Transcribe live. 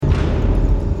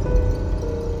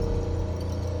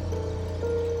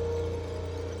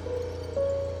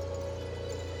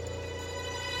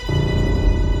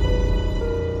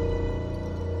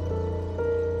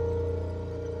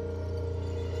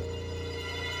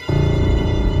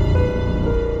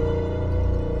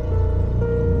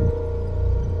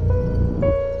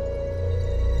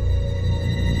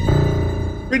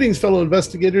Greetings, fellow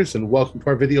investigators, and welcome to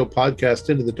our video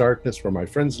podcast, Into the Darkness, where my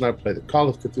friends and I play the Call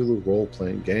of Cthulhu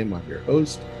role-playing game. I'm your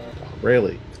host, Tom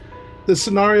Rayleigh. The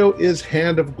scenario is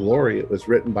Hand of Glory. It was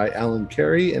written by Alan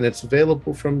Carey, and it's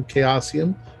available from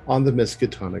Chaosium on the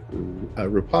Miskatonic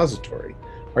repository.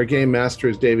 Our game master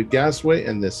is David Gasway,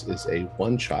 and this is a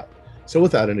one-shot. So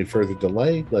without any further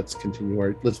delay, let's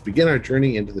begin our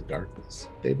journey into the darkness.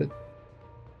 David?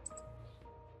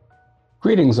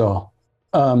 Greetings, all.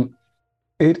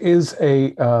 It is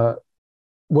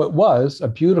what was a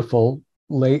beautiful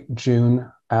late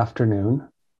June afternoon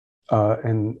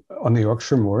on the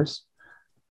Yorkshire Moors,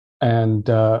 and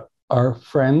our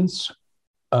friends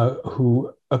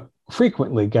who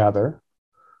frequently gather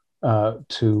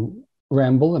to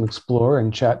ramble and explore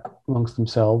and chat amongst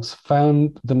themselves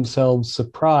found themselves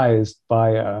surprised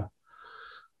by a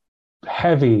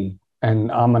heavy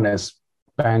and ominous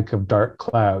bank of dark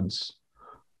clouds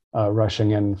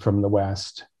rushing in from the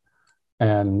west,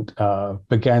 and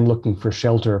began looking for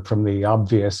shelter from the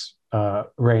obvious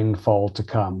rainfall to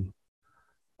come.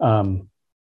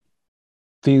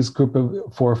 These group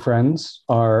of four friends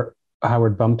are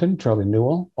Howard Bumpton, Charlie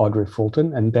Newell, Audrey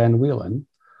Fulton, and Dan Whelan.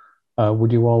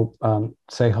 Would you all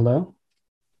say hello?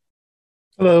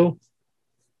 Hello.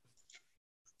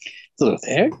 Hello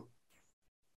there.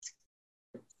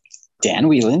 Dan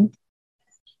Whelan.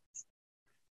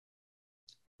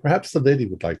 Perhaps the lady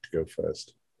would like to go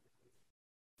first.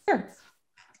 Sure.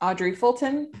 Audrey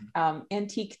Fulton,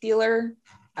 antique dealer,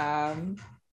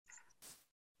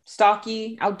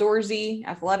 stocky, outdoorsy,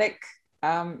 athletic.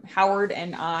 Howard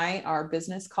and I are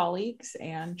business colleagues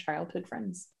and childhood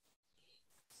friends.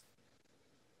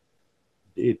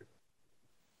 Indeed.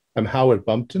 I'm Howard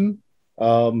Bumpton,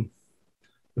 a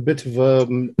bit of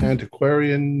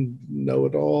antiquarian,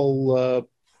 know-it-all.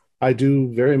 I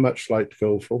do very much like to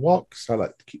go for walks. I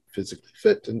like to keep physically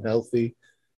fit and healthy,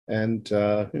 and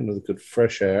the good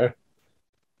fresh air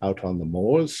out on the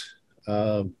moors.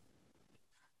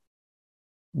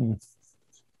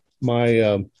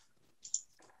 My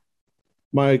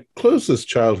closest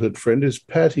childhood friend is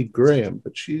Patty Graham,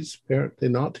 but she's apparently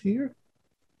not here.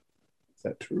 Is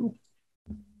that true?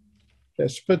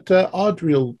 Yes, but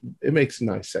Audrey, it makes a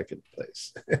nice second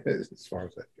place as far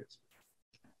as that goes.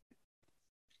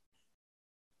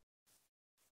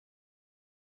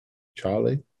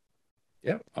 Charlie?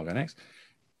 Yeah, I'll go next.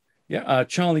 Yeah,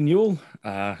 Charlie Newell,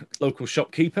 local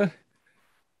shopkeeper,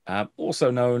 also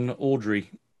known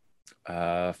Audrey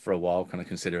for a while. Kind of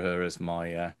consider her as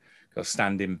my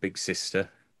stand-in big sister.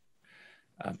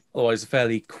 Otherwise, a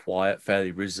fairly quiet,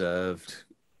 fairly reserved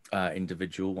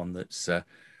individual, one that's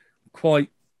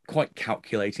quite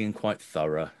calculating and quite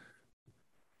thorough.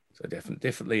 So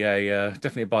definitely a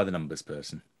by the numbers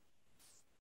person.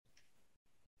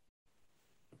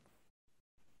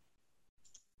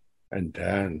 And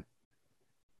Dan.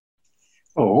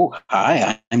 Oh,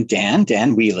 hi, I'm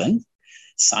Dan Whelan,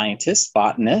 scientist,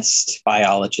 botanist,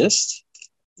 biologist,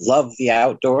 love the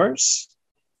outdoors,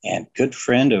 and good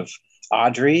friend of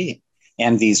Audrey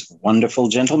and these wonderful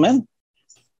gentlemen.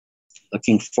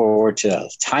 Looking forward to a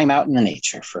time out in the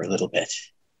nature for a little bit.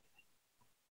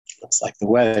 Looks like the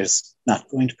weather's not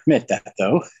going to permit that,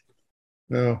 though.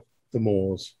 No, the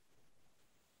moors.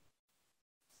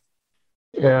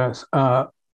 Yes.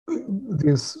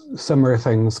 These summer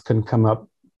things can come up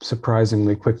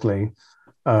surprisingly quickly.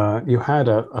 You had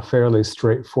a fairly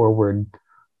straightforward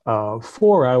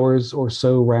 4 hours or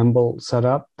so ramble set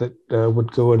up that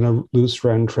would go in a loose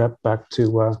round trip back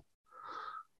to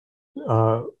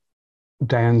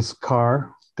Dan's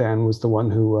car. Dan was the one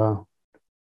who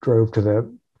drove to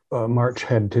the March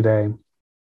Head today.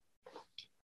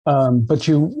 But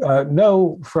you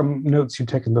know from notes you've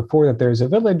taken before that there's a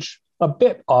village a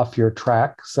bit off your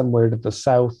track, somewhere to the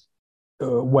south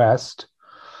west.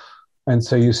 And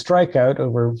so you strike out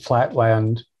over flat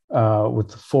land with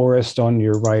the forest on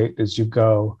your right as you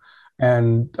go.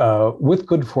 And with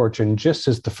good fortune, just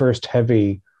as the first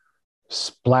heavy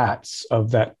splats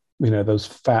of that, those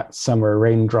fat summer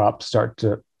raindrops start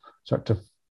to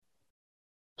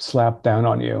slap down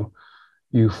on you,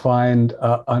 you find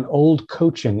an old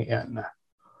coaching inn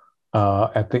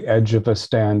at the edge of a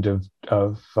stand of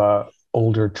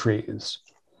older trees.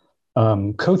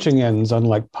 Coaching inns,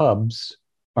 unlike pubs,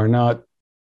 are not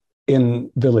in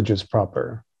villages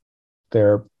proper.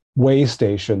 They're way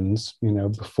stations,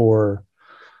 before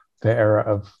the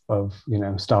era of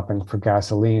stopping for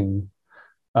gasoline.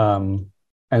 And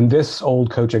this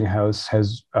old coaching house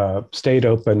has stayed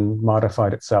open,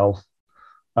 modified itself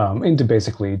into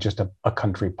basically just a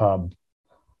country pub.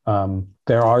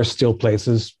 There are still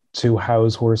places to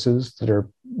house horses that are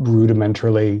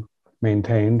rudimentarily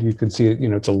maintained. You can see it,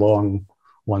 it's a long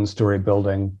one-story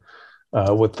building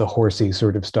with the horsey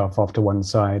sort of stuff off to one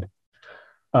side.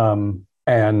 There's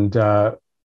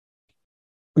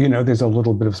a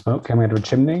little bit of smoke coming out of a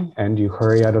chimney, and you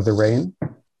hurry out of the rain.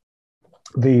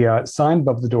 The sign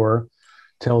above the door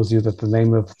tells you that the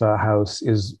name of the house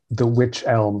is the Witch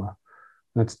Elm.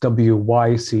 That's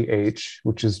W-Y-C-H,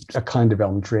 which is a kind of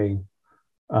elm tree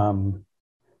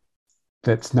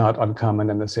that's not uncommon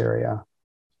in this area.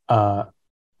 So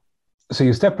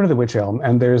you step into the Witch Elm,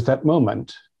 and there's that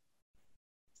moment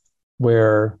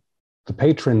where the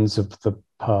patrons of the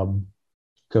pub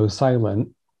go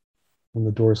silent when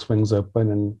the door swings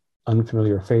open and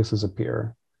unfamiliar faces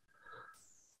appear.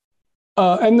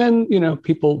 And then,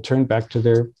 people turn back to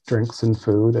their drinks and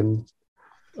food, and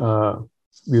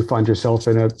you find yourself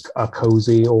in a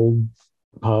cozy old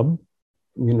pub.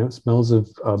 Smells of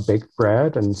baked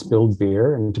bread and spilled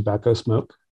beer and tobacco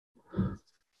smoke.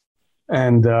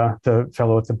 And the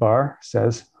fellow at the bar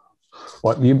says,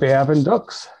 "What you be having,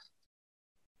 ducks?"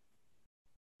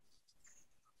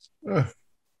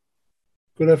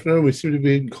 Good afternoon. We seem to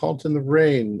be caught in the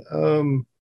rain.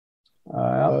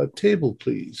 Table,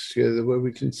 please, where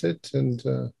we can sit. And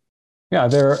yeah,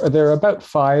 there are about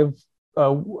 5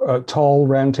 tall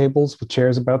round tables with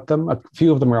chairs about them. A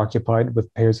few of them are occupied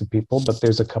with pairs of people, but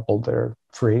there's a couple that are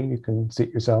free. You can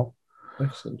seat yourself.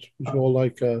 Excellent. Would you all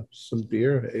like some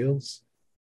beer, ales?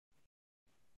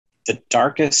 The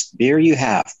darkest beer you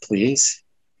have, please.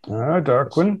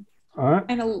 Dark one. All right.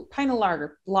 And a pint of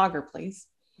lager, please.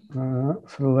 For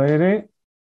the lady.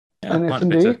 Yeah, and if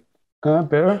indeed.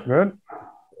 Bitter, good.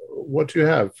 What do you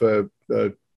have? Well,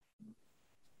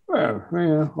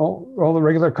 all the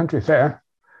regular country fare.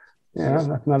 Yeah,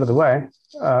 nothing out of the way.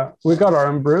 We got our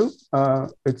own brew.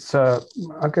 It's, I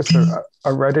guess,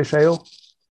 a reddish ale.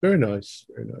 Very nice,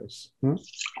 very nice.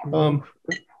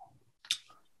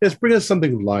 Yes, bring us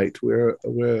something light. We're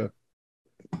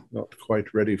not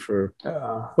quite ready for.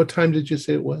 What time did you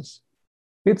say it was?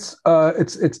 It's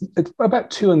about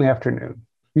 2 p.m.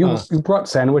 You brought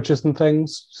sandwiches and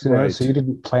things, right. So you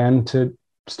didn't plan to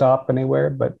stop anywhere,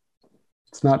 but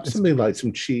it's not something like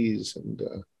some cheese and.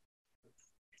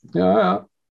 Yeah,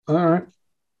 all right.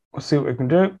 We'll see what we can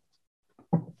do.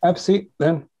 Have a seat,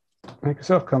 then. Make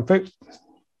yourself comfy.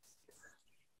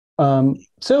 So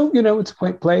it's a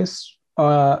quaint place.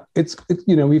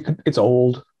 It's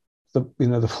old.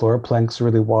 The floor plank's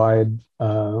really wide.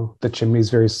 The chimney's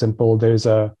very simple. There's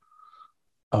a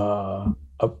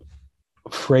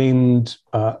framed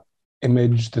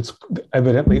image that's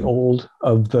evidently old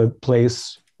of the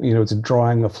place. It's a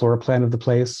drawing, a floor plan of the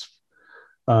place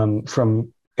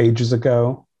from ages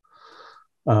ago,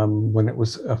 when it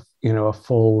was a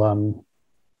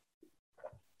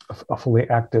fully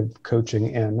active coaching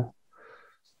inn.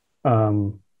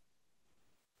 And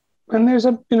there's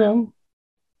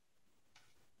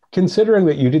considering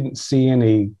that you didn't see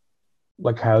any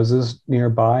houses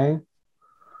nearby.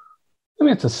 I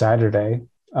mean, it's a Saturday,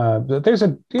 but there's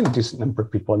a decent number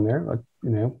of people in there, a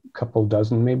couple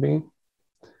dozen maybe,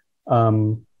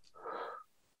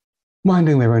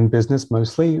 minding their own business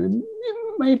mostly.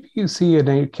 Maybe you see an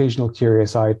occasional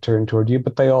curious eye turn toward you,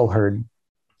 but they all heard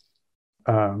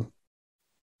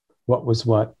what was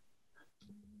what.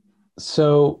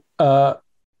 So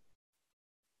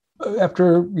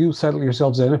after you settle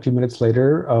yourselves in, a few minutes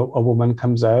later, a woman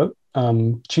comes out.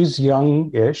 She's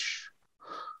young-ish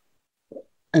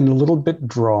and a little bit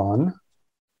drawn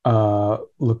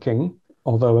looking,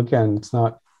 although again, it's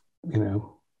not,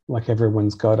 like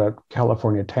everyone's got a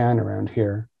California tan around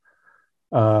here.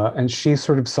 And she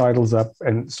sort of sidles up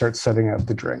and starts setting out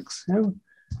the drinks.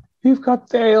 You've got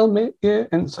the ale, yeah,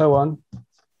 and so on.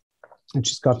 And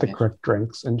she's got the correct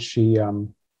drinks, and she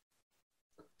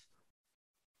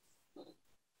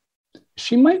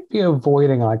might be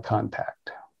avoiding eye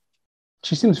contact.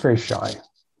 She seems very shy,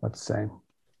 let's say.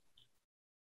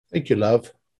 Thank you,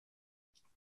 love.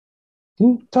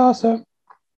 Toss her.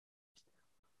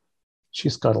 She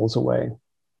scuttles away.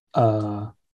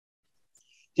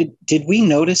 Did we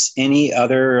notice any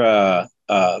other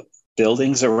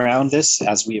buildings around this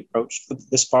as we approached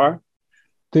this bar?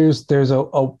 There's a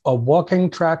walking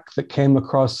track that came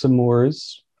across some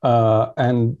moors,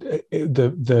 and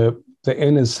the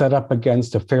inn is set up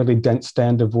against a fairly dense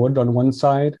stand of wood on one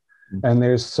side, and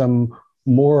there's some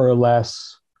more or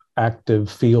less active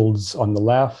fields on the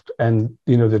left, and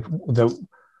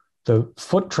the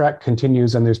foot track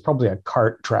continues, and there's probably a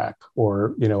cart track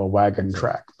or a wagon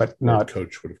track, but not.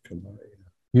 Coach would have come by.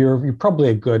 Yeah. You're probably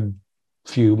a good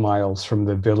few miles from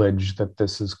the village that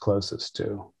this is closest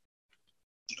to.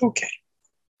 Okay.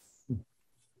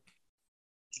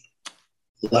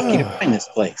 Lucky to find this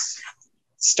place.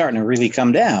 It's starting to really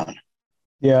come down.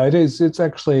 Yeah, it is. It's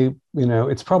actually,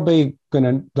 it's probably going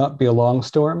to not be a long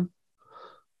storm,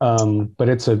 but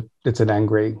it's an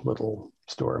angry little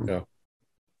storm. Yeah.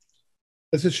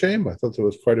 It's a shame. I thought there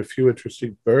was quite a few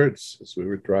interesting birds as we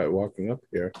were walking up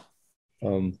here,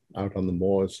 out on the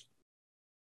moors.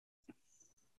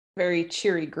 Very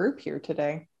cheery group here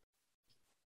today.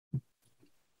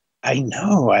 I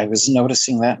know. I was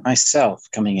noticing that myself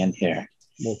coming in here.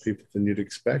 More people than you'd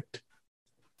expect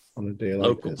on a day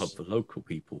like this. Local pub for local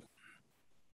people.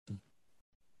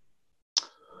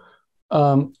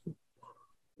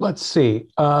 Let's see.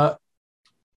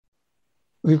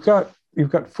 You've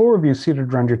got 4 of you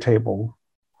seated around your table.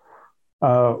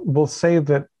 We'll say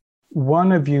that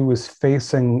one of you is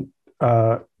facing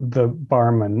the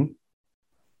barman,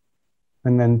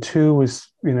 and then 2 is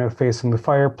facing the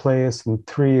fireplace, and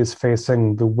 3 is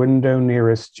facing the window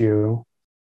nearest you,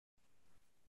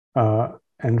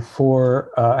 and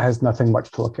 4 has nothing much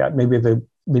to look at. Maybe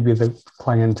the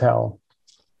clientele.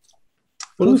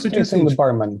 Well, Who's facing the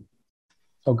barman?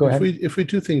 Oh, go ahead. If we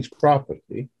do things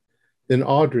properly, then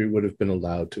Audrey would have been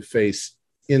allowed to face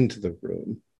into the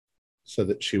room so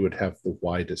that she would have the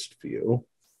widest view.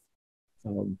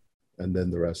 And then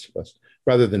the rest of us,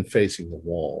 rather than facing the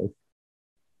wall.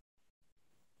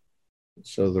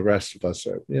 So the rest of us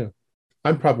are,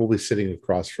 I'm probably sitting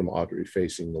across from Audrey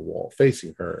facing the wall,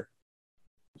 facing her.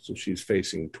 So she's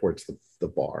facing towards the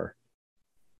bar.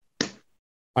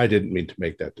 I didn't mean to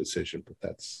make that decision, but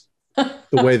that's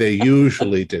the way they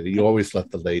usually did it. You always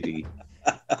let the lady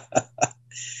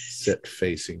sit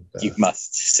facing the... You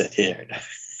must sit here.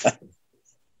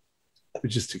 We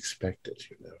just expect it,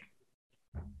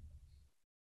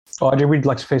 Audrey, would you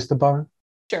like to face the bar?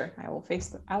 Sure, I will be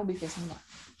facing the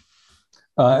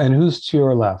bar. And who's to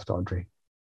your left, Audrey?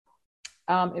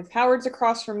 If Howard's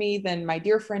across from me, then my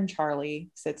dear friend Charlie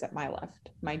sits at my left.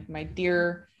 My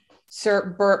dear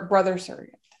brother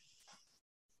surrogate.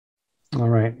 All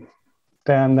right.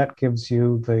 Then that gives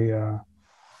you the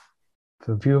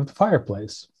view of the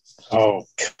fireplace. Oh,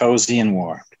 cozy and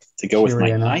warm to go with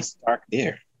my nice dark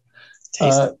beer.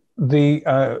 Tasty.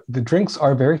 The drinks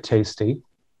are very tasty.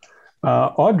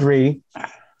 Audrey,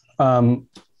 you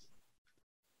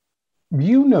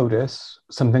notice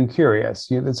something curious.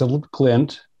 There's a little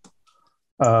glint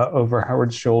over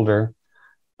Howard's shoulder,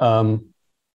 and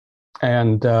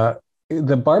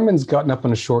the barman's gotten up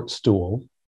on a short stool.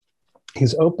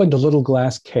 He's opened a little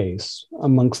glass case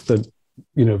amongst the,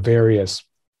 various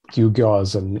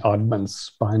gewgaws and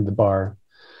oddments behind the bar.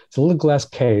 It's a little glass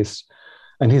case,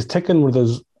 and he's taken one of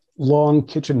those long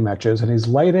kitchen matches, and he's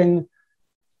lighting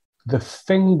the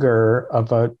finger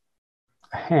of a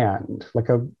hand, like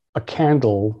a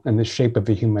candle in the shape of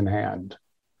a human hand.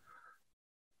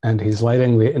 And he's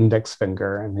lighting the index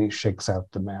finger, and he shakes out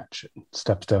the match and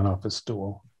steps down off his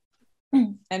stool.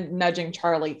 And nudging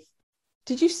Charlie,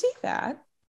 did you see that?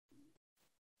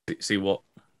 See what?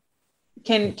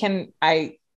 Can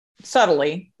I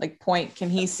subtly point?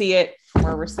 Can he see it from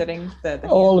where we're sitting?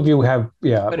 All of you have,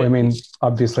 yeah. I mean,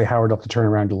 obviously Howard will have to turn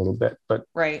around a little bit, but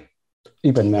right.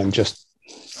 Even then, just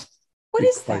what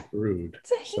is that? Rude.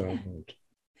 It's a hand.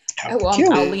 So,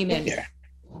 I'll lean in.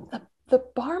 The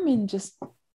barman just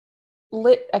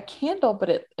lit a candle, but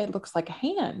it looks like a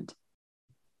hand.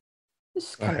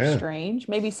 This is kind of strange.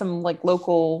 Maybe some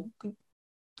local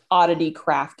oddity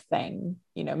craft thing.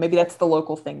 Maybe that's the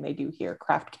local thing they do here.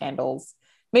 Craft candles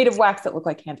made of wax that look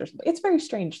like hands or something. It's very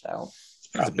strange, though.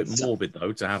 It's a bit morbid,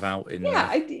 though, to have out in. Yeah,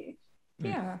 I do.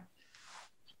 Yeah.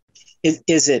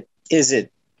 Is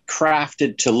it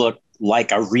crafted to look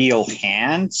like a real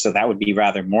hand? So that would be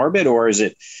rather morbid, or is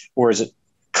it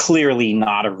clearly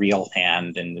not a real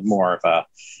hand and more of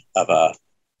a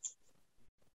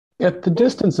at the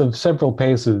distance of several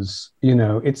paces,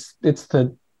 it's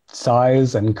the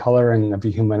size and coloring of a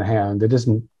human hand. It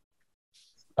isn't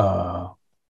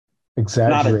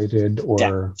exaggerated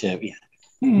or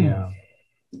yeah.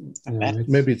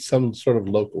 Maybe it's some sort of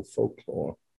local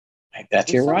folklore. I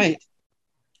bet you're right.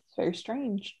 It's very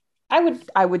strange.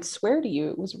 I would swear to you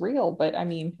it was real, but I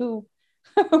mean, who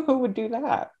would do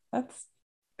that? That's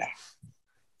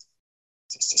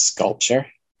just a sculpture.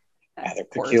 Rather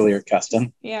peculiar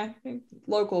custom. Yeah,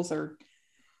 locals or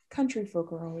country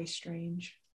folk are always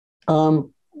strange.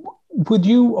 Would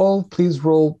you all please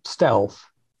roll stealth?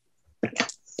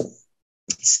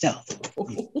 Stealth.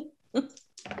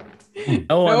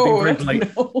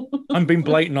 I'm being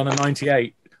blatant on a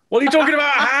 98. What are you talking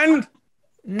about, hand?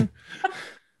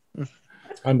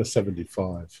 I'm a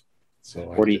 75,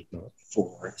 so 44.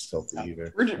 Stealth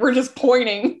either. We're just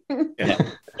pointing. Yeah.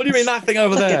 What do you mean that thing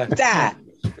over there? Look at that.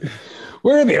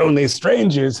 We're the only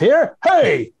strangers here.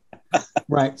 Hey!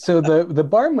 Right. So the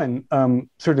barman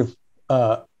sort of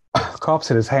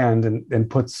coughs at his hand and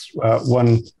puts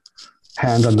one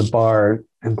hand on the bar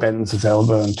and bends his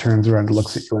elbow and turns around and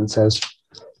looks at you and says,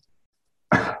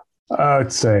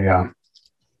 it's a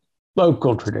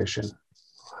local tradition.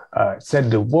 It's said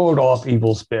to ward off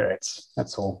evil spirits.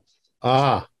 That's all.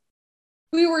 Ah,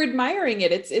 We were admiring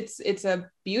it. It's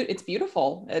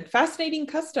beautiful. A fascinating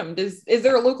custom. Is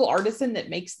there a local artisan that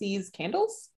makes these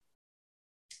candles?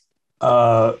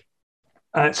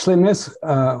 Actually, miss,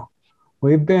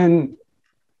 we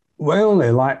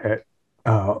only light it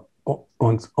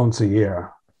once a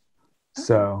year.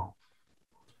 So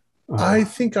I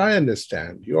think I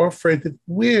understand. You're afraid that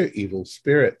we're evil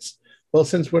spirits. Well,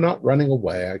 since we're not running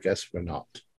away, I guess we're not.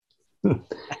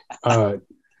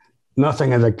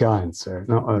 Nothing of the kind, sir.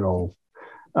 Not at all.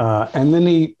 And then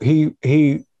he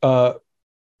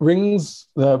rings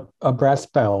a brass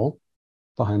bell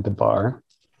behind the bar.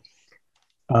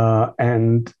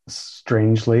 And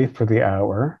strangely, for the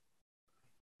hour,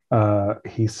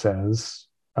 he says,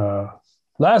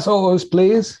 last orders,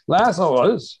 please. Last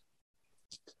orders.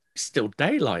 It's still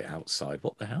daylight outside.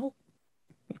 What the hell?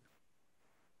 I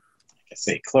guess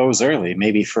they close early.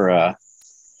 Maybe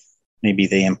maybe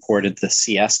they imported the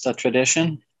siesta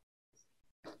tradition.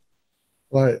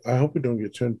 Well, I hope we don't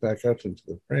get turned back out into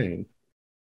the rain.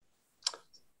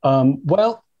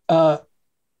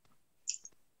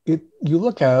 You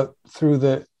look out through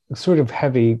the sort of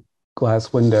heavy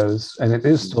glass windows, and it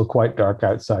is still quite dark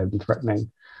outside and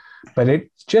threatening, but it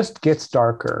just gets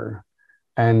darker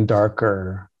and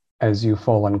darker as you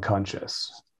fall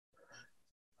unconscious.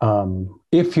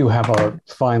 If you have a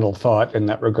final thought in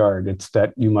that regard, it's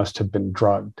that you must have been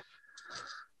drugged.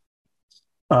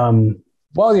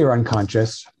 While you're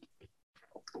unconscious,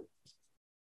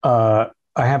 I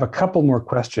have a couple more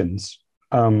questions.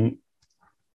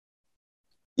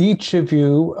 Each of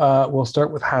you will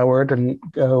start with Howard and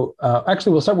go.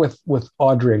 Actually, we'll start with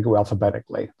Audrey and go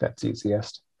alphabetically. That's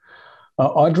easiest.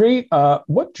 Audrey,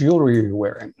 what jewelry are you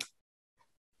wearing?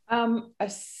 A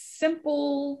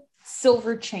simple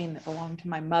silver chain that belonged to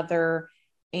my mother,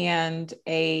 and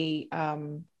a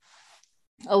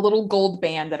little gold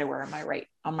band that I wear on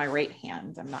my right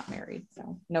hand. I'm not married,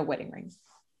 so no wedding rings.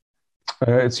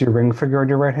 It's your ring finger on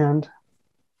your right hand?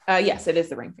 Yes, it is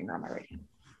the ring finger on my right hand.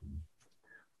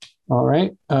 All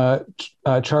right.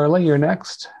 Charlie, you're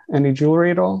next. Any jewelry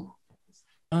at all?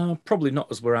 Probably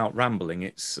not, as we're out rambling.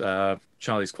 It's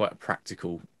Charlie's quite a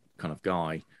practical kind of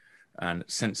guy and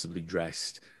sensibly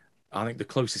dressed. I think the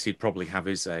closest he'd probably have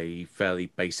is a fairly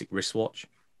basic wristwatch.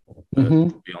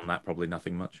 Beyond that, probably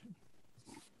nothing much.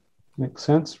 Makes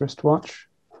sense. Wristwatch.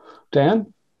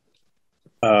 Dan?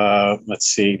 Let's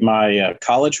see. My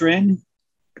college ring.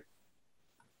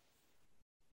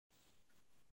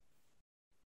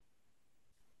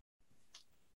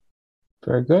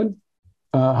 Very good.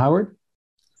 Howard?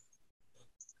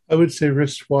 I would say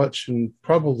wristwatch and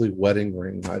probably wedding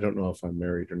ring. I don't know if I'm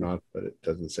married or not, but it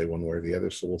doesn't say one way or the other,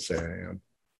 so we'll say I am.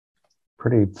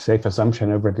 Pretty safe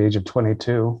assumption over the age of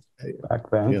 22 back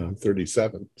then. Yeah, I'm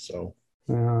 37, so.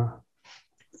 Yeah.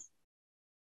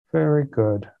 Very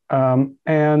good.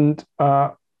 And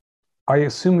I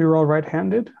assume you're all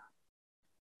right-handed?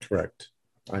 Correct.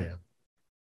 I am.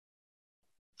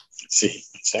 Let's see.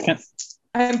 Second.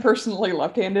 I am personally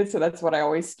left-handed, so that's what I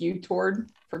always skew toward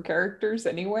for characters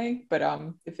anyway. But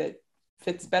if it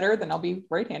fits better, then I'll be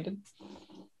right-handed.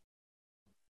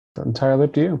 It's entirely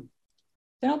up to you.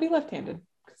 Then I'll be left-handed,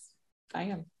 because I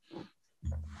am.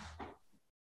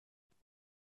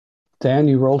 Dan,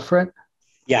 you rolled for it?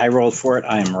 Yeah, I rolled for it.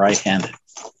 I am right-handed.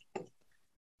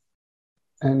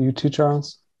 And you too,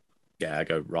 Charles? Yeah, I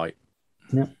go right.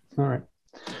 Yeah, all right.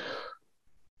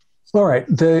 All right,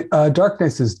 the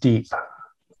darkness is deep.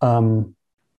 You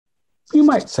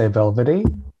might say velvety,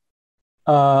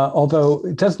 although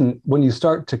it doesn't, when you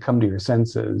start to come to your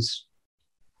senses,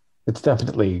 it's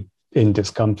definitely in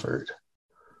discomfort.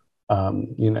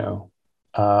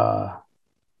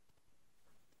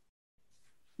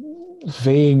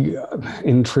 Vague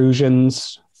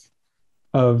intrusions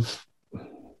of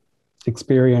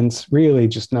experience, really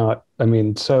just not,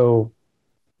 so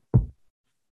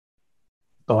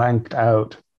blanked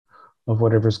out of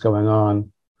whatever's going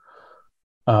on.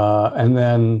 And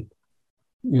then,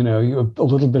 you have a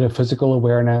little bit of physical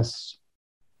awareness,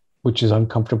 which is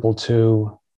uncomfortable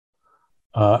too.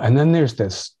 And then there's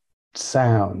this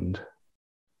sound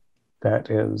that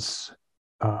is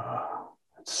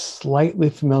slightly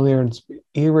familiar. It's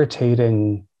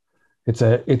irritating. It's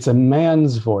a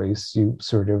man's voice, you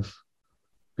sort of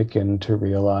begin to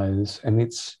realize, and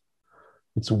it's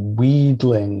it's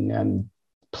wheedling and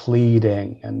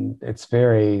pleading, and it's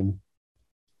very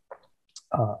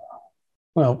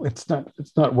well, it's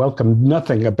not welcome.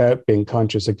 Nothing about being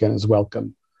conscious again is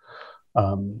welcome.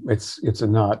 It's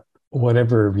not,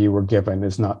 whatever you were given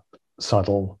is not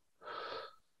subtle.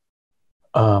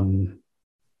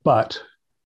 But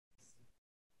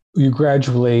you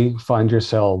gradually find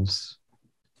yourselves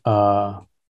not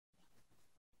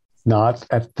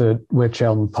at the Witch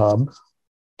Elm pub,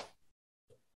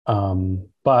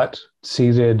 but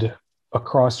seated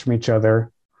across from each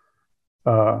other.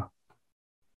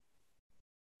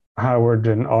 Howard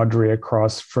and Audrey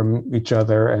across from each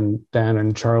other, and Dan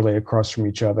and Charlie across from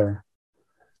each other.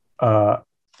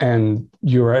 And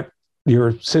you're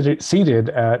seated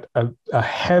at a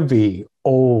heavy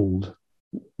old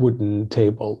wooden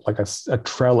table, like a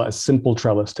simple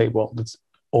trellis table that's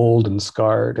old and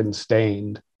scarred and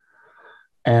stained.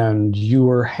 And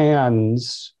your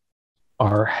hands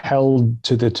are held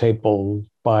to the table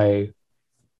by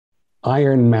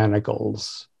iron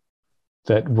manacles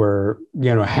that were,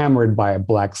 hammered by a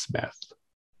blacksmith,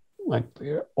 like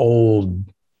old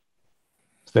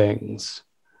things.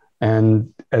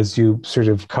 And as you sort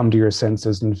of come to your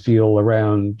senses and feel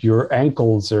around, your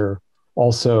ankles are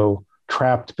also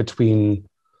trapped between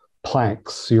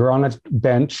planks. You're on a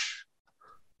bench,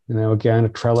 again, a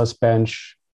trellis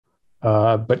bench,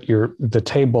 but the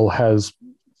table has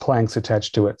planks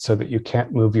attached to it so that you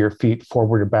can't move your feet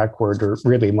forward or backward or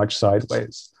really much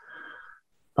sideways.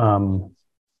 So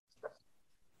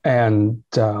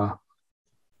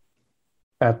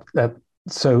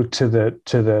to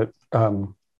the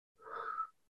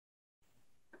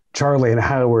Charlie and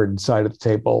Howard side of the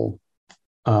table,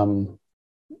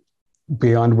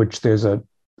 beyond which there's a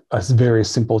very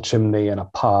simple chimney and a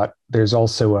pot, there's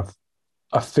also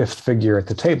a fifth figure at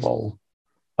the table.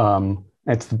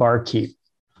 It's the barkeep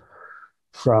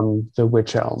from the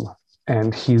Witch Elm,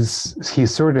 and he's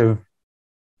sort of,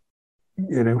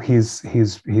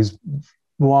 he's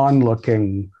wan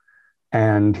looking,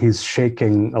 and he's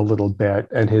shaking a little bit,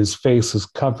 and his face is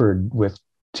covered with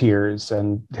tears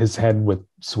and his head with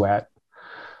sweat.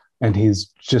 And he's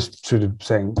just sort of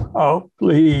saying, "Oh,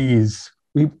 please,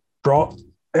 we brought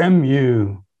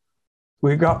MU.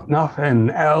 We got nothing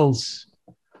else."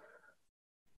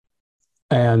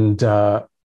 And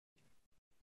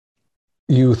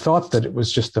you thought that it was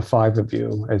just the five of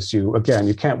you, as you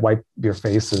can't wipe your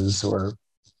faces or,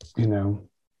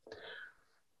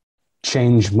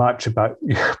 change much about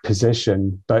your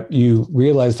position, but you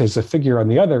realize there's a figure on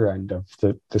the other end of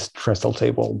this trestle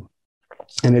table,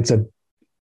 and it's a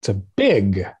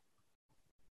big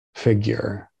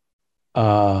figure,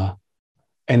 and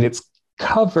it's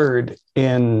covered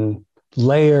in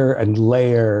layer and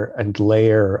layer and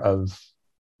layer of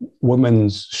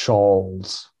women's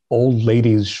shawls, old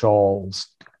ladies' shawls,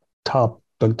 top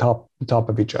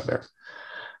of each other,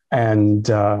 and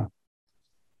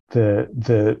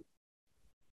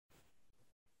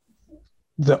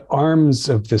the arms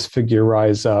of this figure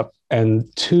rise up, and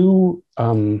two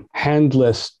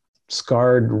handless,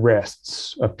 scarred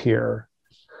wrists appear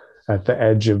at the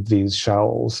edge of these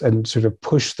shawls and sort of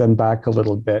push them back a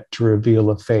little bit to reveal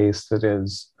a face that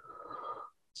is,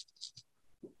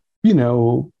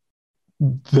 the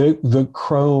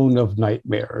crone of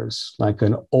nightmares, like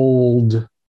an old,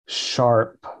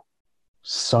 sharp,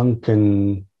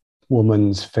 sunken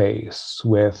woman's face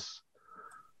with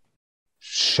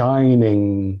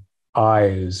shining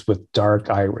eyes with dark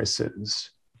irises.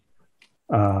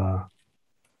 And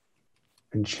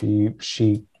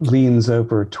she leans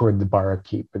over toward the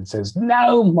barkeep and says,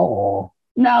 no more,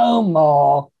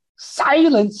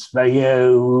 silence for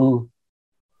you."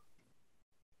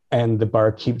 And the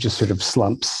barkeep just sort of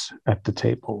slumps at the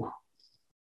table.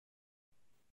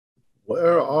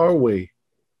 Where are we?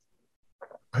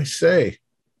 I say,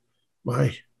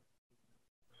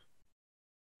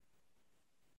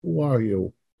 who are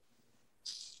you?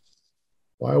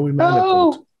 Why are we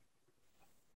manacled?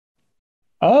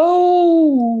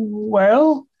 Oh,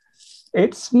 well,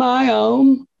 it's my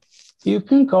own. You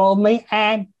can call me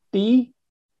Auntie.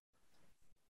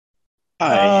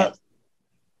 Hi.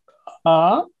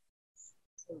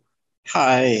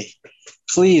 Hi.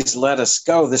 Please let us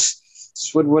go. This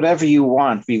whatever you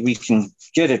want, we can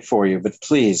get it for you, but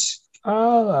please.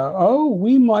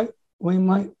 We might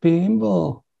be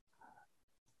able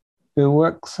to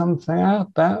work something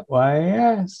out that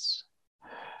way.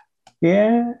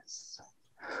 Yes.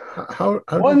 How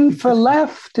one for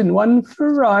left and one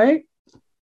for right.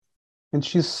 And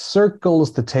she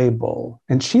circles the table,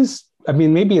 and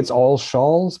maybe it's all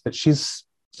shawls, but she's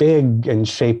big and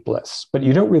shapeless, but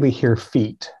you don't really hear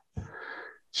feet.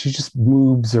 she just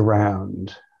moves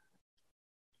around.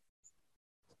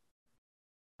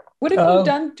 What have you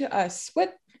done to us?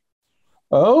 What's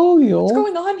Your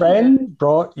going on friend here?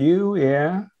 brought you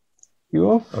here.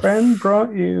 Your friend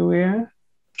brought you here.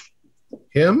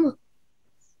 Him?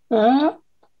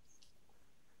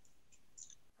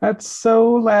 That's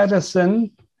so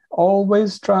Addison.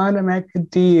 Always trying to make a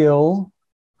deal.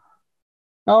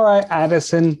 All right,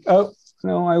 Addison. Oh,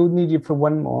 no, I would need you for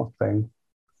one more thing.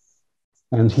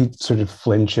 And he sort of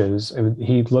flinches.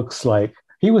 He looks like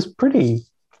he was pretty,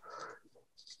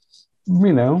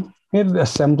 he had a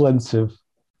semblance of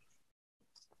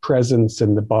presence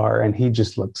in the bar, and he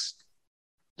just looks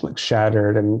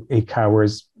shattered, and he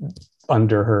cowers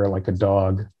under her like a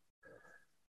dog.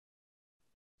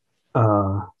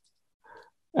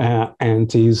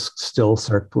 And he's still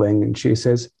circling, and she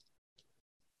says,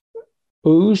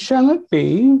 "Who shall it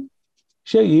be?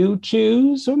 Shall you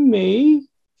choose or me?"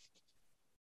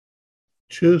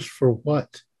 Choose for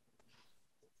what?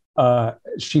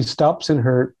 She stops in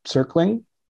her circling,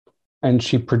 and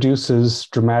she produces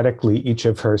dramatically each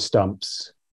of her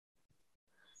stumps.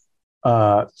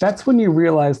 That's when you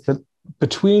realize that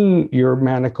between your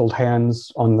manacled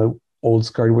hands on the old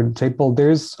scarred wooden table,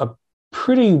 there's a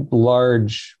pretty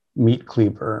large meat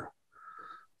cleaver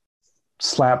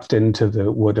slapped into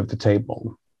the wood of the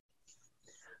table.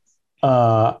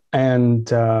 And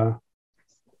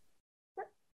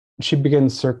she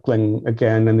begins circling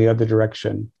again in the other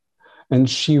direction. And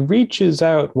she reaches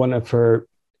out one of her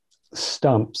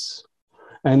stumps.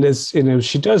 And as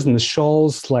she does, and the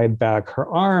shawls slide back, her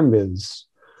arm is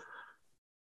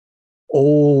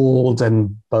old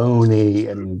and bony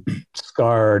and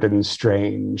scarred and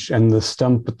strange. And the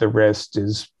stump at the wrist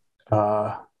is,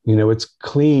 it's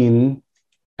clean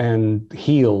and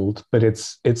healed, but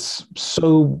it's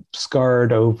so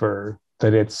scarred over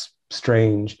that it's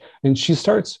strange. And she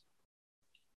starts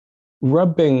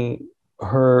rubbing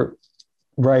her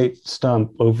right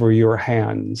stump over your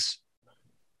hands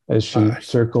as she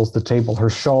circles the table. Her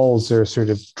shawls are sort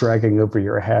of dragging over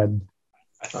your head.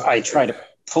 I try to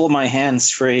pull my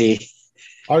hands free.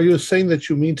 Are you saying that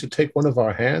you mean to take one of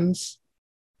our hands?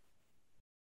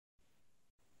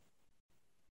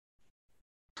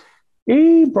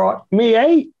 He brought me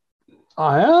 8.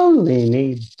 I only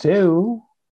need 2.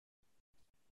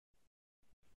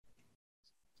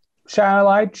 Shall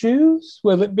I choose?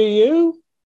 Will it be you?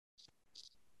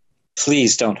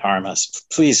 Please don't harm us.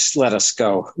 Please let us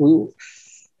go.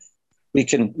 We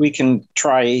can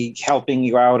try helping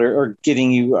you out or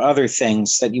getting you other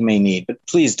things that you may need, but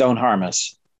please don't harm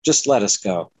us. Just let us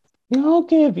go. I'll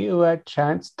give you a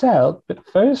chance to help, but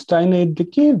first I need to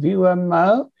give you a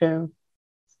motive.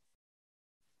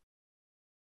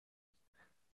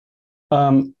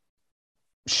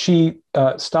 She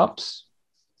stops,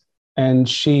 and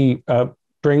she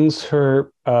brings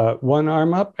her one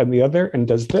arm up and the other and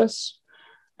does this.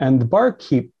 And the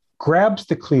barkeep grabs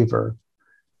the cleaver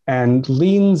and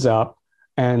leans up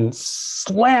and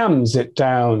slams it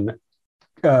down,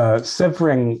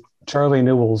 severing Charlie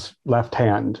Newell's left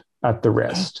hand at the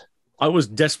wrist. I was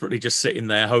desperately just sitting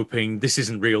there hoping this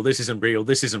isn't real, this isn't real,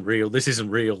 this isn't real, this isn't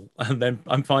real. And then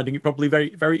I'm finding it probably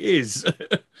very, very is.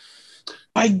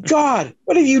 My God,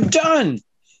 what have you done?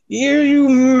 Are you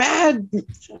mad?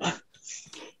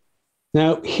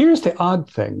 Now, here's the odd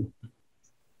thing.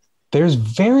 There's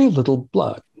very little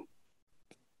blood.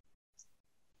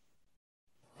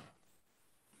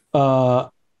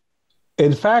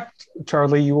 In fact,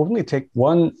 Charlie, you only take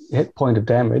 1 hit point of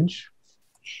damage,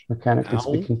 mechanically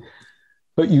speaking,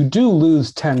 but you do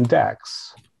lose 10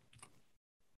 dex.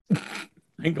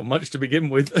 Ain't got much to begin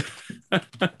with.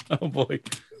 Oh, boy.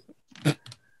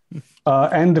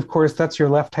 And, of course, that's your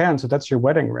left hand, so that's your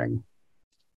wedding ring.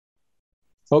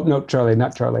 Oh, no, Charlie,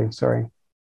 not Charlie, sorry.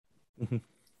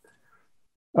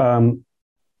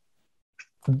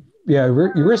 Your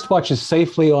wristwatch is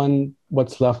safely on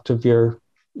what's left of your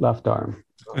left arm.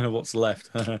 What's left?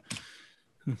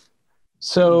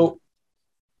 So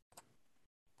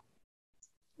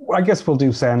I guess we'll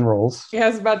do sand rolls. Yeah, I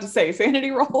was about to say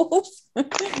sanity rolls.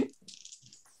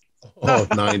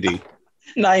 90.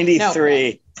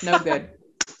 93. No good.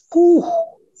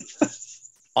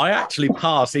 I actually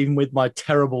pass even with my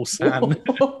terrible sand.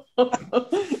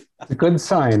 It's a good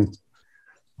sign.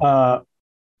 Only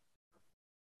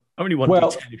one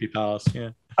d10 if you pass.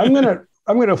 Yeah. I'm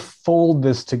gonna fold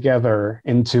this together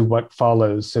into what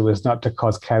follows so as not to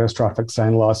cause catastrophic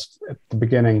sign loss at the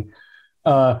beginning.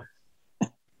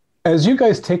 As you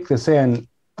guys take this in,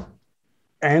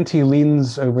 Auntie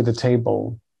leans over the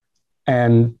table,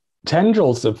 and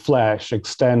tendrils of flesh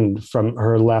extend from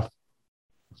her left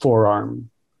forearm.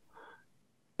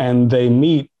 and they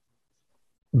meet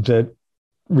the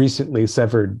recently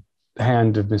severed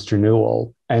hand of Mr.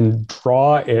 Newell and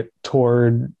draw it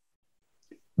toward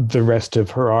the rest of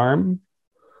her arm,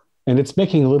 and it's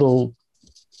making little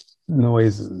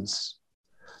noises.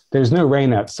 There's no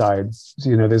rain outside.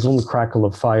 There's a little crackle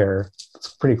of fire.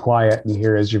 It's pretty quiet in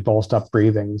here as you've all stopped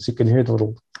breathing. So you can hear the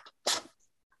little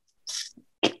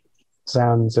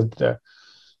sounds of the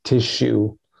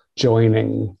tissue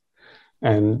joining.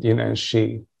 And,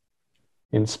 she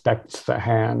inspects the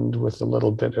hand with a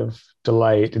little bit of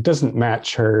delight. It doesn't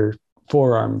match her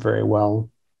forearm very well,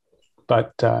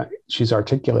 but she's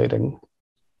articulating.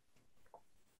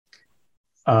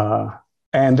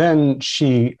 And then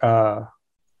she,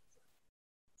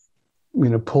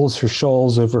 pulls her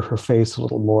shawls over her face a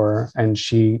little more, and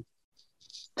she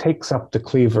takes up the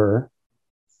cleaver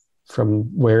from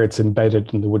where it's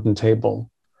embedded in the wooden table.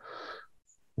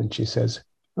 And she says,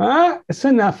 it's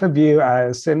enough of you,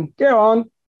 Addison. Go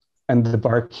on. And the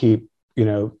barkeep,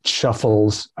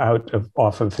 shuffles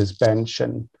off of his bench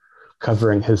and,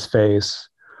 covering his face,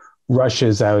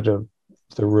 rushes out of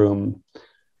the room.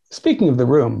 Speaking of the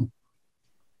room,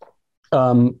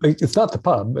 it's not the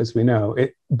pub, as we know,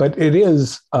 but it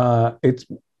is. It's,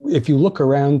 if you look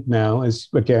around now, as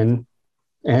again,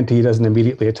 Auntie doesn't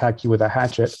immediately attack you with a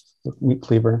hatchet, meat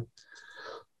cleaver.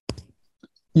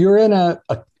 You're in a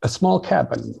small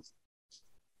cabin.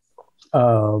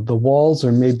 The walls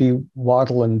are maybe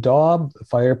wattle and daub. The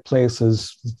fireplace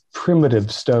is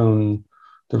primitive stone.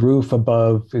 The roof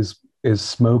above is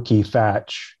smoky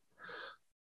thatch.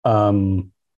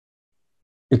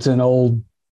 It's an old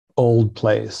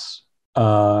place,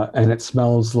 and it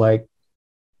smells like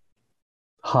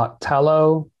hot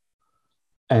tallow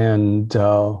and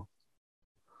a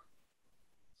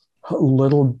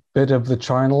little bit of the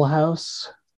charnel house,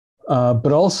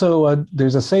 but also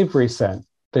there's a savory scent.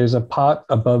 There's a pot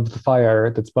above the fire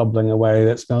that's bubbling away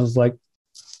that smells like,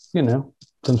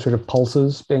 some sort of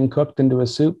pulses being cooked into a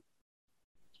soup.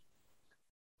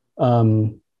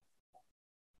 And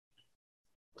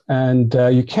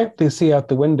you can't really see out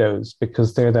the windows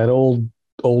because they're that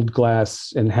old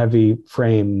glass in heavy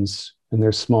frames, and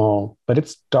they're small, but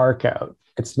it's dark out.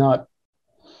 It's not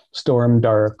storm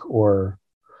dark or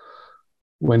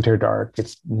winter dark.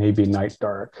 It's maybe night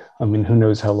dark. I mean, who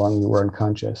knows how long you were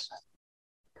unconscious.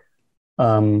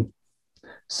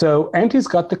 So Auntie's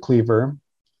got the cleaver,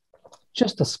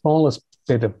 just the smallest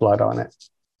bit of blood on it,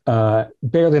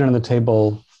 barely on the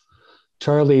table.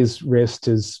 Charlie's wrist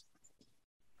is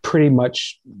pretty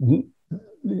much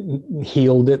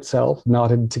healed itself,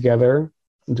 knotted together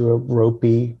into a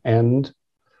ropey end.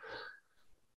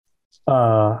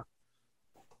 All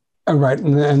right,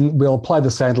 and then we'll apply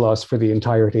the sandloss for the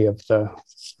entirety of the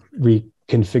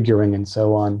reconfiguring and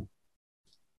so on.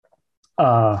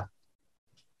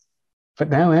 But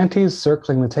now Auntie's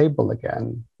circling the table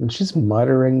again, and she's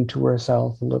muttering to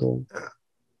herself a little.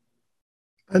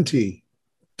 Auntie,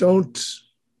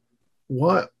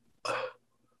 what?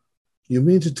 You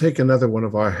mean to take another one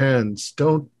of our hands?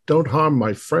 Don't harm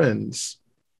my friends.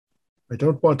 I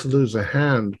don't want to lose a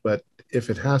hand, but if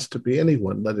it has to be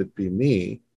anyone, let it be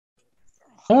me.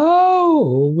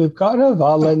 Oh, we've got a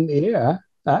volunteer.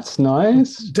 That's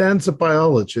nice. Dan's a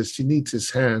biologist. He needs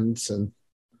his hands, and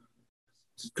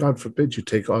God forbid you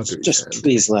take Audrey's Just hand.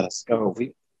 please let us go.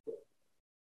 We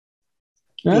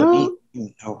No,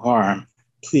 mean no harm.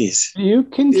 Please. you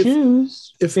can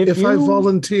choose. If I you...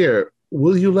 volunteer,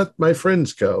 will you let my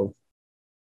friends go?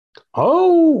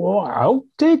 Oh, well, I'll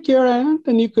take your hand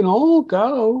and you can all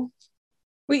go.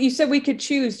 Wait, you said we could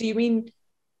choose. Do you mean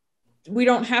we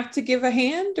don't have to give a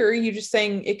hand, or are you just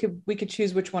saying we could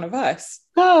choose which one of us?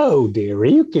 No,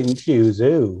 dearie, you can choose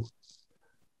who.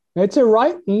 It's a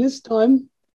right one this time.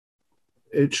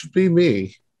 It should be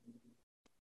me.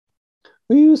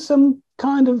 Are you some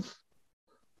kind of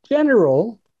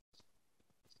general?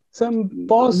 Some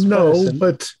boss person? No,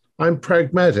 but I'm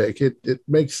pragmatic. It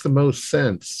makes the most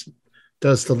sense.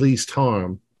 Does the least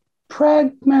harm.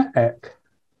 Pragmatic.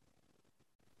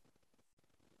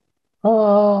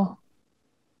 Oh,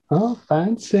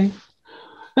 fancy.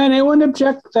 Anyone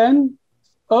object then?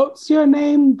 What's your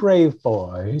name, brave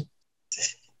boy?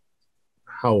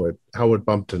 Howard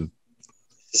Bumpton.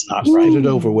 It's not Get right. it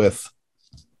over with.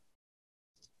 You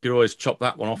could always chop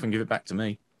that one off and give it back to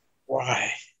me.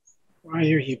 Why? Why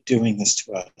are you doing this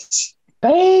to us?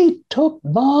 They took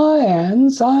my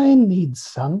hands. I need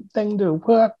something to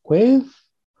work with.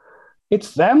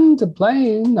 It's them to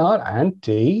blame, not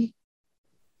Auntie.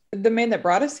 The man that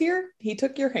brought us here, he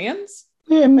took your hands?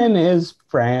 Him and his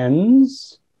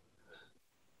friends.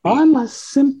 I'm a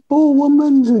simple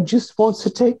woman who just wants to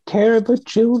take care of her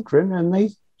children, and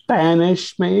they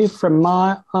banish me from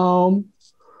my home.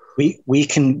 We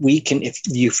can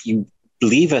if you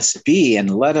leave us be and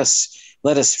let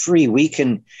us free, we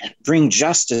can bring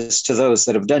justice to those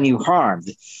that have done you harm.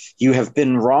 You have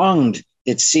been wronged,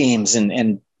 it seems,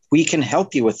 and we can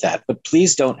help you with that. But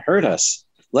please don't hurt us.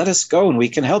 Let us go and we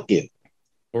can help you.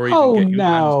 Or even get your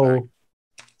hands back.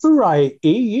 Right,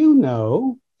 you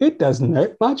know, it doesn't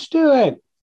hurt much, do it?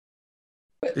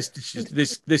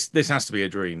 This has to be a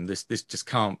dream. This just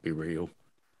can't be real.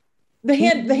 The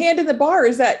hand in the bar,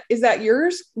 is that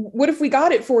yours? What if we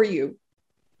got it for you?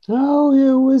 Oh,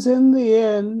 you was in the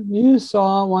inn. You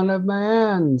saw one of my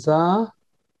hands, huh?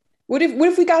 What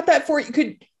if we got that for you?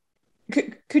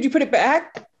 Could you put it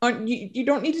back on? You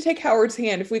don't need to take Howard's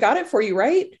hand if we got it for you,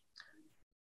 right?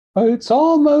 Oh, it's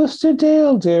almost a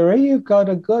deal, dearie. You've got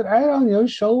a good head on your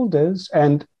shoulders.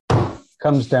 And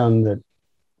comes down the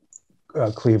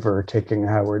cleaver, taking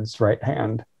Howard's right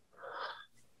hand.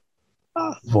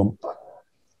 Vump.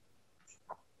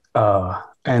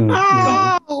 And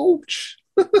ouch!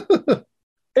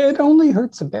 It only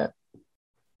hurts a bit.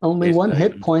 Only one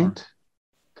hit point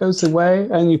goes away,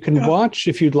 and you can watch,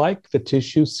 if you'd like, the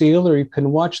tissue seal, or you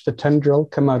can watch the tendril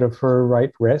come out of her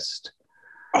right wrist,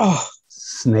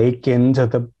 snake into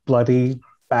the bloody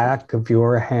back of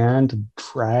your hand, and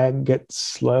drag it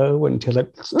slow until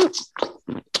it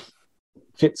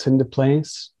fits into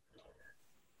place.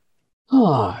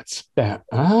 Oh, it's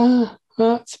better.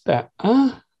 That's better.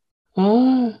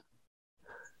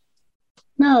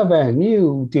 Now then,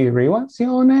 you dearie, what's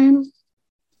your name?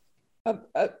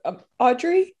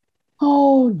 Audrey?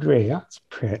 Audrey, that's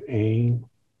pretty.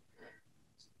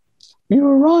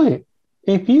 You're right.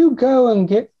 If you go and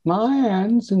get my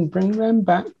hands and bring them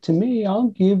back to me, I'll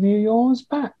give you yours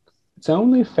back. It's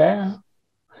only fair.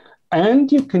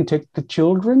 And you can take the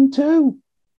children too.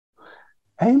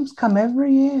 Ames come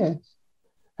every year,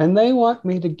 and they want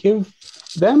me to give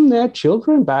them their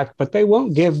children back, but they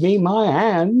won't give me my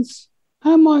hands.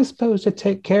 How am I supposed to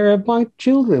take care of my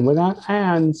children without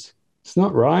hands? It's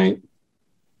not right.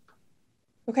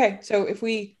 Okay, so if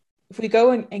we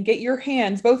go and get your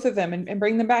hands, both of them, and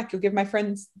bring them back, you'll give my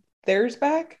friends theirs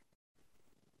back?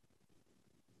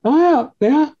 Oh,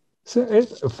 yeah. So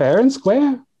it's fair and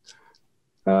square.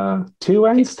 2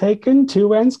 hands taken,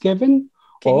 2 hands given.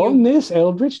 On this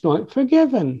eldritch night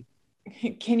forgiven.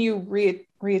 Can you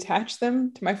reattach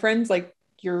them to my friends? Like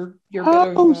your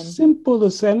Oh, simple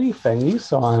as anything. You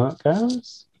saw how it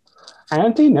goes.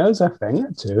 Auntie knows a thing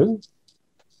or two.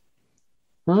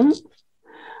 Right?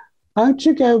 Out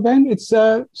you go then. It's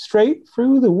straight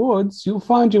through the woods. You'll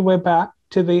find your way back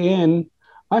to the inn.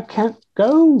 I can't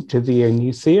go to the inn,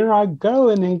 you see, or I go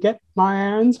in and get my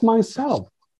hands myself.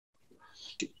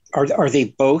 Are they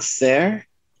both there?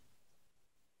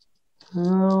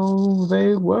 Oh,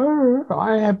 they were.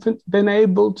 I haven't been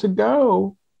able to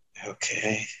go.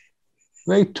 Okay.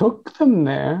 They took them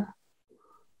there.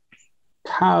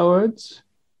 Cowards.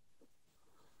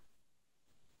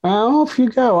 Off you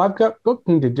go. I've got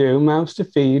cooking to do, mouths to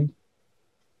feed.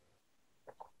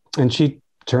 And she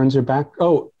turns her back.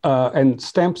 And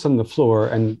stamps on the floor,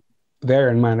 and there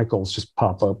in manacles just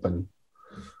pop open.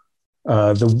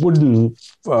 The wooden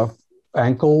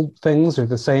ankle things are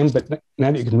the same, but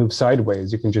now that you can move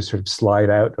sideways, you can just sort of slide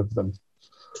out of them.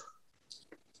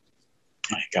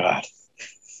 My God.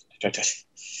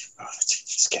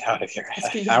 Let's get out of here.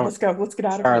 Let's go. Let's get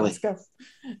out of here. Let's go.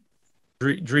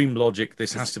 Dream logic.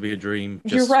 This has to be a dream.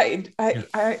 You're right.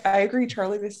 I agree,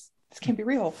 Charlie. This can't be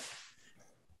real.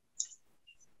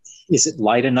 Is it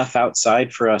light enough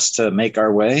outside for us to make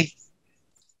our way?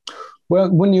 Well,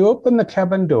 when you open the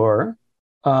cabin door,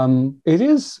 it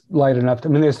is light enough. I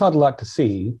mean, there's not a lot to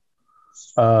see.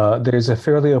 There's a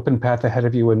fairly open path ahead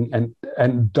of you,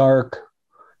 and dark,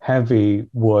 heavy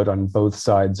wood on both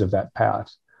sides of that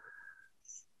path.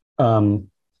 It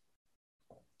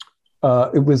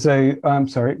was a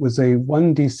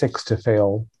 1d6 to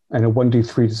fail and a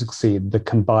 1d3 to succeed, the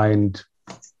combined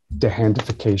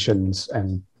dehandifications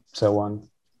and so on.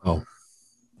 Oh.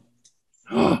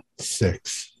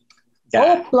 6.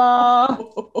 Yeah. Hoopla!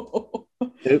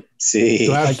 Oopsie.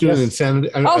 Do I have to do an insanity?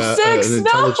 6, an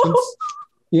intelligence? no!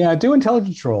 Yeah, do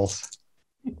intelligence rolls.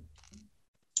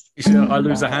 You see, I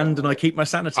lose a hand and I keep my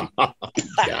sanity. Yeah,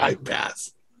 I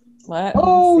pass.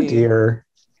 Oh, dear.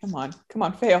 Come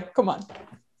on, fail. Come on.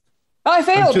 Oh, I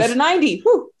failed at a 90.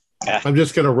 Whew. I'm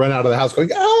just going to run out of the house going,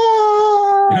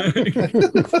 ah!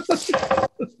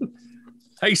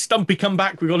 Hey, Stumpy, come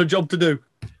back. We've got a job to do.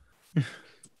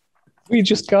 We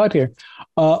just got here.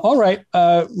 All right,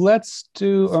 let's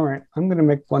do. All right, I'm going to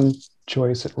make one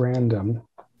choice at random.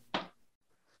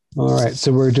 All right,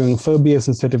 so we're doing phobias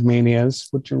instead of manias.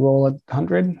 Would you roll at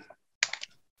 100? I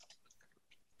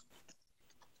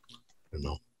don't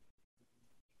know.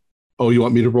 Oh, you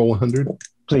want me to roll 100?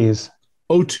 Please.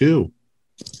 Oh, 2.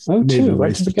 Oh, Maybe 2, right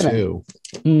race at the to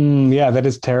beginning. 2. Yeah, that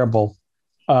is terrible.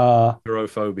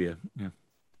 Agoraphobia. Yeah.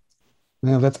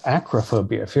 No, that's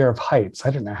acrophobia, fear of heights. I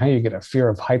don't know how you get a fear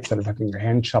of heights out of having your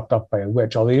hand chopped off by a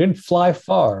witch, although you didn't fly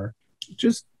far.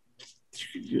 Just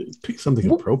pick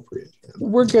something appropriate.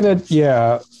 We're gonna,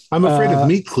 yeah. I'm afraid of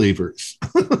meat cleavers.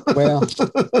 Well,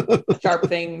 Sharp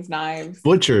things, knives,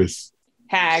 butchers,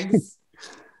 hags,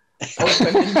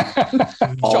 open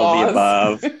All of the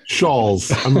above.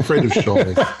 shawls. I'm afraid of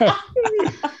shawls.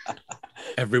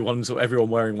 Everyone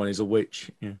wearing one is a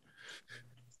witch. Yeah.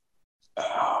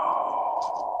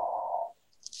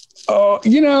 Oh,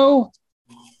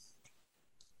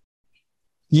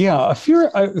 yeah, a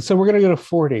fear. So we're going to go to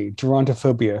 40,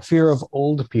 gerontophobia, fear of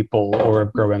old people or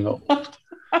of growing old.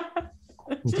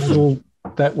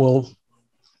 That will,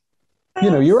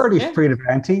 you're already afraid of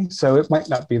Auntie, so it might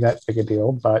not be that big a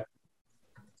deal, but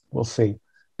we'll see.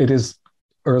 It is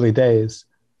early days.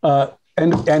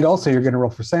 And also you're going to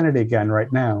roll for sanity again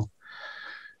right now.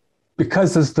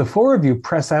 Because as the four of you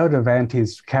press out of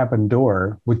Auntie's cabin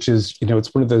door, which is,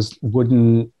 it's one of those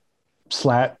wooden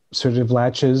slat sort of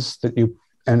latches that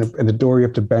and the door you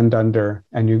have to bend under,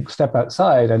 and you step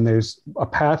outside and there's a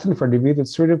path in front of you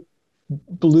that's sort of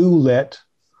blue lit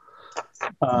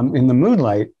in the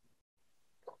moonlight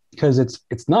because it's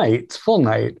night, it's full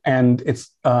night, and it's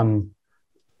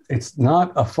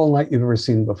not a full night you've ever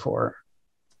seen before.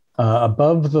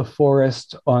 Above the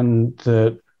forest on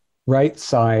the right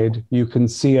side, you can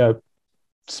see a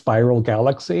spiral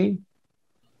galaxy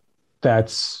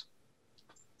that's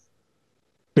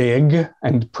big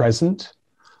and present.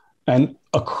 And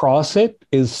across it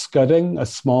is scudding a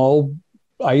small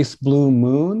ice blue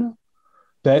moon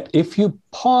that if you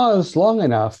pause long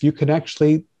enough, you can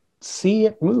actually see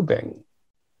it moving.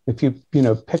 If you,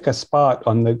 pick a spot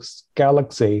on the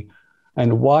galaxy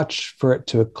and watch for it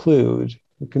to occlude,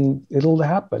 it'll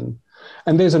happen.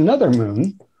 And there's another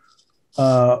moon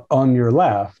on your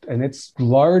left, and it's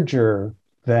larger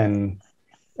than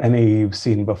any you've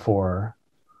seen before.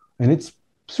 And it's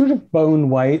sort of bone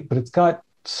white, but it's got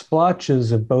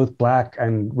splotches of both black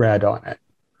and red on it.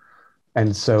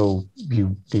 And so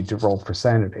you need to roll for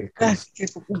sanity. I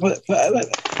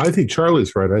think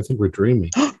Charlie's right. I think we're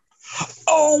dreaming.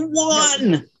 Oh,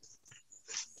 1!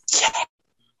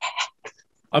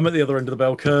 I'm at the other end of the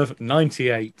bell curve,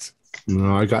 98.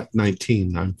 No, I got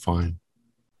 19. I'm fine.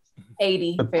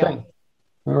 80. Okay.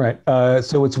 All right.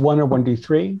 So it's 1 or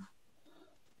 1d3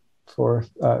 for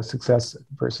success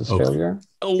versus failure.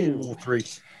 Oh, 3.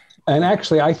 And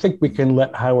actually, I think we can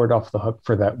let Howard off the hook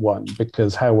for that 1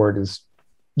 because Howard has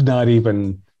not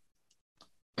even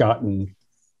gotten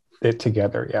it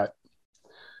together yet.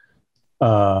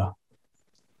 That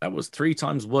was 3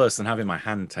 times worse than having my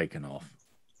hand taken off.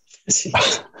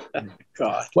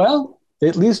 God. Well,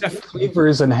 at least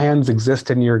cleavers and hands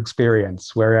exist in your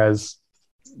experience, whereas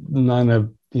none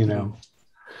of, Yeah,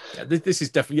 this is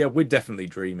definitely, we're definitely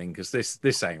dreaming because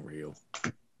this ain't real.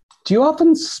 Do you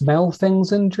often smell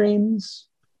things in dreams?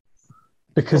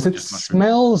 Because it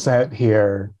smells out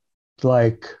here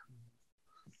like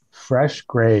fresh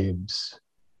graves.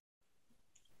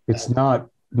 It's not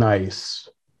nice.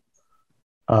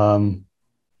 You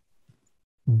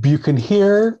can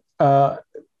hear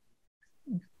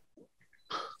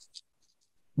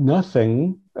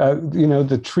nothing.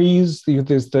 The trees,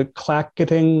 there's the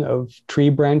clacketing of tree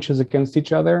branches against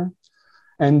each other.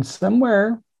 And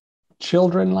somewhere,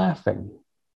 children laughing.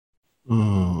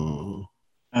 Oh.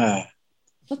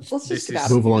 Let's just get out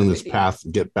move along this path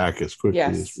and get back as quickly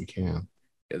as we can.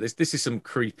 Yeah, this is some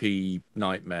creepy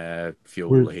nightmare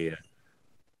fuel here.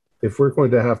 If we're going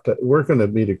to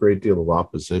meet a great deal of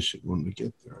opposition when we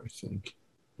get there, I think.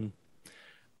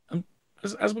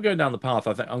 As we're going down the path,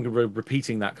 I think I'm going to be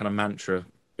repeating that kind of mantra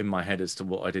in my head as to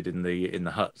what I did in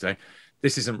the hut. So,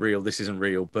 this isn't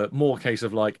real, but more case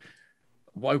of like,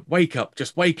 wake up,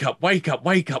 just wake up,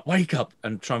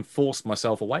 and try and force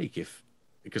myself awake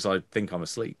because I think I'm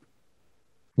asleep.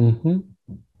 Mm-hmm.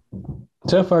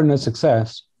 So far, no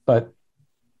success, but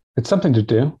it's something to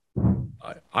do.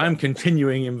 I am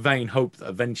continuing in vain hope that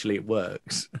eventually it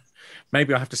works.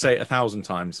 Maybe I have to say it 1,000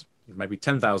 times, maybe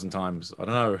 10,000 times. I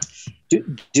don't know.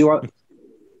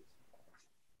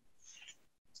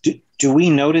 Do we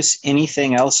notice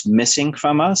anything else missing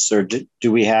from us, or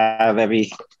do we have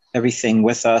everything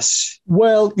with us?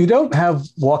 Well, you don't have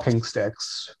walking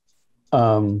sticks,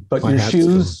 but your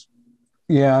shoes.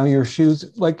 Yeah, your shoes.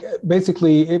 Like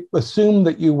basically, assume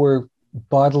that you were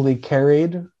bodily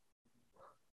carried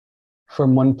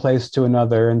from one place to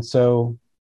another, and so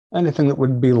anything that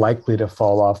would be likely to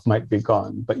fall off might be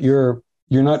gone. But you're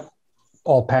not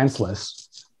all pantsless,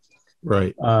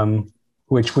 Right.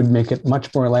 Which would make it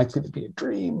much more likely to be a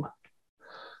dream.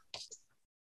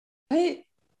 What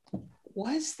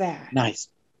was that? Nice.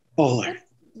 Bowler.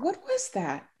 What was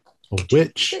that? A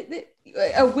witch.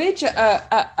 A witch,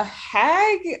 a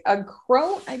hag, a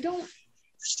crone? I don't.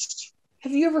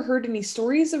 Have you ever heard any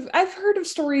stories of? I've heard of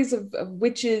stories of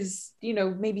witches,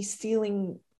 maybe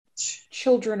stealing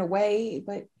children away,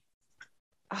 but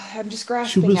I'm just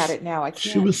grasping at it now. I can't.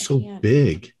 She was so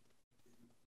big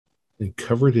and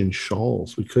covered in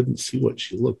shawls. We couldn't see what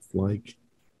she looked like.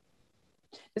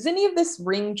 Does any of this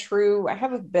ring true? I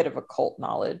have a bit of occult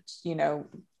knowledge,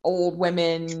 old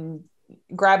women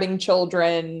grabbing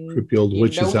children. Creepy old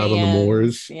witches out on the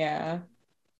moors. Yeah.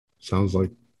 Sounds like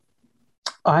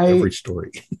every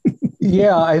story.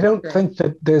 Yeah, I don't think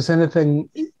that there's anything,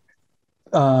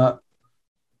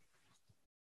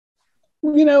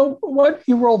 what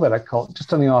you roll that occult,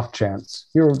 just on the off chance.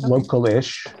 You're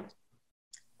local-ish.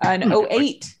 An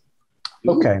 08.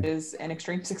 Okay. Is an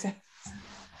extreme success.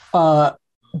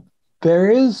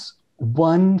 There is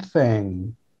one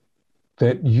thing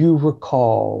that you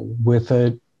recall with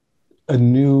a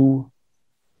new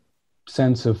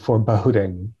sense of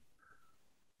foreboding.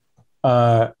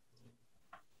 The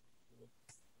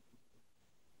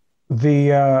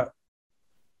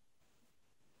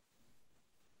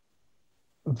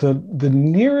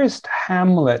nearest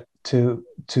hamlet to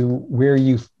where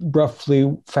you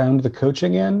roughly found the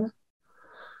coaching in,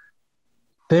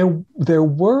 there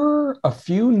were a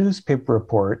few newspaper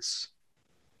reports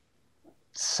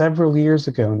several years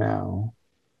ago now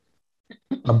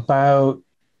about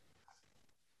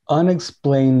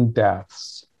unexplained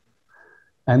deaths,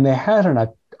 and they had an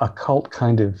occult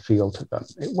kind of feel to them.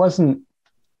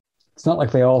 It's not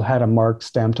like they all had a mark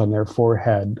stamped on their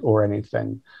forehead or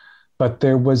anything, but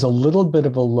there was a little bit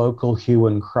of a local hue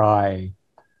and cry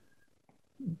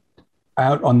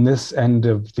out on this end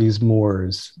of these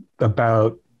moors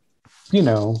about,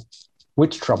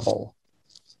 witch trouble.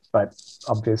 But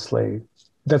obviously,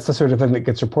 that's the sort of thing that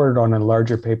gets reported on in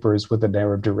larger papers with an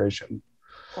air of derision.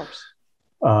 Of course.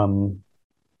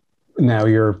 Now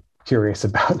you're curious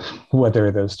about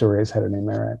whether those stories had any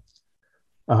merit.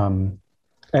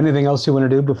 Anything else you want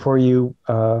to do before you,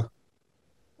 or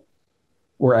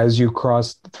as you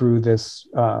crossed through this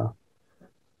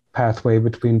pathway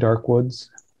between dark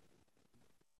woods?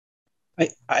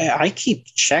 I keep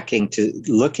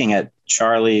looking at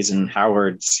Charlie's and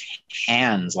Howard's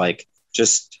hands, like,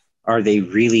 just, are they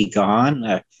really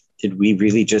gone? Did we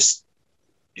really just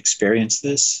experience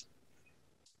this?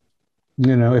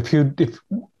 If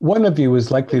one of you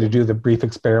is likely to do the brief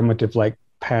experiment of like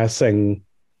passing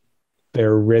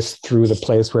their wrist through the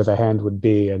place where the hand would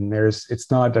be, and it's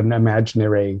not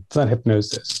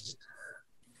hypnosis.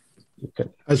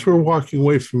 As we're walking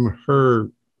away from her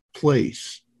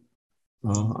place,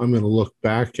 I'm going to look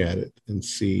back at it and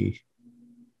see,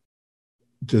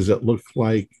 does it look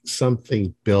like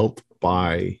something built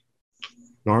by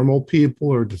normal people,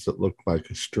 or does it look like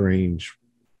a strange,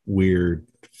 weird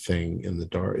thing in the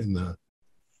dark? It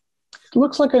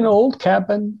looks like an old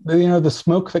cabin. The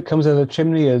smoke that comes out of the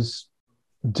chimney is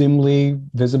dimly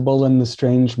visible in the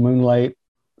strange moonlight,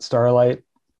 starlight.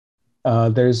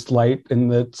 There's light in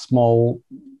the small,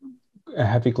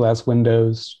 heavy glass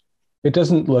windows. It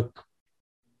doesn't look.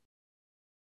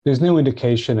 There's no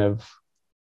indication of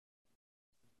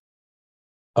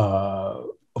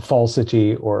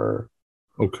falsity or.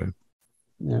 Okay.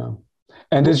 Yeah.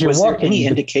 And as you're walking, there any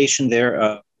indication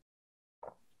there?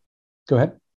 Go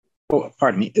ahead. Oh,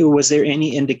 pardon me. Was there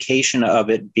any indication of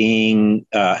it being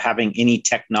having any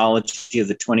technology of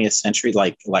the 20th century,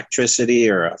 like electricity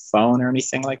or a phone or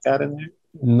anything like that in there?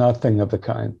 Nothing of the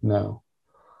kind. No.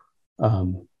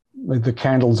 The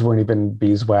candles weren't even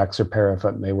beeswax or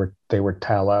paraffin. They were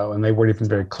tallow, and they weren't even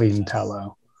very clean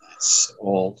tallow. That's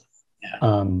old.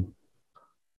 Yeah.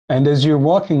 And as you're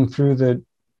walking through the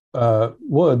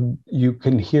wood, you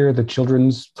can hear the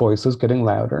children's voices getting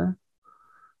louder.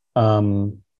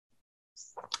 And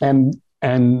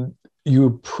you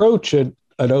approach a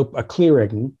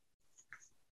clearing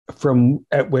from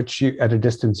at which at a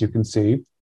distance you can see,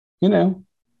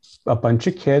 a bunch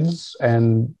of kids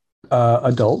and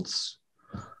adults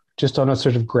just on a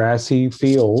sort of grassy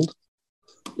field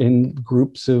in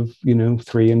groups of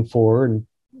 3 and 4 and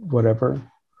whatever.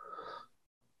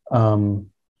 Do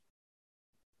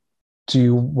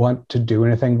you want to do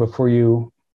anything before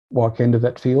you walk into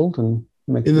that field and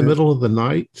In the middle of the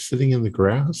night, sitting in the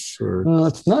grass, or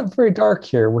it's not very dark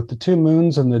here with the two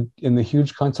moons and the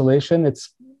huge constellation.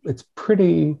 It's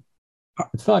pretty.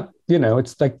 It's not,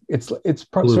 it's like it's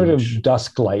sort of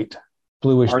dusk light,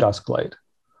 bluish dusk light.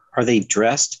 Are they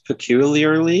dressed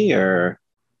peculiarly, or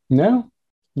no?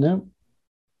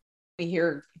 We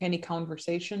hear any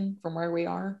conversation from where we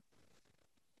are?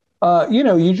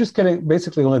 You just get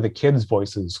basically only the kids'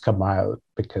 voices come out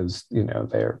because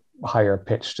they're higher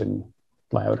pitched and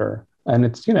louder, and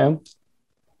it's maybe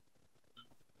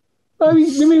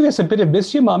there's a bit of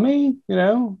miss you, mommy,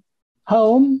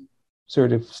 home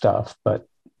sort of stuff, but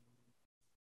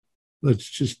let's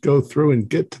just go through and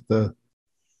get to the.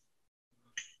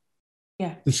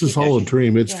 Yeah, this is all a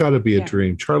dream. It's got to be a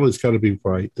dream. Charlie's got to be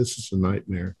right. This is a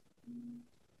nightmare.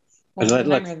 Well, then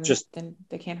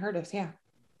they can't hurt us. Yeah.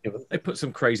 They put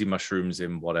some crazy mushrooms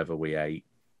in whatever we ate.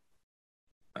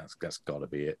 That's got to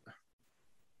be it.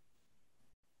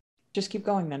 Just keep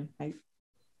going then.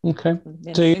 Okay.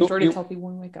 So you already tell people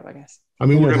when we wake up, I guess. I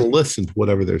mean, we're going to listen to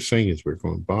whatever they're saying as we're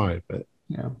going by, but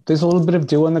there's a little bit of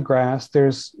dew on the grass.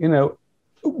 There's,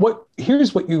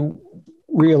 here's what you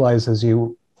realize as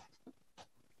you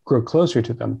grow closer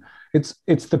to them. It's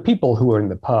the people who are in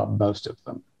the pub, most of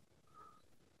them.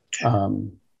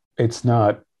 It's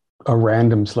not a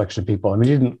random selection of people. I mean,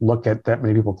 you didn't look at that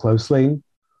many people closely.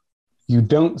 You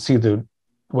don't see the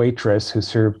waitress who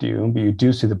served you, but you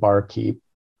do see the barkeep.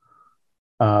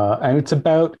 And it's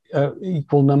about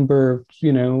equal number,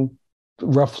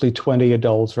 roughly 20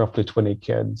 adults, roughly 20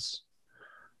 kids.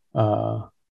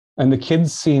 And the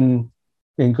kids seem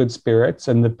in good spirits,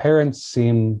 and the parents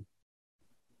seem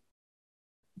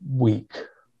weak.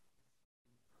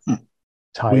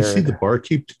 Tired. We see the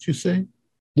barkeep, did you say?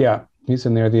 Yeah, he's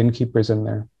in there. The innkeeper's in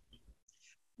there.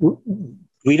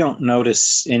 We don't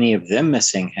notice any of them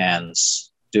missing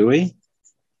hands, do we?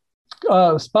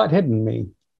 Spot hidden me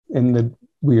in the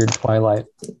weird twilight.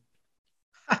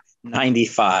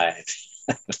 95.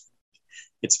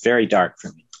 It's very dark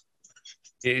for me.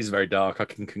 It is very dark. I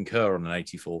can concur on an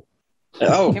 84.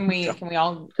 Oh, can we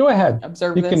all go ahead?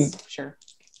 Observe this? Sure.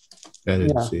 I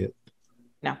didn't see it.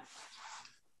 No.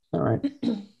 All right.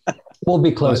 We'll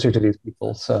be closer to these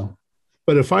people. So,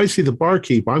 but if I see the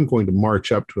barkeep, I'm going to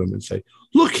march up to him and say,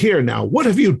 "Look here now, what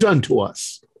have you done to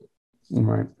us?" All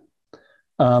right.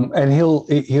 And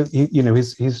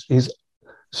he's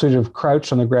sort of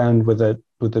crouched on the ground with a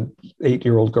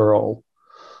 8-year-old girl,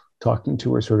 talking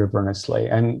to her sort of earnestly,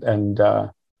 and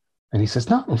he says,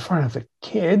 "Not in front of the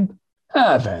kid,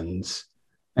 heavens!"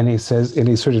 And he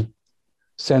sort of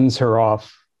sends her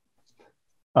off,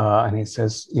 and he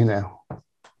says,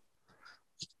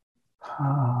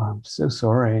 "I'm so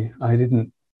sorry. I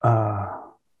didn't.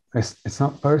 It's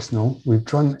not personal.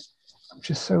 I'm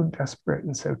just so desperate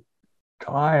and so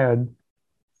tired.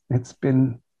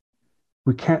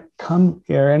 We can't come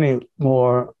here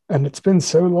anymore, and it's been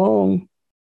so long."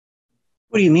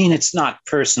 What do you mean it's not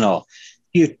personal?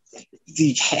 You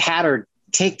had her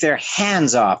take their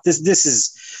hands off. This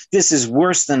is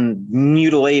worse than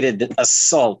mutilated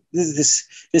assault. This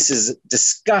is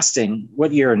disgusting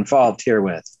what you're involved here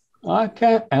with. I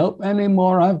can't help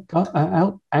anymore. I've got to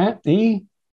help Auntie.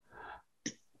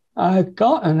 I've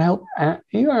got to help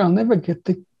Auntie, or I'll never get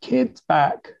the kids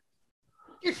back.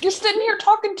 You're sitting here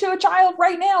talking to a child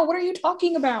right now. What are you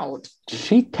talking about?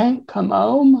 She can't come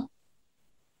home.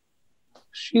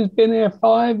 She's been here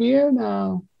 5 years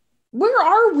now. Where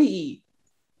are we?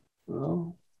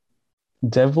 Oh,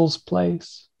 Devil's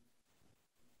Place.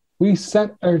 We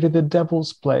sent her to the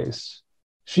Devil's Place.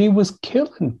 She was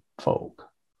killing folk,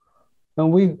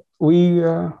 and we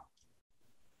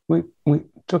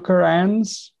took her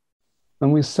hands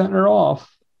and we sent her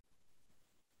off.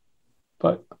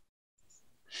 But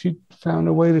she found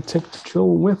a way to take the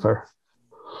children with her.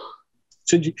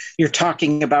 So you're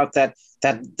talking about that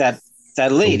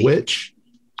lady, the witch?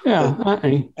 Yeah,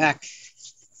 Auntie. Back.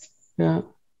 Yeah,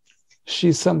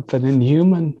 she's something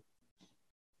inhuman.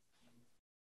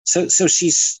 So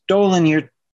she's stolen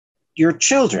your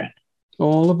children,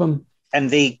 all of them, and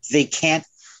they can't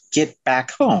get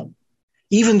back home,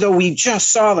 even though we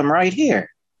just saw them right here.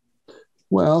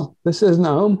 Well, this isn't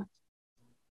home.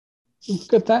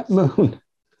 Look at that moon.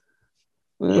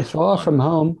 We're far from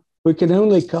home. We can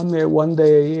only come here one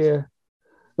day a year,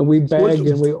 and we beg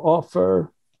and we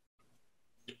offer.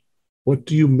 What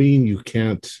do you mean you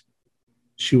can't?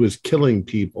 She was killing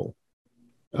people.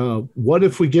 What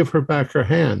if we give her back her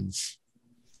hands?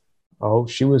 Oh,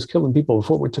 she was killing people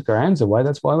before we took her hands away.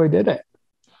 That's why we did it.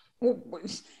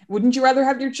 Wouldn't you rather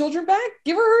have your children back?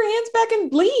 Give her hands back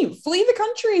and leave. Flee the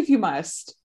country if you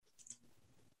must.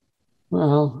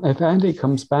 Well, if Andy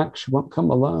comes back, she won't come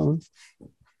alone.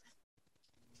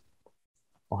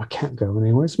 Well, I can't go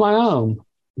anywhere. It's my home.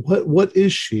 What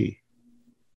is she?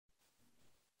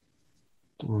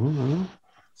 I don't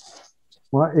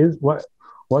know.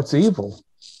 What's evil?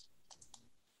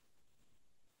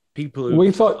 People who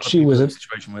We thought she was in a a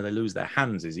situation where they lose their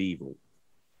hands is evil.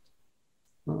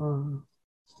 well,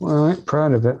 I ain't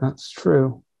proud of it. That's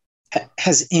true.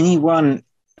 Has anyone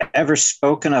ever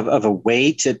spoken of a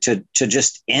way to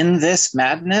just end this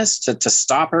madness, to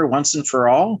stop her once and for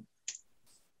all?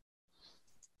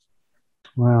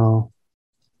 Well,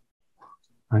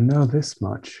 I know this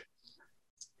much.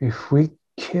 If we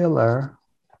kill her,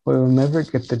 we'll never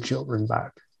get the children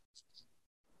back.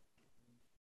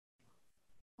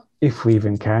 If we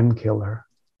even can kill her.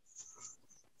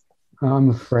 I'm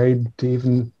afraid to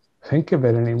even think of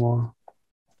it anymore.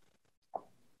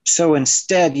 So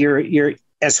instead, you're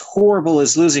as horrible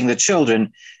as losing the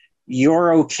children.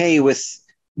 You're okay with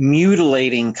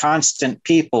mutilating constant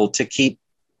people to keep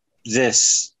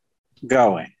this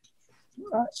going.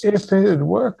 If it'd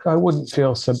work, I wouldn't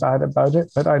feel so bad about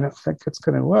it, but I don't think it's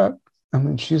going to work. I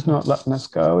mean, she's not letting us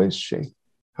go, is she?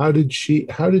 How did you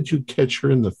catch her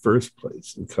in the first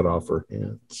place and cut off her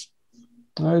hands?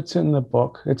 It's in the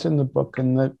book. It's in the book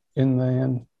it's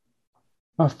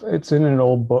in an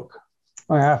old book.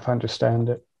 I half understand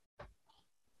it.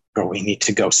 Or we need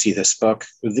to go see this book.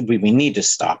 We need to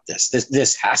stop this.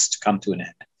 This has to come to an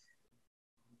end.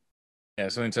 Yeah,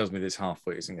 something tells me this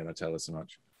halfwit isn't going to tell us so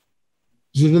much.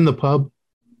 Is it in the pub?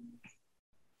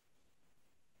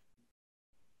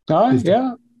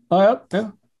 Yeah. How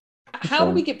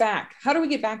do we get back? How do we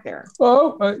get back there?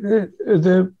 Oh,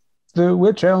 the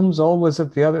witch elm's always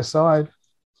at the other side.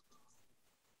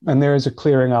 And there is a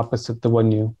clearing opposite the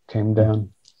one you came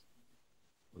down.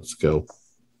 Let's go.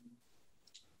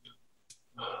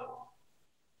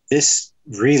 This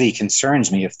really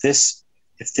concerns me. If this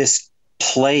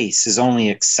place is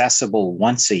only accessible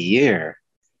once a year,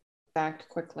 Act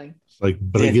quickly. Like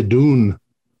Brigadoon.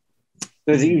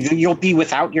 you'll be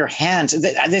without your hands.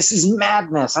 This is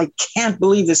madness. I can't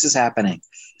believe this is happening.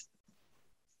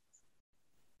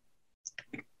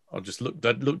 I'll just look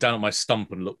down at my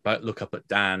stump and look up at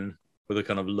Dan with a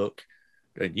kind of look.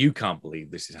 Going, you can't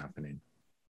believe this is happening.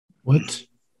 What?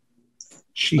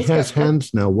 She has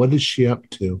hands now. What is she up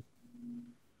to?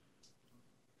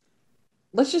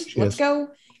 Let's go.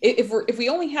 If we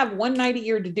only have one night a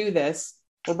year to do this,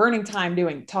 we're burning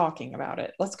time talking about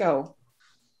it. Let's go.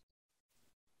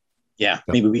 Yeah,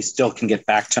 maybe we still can get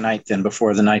back tonight then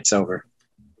before the night's over.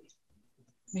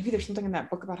 Maybe there's something in that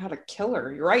book about how to kill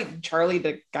her. You're right, Charlie.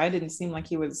 The guy didn't seem like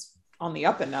he was on the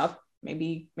up and up.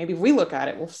 Maybe if we look at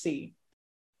it, we'll see.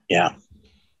 Yeah.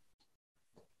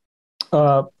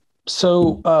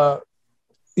 So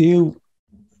you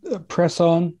press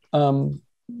on.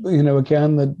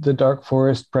 Again, the dark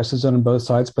forest presses on both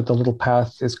sides, but the little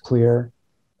path is clear.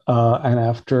 And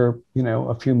after,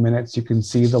 a few minutes, you can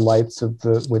see the lights of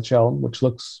the witch elm, which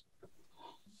looks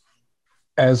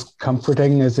as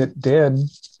comforting as it did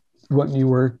when you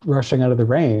were rushing out of the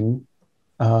rain,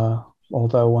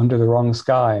 although under the wrong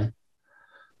sky.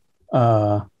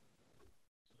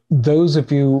 Those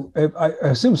of you, I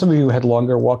assume some of you had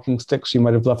longer walking sticks. You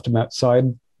might have left them outside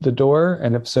the door,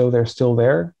 and if so, they're still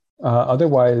there.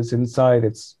 Otherwise, inside,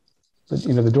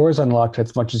 the door is unlocked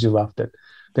as much as you left it.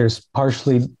 There's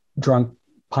partially drunk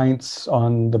pints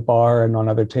on the bar and on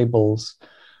other tables.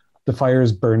 The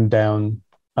fire's burned down.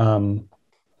 There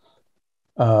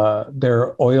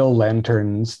are oil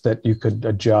lanterns that you could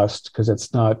adjust because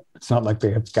it's not like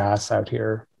they have gas out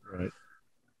here. Right.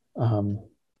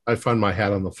 I found my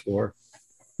hat on the floor.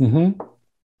 Mm-hmm.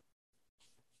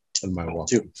 And my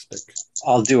walking stick.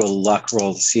 I'll do a luck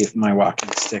roll to see if my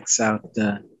walking stick's out.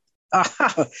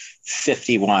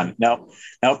 51. Nope.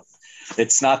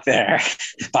 It's not there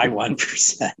by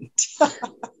 1%.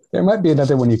 There might be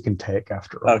another one you can take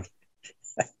after all. Okay.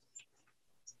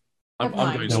 I'm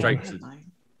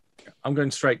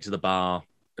going straight to the bar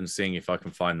and seeing if I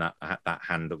can find that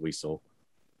hand that we saw.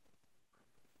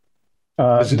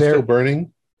 Is it still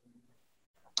burning?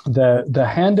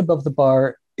 The hand above the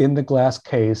bar in the glass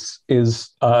case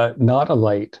is not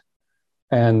alight,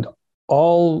 and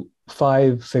all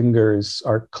 5 fingers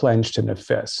are clenched in a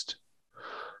fist.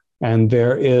 And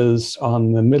there is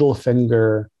on the middle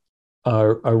finger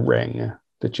a ring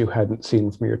that you hadn't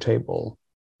seen from your table.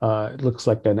 It looks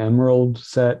like an emerald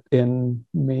set in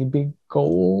maybe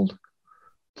gold.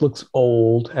 It looks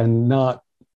old and not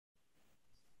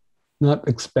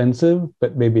expensive,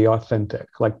 but maybe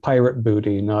authentic, like pirate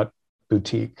booty, not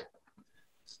boutique.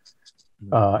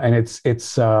 And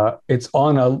it's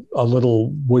on a little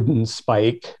wooden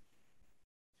spike,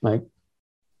 like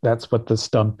that's what the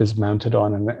stump is mounted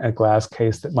on, in a glass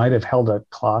case that might have held a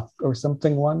clock or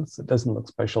something once. It doesn't look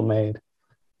special made.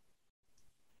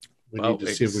 We need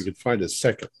to see if we can find a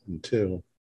second one too.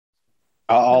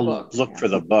 I'll look for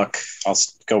the book. I'll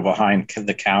go behind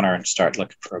the counter and start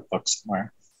looking for a book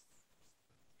somewhere.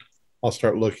 I'll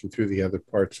start looking through the other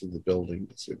parts of the building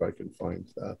to see if I can find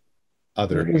the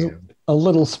other hand. A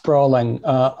little sprawling,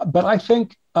 but I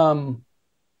think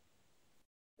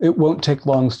it won't take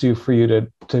long, Stu, for you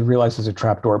to realize there's a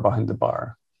trapdoor behind the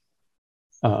bar.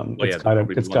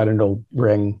 It's got an old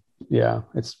ring. Yeah,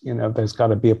 it's there's got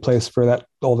to be a place for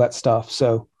all that stuff.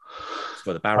 So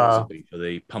for the barrels to be for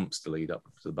the pumps to lead up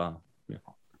to the bar. Yeah.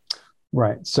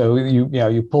 Right. So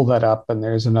you pull that up, and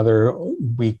there's another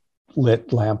weak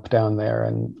lit lamp down there,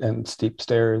 and steep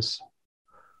stairs.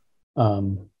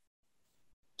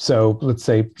 So let's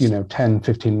say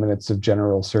 10-15 minutes of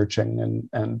general searching,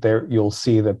 and there you'll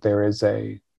see that there is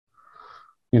the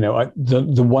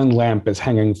one lamp is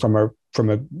hanging from a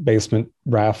basement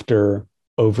rafter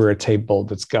over a table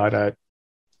that's got a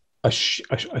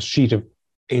sheet of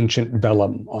ancient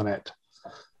vellum on it,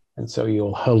 and so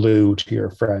you'll halloo to your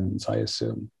friends, I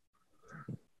assume,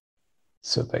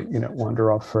 so they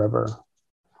wander off forever.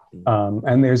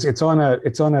 And it's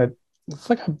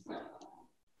like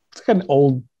an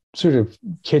old sort of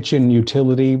kitchen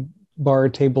utility bar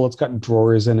table. It's got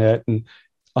drawers in it and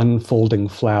unfolding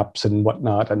flaps and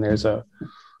whatnot, and there's a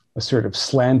sort of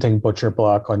slanting butcher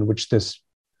block on which this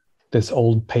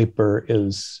old paper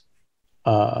is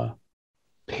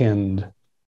pinned,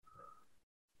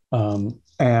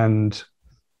 and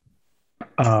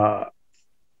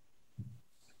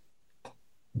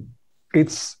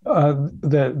it's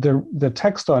the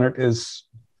text on it is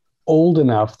old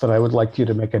enough that I would like you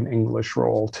to make an English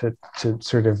roll to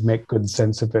sort of make good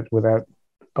sense of it without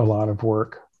a lot of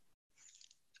work.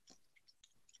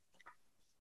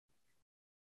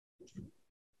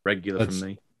 Regular from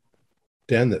me.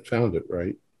 Dan that found it,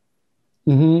 right?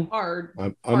 Mm-hmm. Hard.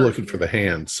 I'm looking for the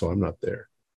hands, so I'm not there.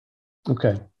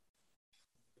 Okay.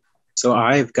 So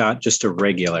I've got just a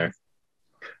regular.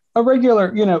 A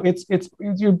regular, it's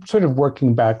you're sort of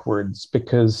working backwards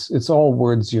because it's all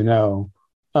words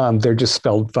they're just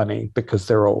spelled funny because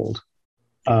they're old.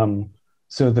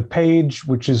 So the page,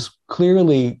 which is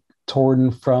clearly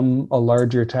torn from a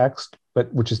larger text,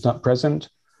 but which is not present,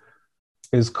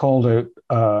 is called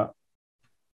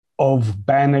of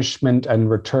banishment and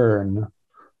return.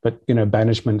 But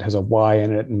banishment has a Y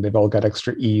in it, and they've all got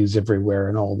extra E's everywhere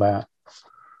and all that.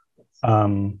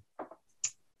 And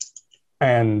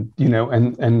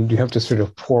you have to sort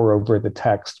of pore over the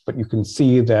text, but you can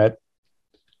see that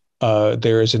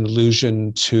there is an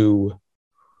allusion to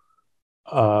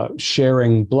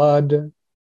sharing blood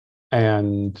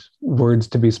and words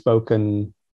to be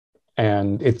spoken,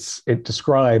 and it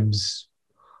describes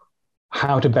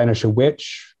how to banish a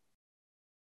witch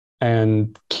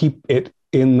and keep it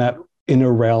in that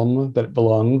inner realm that it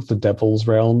belongs, the devil's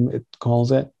realm, it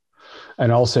calls it,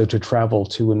 and also to travel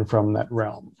to and from that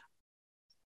realm.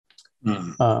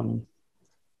 And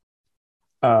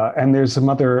there's some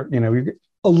other,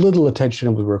 a little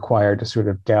attention will be required to sort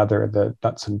of gather the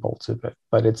nuts and bolts of it,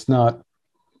 but it's not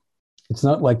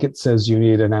like it says you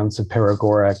need an ounce of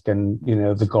paregoric and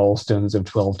the gallstones of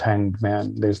 12 tanged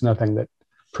men. There's nothing that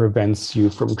prevents you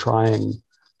from trying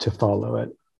to follow it.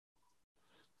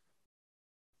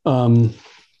 Why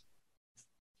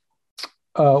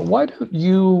don't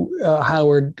you,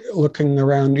 Howard, looking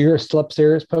around, you're still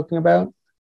upstairs poking about?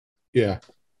 Yeah.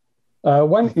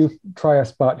 Why don't you try a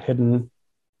spot hidden?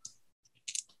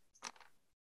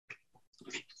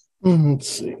 Let's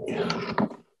see.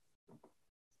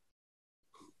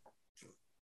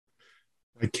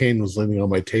 My cane was leaning on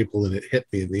my table and it hit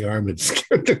me in the arm and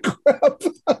scared the crap out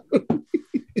of me.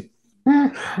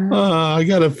 I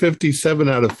got a 57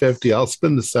 out of 50. I'll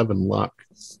spend the 7 luck.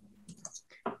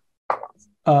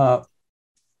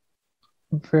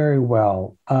 Very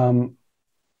well.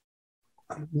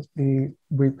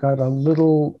 We've got a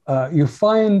little. You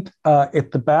find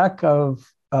at the back of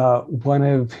one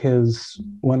of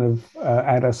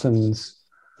Addison's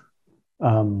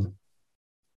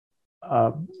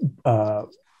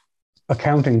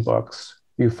accounting books.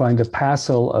 You find a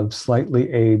passel of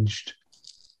slightly aged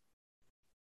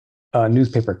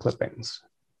newspaper clippings.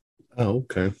 Oh,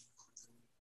 okay.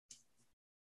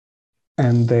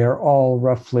 And they are all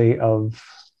roughly of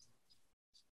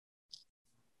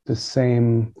the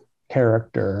same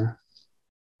character.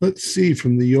 Let's see,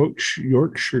 from the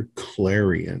Yorkshire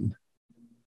Clarion.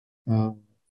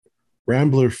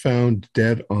 Rambler found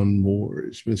dead on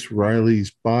moors. Miss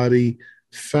Riley's body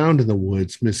found in the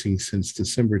woods, missing since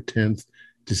December 10th.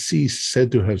 Deceased said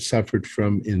to have suffered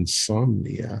from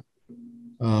insomnia.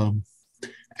 And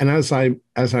as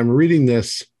I'm reading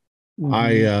this,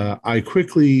 I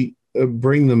quickly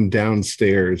bring them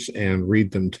downstairs and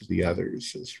read them to the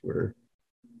others as we're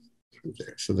through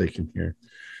there, so they can hear.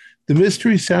 The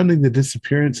mystery surrounding the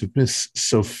disappearance of Miss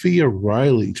Sophia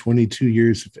Riley, 22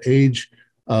 years of age,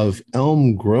 of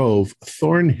Elm Grove,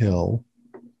 Thornhill,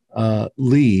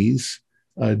 Lees,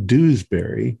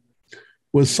 Dewsbury,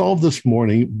 was solved this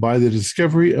morning by the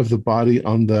discovery of the body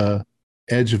on the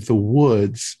edge of the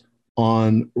woods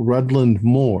on Rudland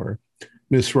Moor.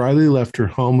 Miss Riley left her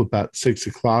home about 6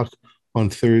 o'clock on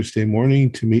Thursday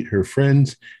morning to meet her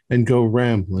friends and go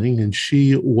rambling, and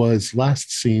she was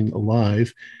last seen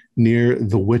alive near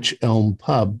the Witch Elm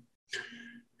pub.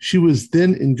 She was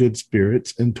then in good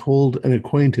spirits and told an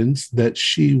acquaintance that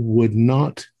she would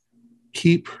not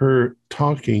keep her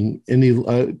talking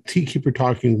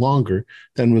longer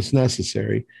than was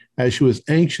necessary, as she was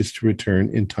anxious to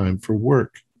return in time for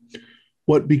work.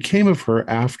 What became of her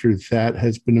after that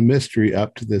has been a mystery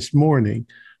up to this morning.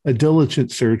 A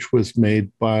diligent search was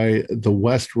made by the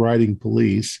West Riding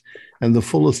Police and the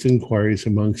fullest inquiries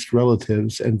amongst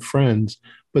relatives and friends,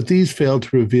 but these failed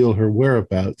to reveal her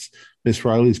whereabouts. Miss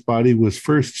Riley's body was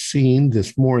first seen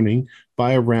this morning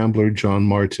by a rambler, John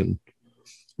Martin.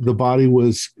 The body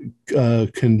was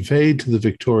conveyed to the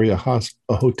Victoria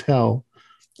Hotel,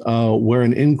 where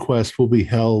an inquest will be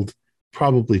held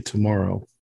probably tomorrow.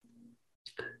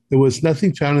 There was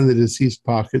nothing found in the deceased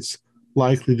pockets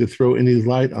likely to throw any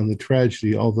light on the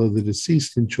tragedy. Although the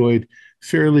deceased enjoyed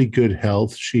fairly good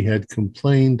health, she had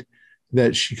complained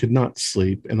that she could not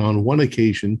sleep, and on one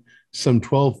occasion, some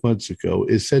 12 months ago,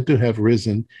 is said to have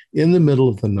risen in the middle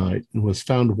of the night and was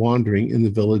found wandering in the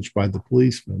village by the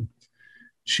policeman.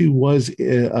 She was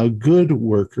a good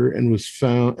worker and was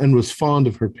fond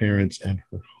of her parents and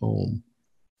her home.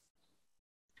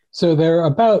 So there are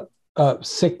about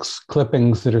 6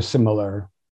 clippings that are similar,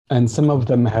 and some of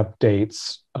them have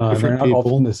dates. They're not all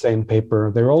from the same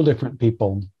paper. They're all different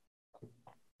people.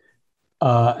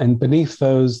 And beneath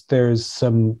those, there's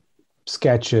some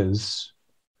sketches.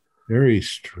 Very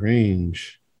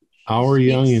strange. Our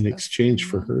young in exchange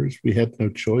for hers. We had no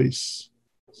choice.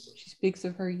 She speaks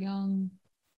of her young.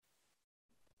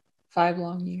 5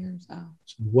 long years. Oh.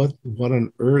 What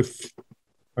on earth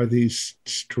are these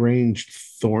strange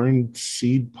thorn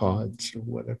seed pods or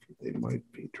whatever they might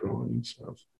be drawings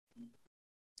of?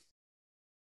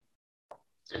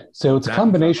 So it's a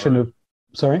combination of,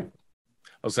 sorry?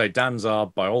 I'll say Dan's our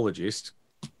biologist,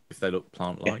 if they look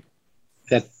plant-like.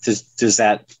 Does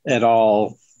that at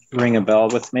all ring a bell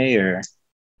with me, or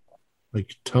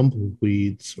like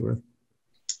tumbleweeds? Or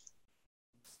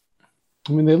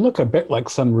I mean, they look a bit like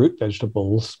some root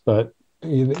vegetables, but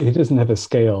it doesn't have a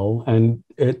scale, and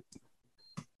it's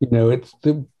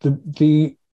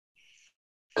the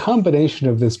combination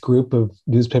of this group of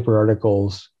newspaper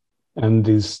articles and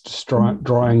these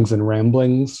drawings and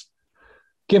ramblings.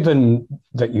 Given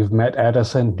that you've met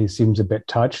Addison, he seems a bit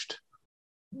touched,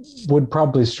 would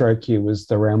probably strike you as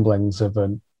the ramblings of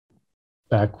a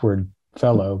backward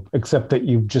fellow, except that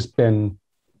you've just been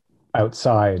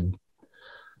outside.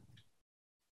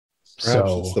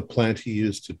 Perhaps it's the plant he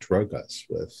used to drug us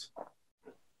with.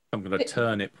 I'm going to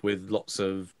turnip with lots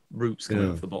of roots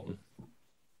coming off the bottom.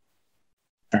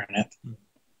 Turnip.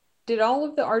 Did all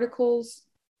of the articles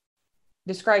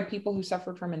describe people who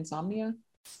suffered from insomnia?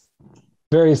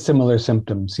 Very similar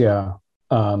symptoms, yeah.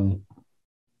 And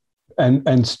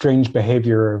strange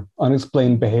behavior,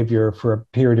 unexplained behavior for a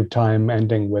period of time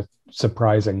ending with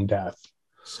surprising death.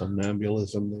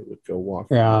 Somnambulism, they would go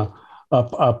walking. Yeah.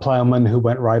 A plowman who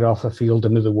went right off a field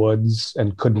into the woods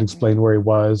and couldn't explain where he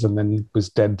was and then was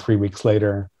dead 3 weeks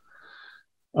later.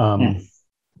 I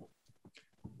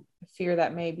fear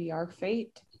that may be our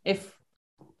fate, if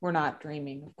we're not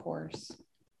dreaming, of course.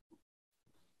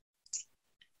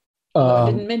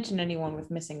 I didn't mention anyone with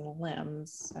missing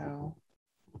limbs, so...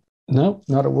 No,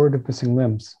 not a word of missing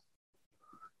limbs.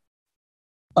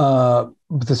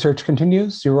 The search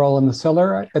continues. You're all in the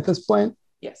cellar at this point?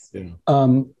 Yes. Yeah.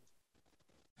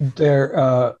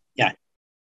 There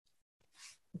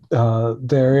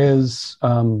is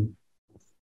a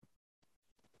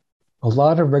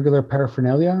lot of regular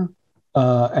paraphernalia,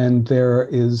 and there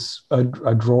is a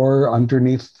drawer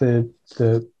underneath the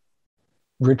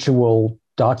ritual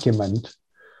document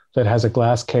that has a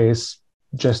glass case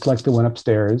just like the one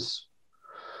upstairs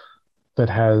that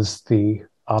has the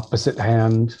opposite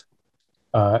hand.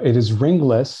 It is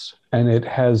ringless, and it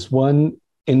has one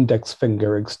index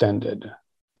finger extended. At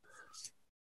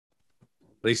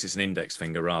least it's an index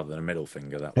finger rather than a middle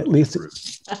finger. That At least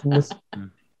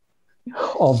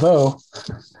although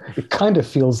it kind of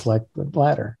feels like the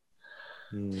latter.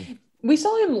 We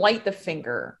saw him light the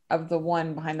finger of the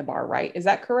one behind the bar, right? Is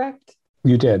that correct?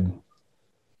 You did.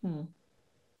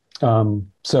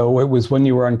 So it was when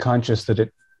you were unconscious that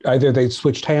it either they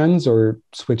switched hands or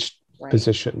switched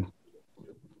position.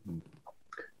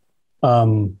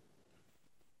 What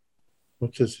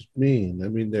does it mean? I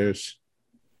mean, there's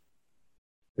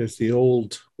the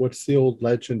old, what's the old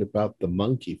legend about the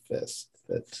monkey fist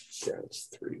that grants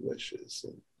 3 wishes?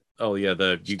 And oh yeah,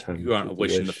 you aren't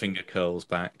wishing the finger curls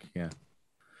back, yeah,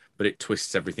 but it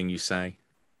twists everything you say.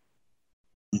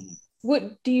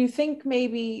 What do you think?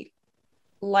 Maybe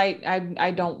light.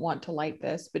 I don't want to light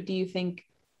this, but do you think,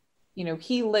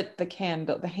 he lit the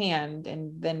candle, the hand,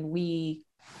 and then we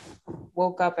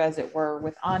woke up, as it were,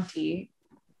 with Auntie.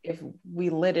 If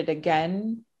we lit it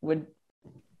again, would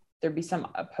there be some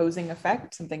opposing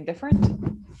effect, something different?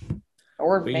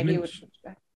 Or maybe it would.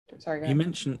 Sorry,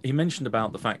 he mentioned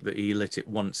about the fact that he lit it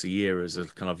once a year as a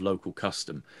kind of local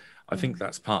custom. I think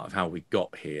that's part of how we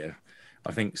got here.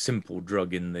 I think simple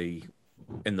drug in the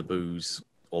booze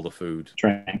or the food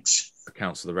drinks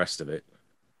accounts for the rest of it.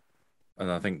 And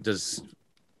I think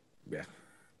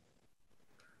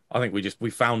I think we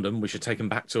found them. We should take them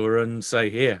back to her and say,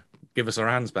 here, give us our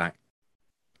hands back.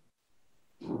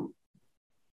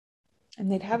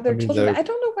 And they'd have their children. I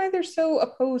don't know why they're so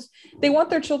opposed. They want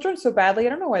their children so badly. I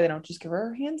don't know why they don't just give her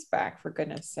her hands back, for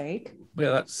goodness sake.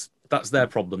 Yeah, that's their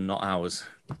problem, not ours.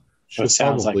 She'll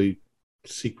probably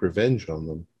seek revenge on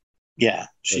them. Yeah,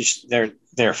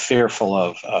 they're fearful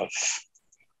of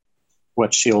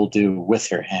what she'll do with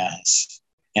her hands.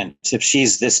 And if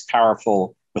she's this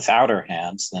powerful without her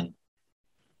hands, then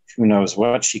who knows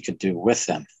what she could do with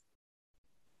them.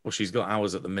 Well, she's got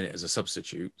ours at the minute as a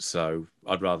substitute, so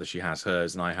I'd rather she has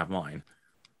hers and I have mine.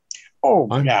 Oh,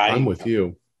 I'm with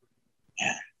you.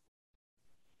 Yeah.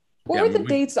 What were the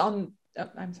dates on? Oh,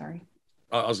 I'm sorry.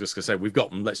 I was just going to say, we've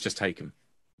got them. Let's just take them.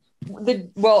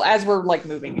 Well, as we're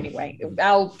moving anyway,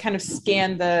 I'll kind of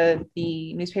scan the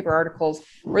newspaper articles.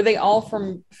 Were they all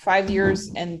from 5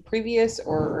 years and previous,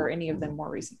 or any of them more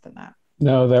recent than that?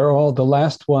 No, they're all. The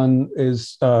last one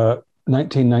is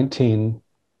 1919,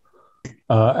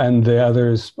 and the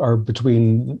others are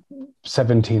between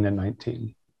 17 and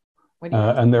 19.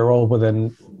 And they're all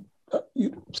within.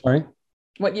 Sorry.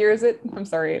 What year is it? I'm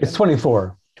sorry. It's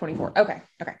 24. 24. Okay.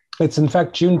 It's in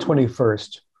fact June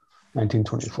 21st.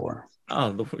 1924.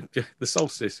 Oh, the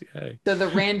solstice, yay. So the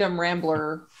random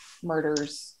Rambler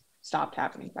murders stopped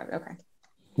happening. Okay.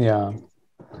 Yeah.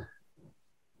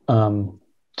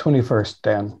 21st,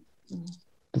 Dan.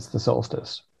 It's the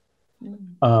solstice.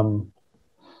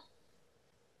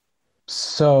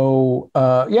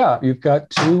 You've got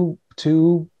two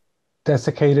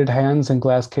desiccated hands in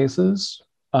glass cases,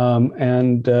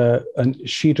 and a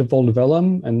sheet of old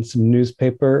vellum and some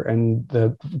newspaper and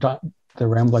the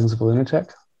ramblings of a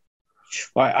lunatic.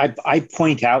 Well, I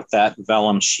point out that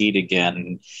vellum sheet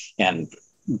again and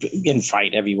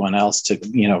invite everyone else to,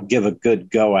 give a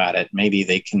good go at it. Maybe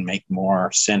they can make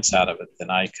more sense out of it than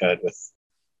I could with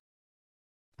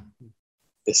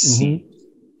this scene.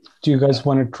 Do you guys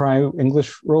want to try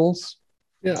English rolls?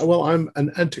 Yeah, well, I'm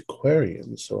an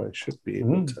antiquarian, so I should be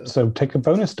able to. So take a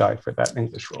bonus die for that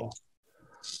English roll.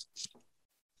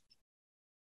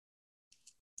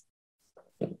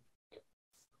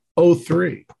 Oh,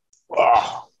 3.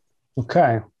 Wow.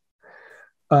 Okay.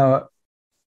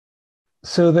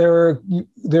 So there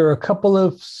are a couple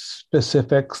of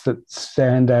specifics that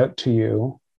stand out to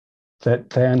you that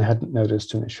Dan hadn't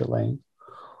noticed initially.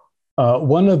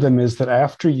 One of them is that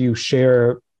after you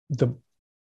share the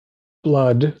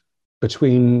blood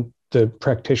between the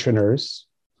practitioners,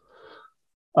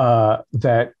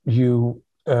 that you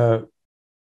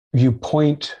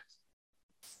point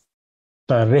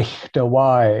the rechte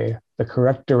way, the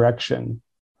correct direction,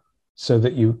 so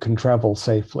that you can travel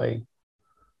safely.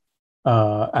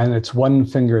 And it's one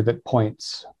finger that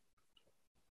points.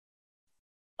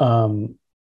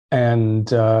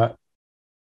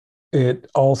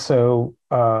 It also,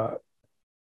 what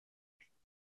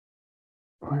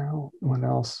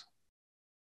else?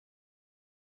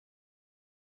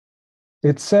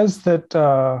 It says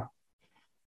that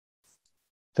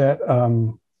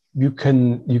you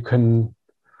can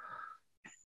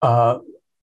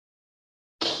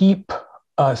keep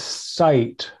a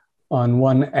sight on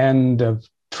one end of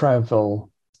travel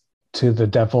to the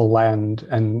devil land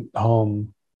and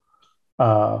home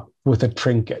with a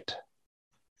trinket.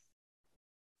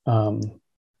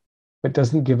 It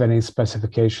doesn't give any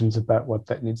specifications about what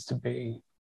that needs to be.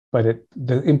 But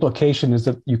the implication is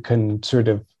that you can sort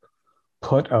of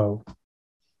put a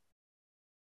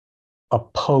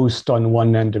post on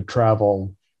one end of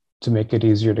travel to make it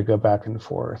easier to go back and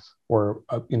forth, or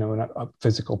not a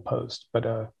physical post,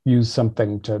 but use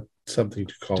something to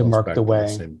call to us mark back the to way.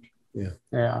 same. Yeah.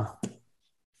 Yeah.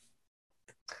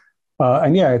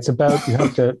 And yeah, it's about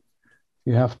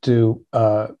you have to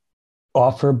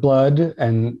offer blood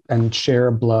and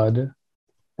share blood,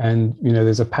 and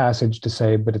there's a passage to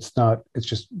say, but it's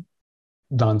just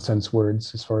nonsense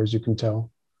words as far as you can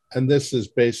tell. And this is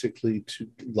basically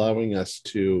allowing us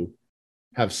to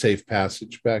have safe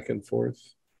passage back and forth.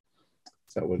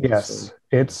 Is that what? Yes,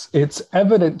 it's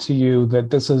evident to you that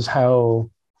this is how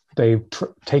they've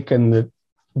taken the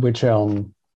witch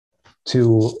elm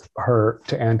to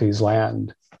Auntie's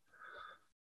land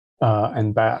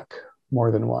and back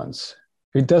more than once.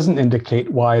 It doesn't indicate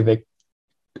why they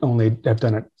only have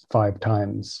done it 5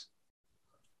 times.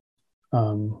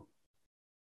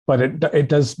 But it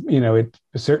does, it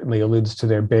certainly alludes to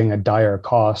there being a dire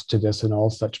cost to this and all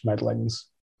such meddlings.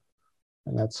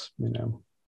 And that's,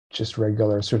 just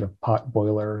regular sort of pot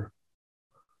boiler.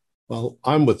 Well,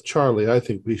 I'm with Charlie. I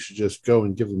think we should just go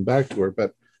and give them back to her,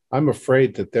 but I'm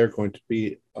afraid that they're going to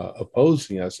be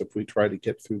opposing us if we try to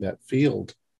get through that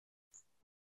field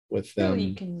with them.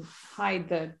 You can hide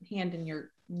the hand in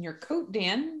your coat,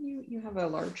 Dan. You have a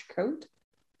large coat.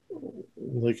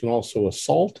 They can also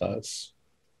assault us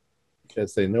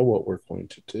because they know what we're going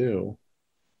to do.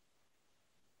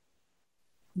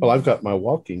 Well, I've got my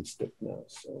walking stick now,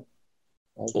 so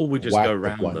or we just go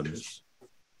around them.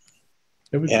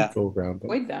 Yeah, we could go around them.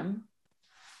 Avoid them.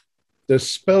 The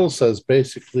spell says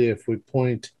basically if we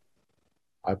point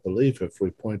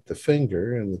the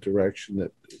finger in the direction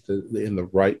in the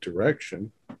right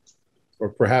direction, or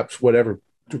perhaps whatever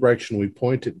direction we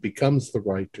point it becomes the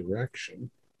right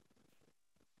direction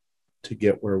to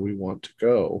get where we want to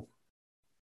go.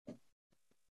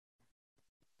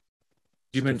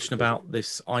 You mentioned about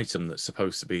this item that's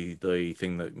supposed to be the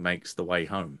thing that makes the way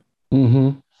home.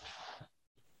 Mm-hmm.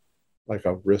 Like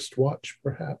a wristwatch,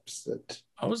 perhaps. That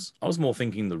I was more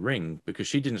thinking the ring, because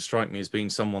she didn't strike me as being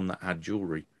someone that had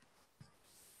jewelry.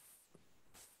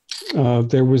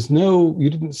 There was you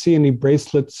didn't see any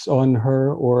bracelets on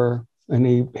her or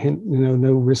any hint,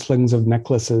 no wristlings of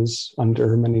necklaces under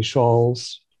her many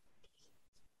shawls.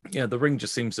 Yeah, the ring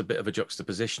just seems a bit of a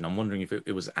juxtaposition. I'm wondering if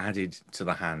it was added to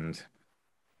the hand.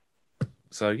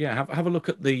 So yeah, have a look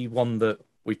at the one that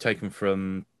we've taken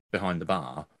from behind the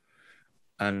bar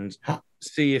and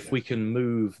see if we can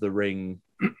move the ring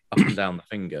up and down the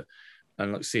finger,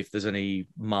 and let's see if there's any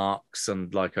marks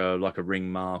and like a ring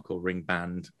mark or ring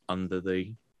band under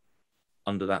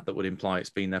that would imply it's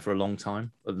been there for a long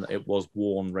time and it was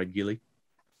worn regularly.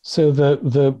 So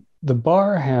the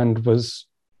bar hand is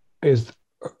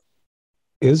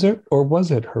it or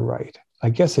was it her right?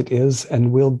 I guess it is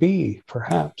and will be,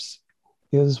 perhaps.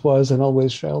 Is, was, and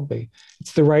always shall be.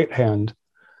 It's the right hand.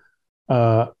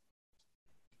 That's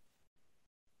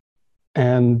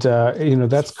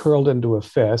curled into a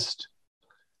fist.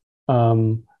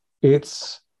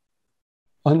 It's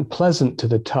unpleasant to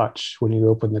the touch when you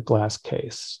open the glass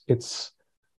case. It's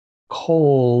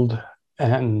cold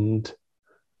and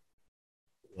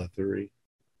leathery.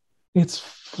 It's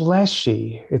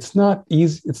fleshy. It's not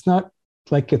easy. It's not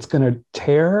like it's going to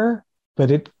tear,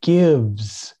 but it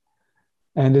gives.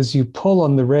 And as you pull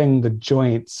on the ring, the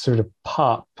joints sort of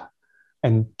pop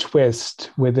and twist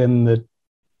within the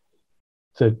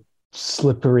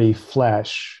slippery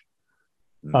flesh.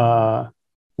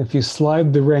 If you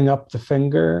slide the ring up the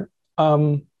finger,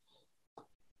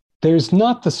 there's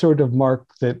not the sort of mark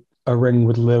that a ring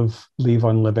would leave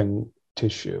on living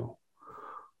tissue.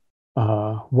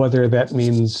 Whether that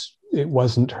means it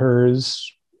wasn't hers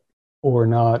or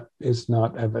not is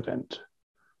not evident.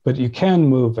 But you can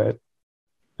move it,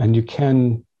 and you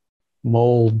can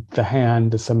mold the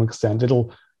hand to some extent.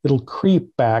 It'll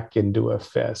creep back into a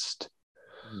fist.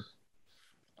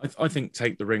 I think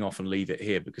take the ring off and leave it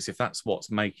here, because if that's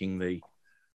what's making the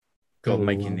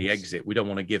exit, we don't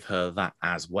want to give her that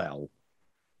as well.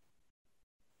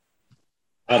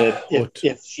 But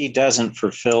if she doesn't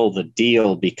fulfill the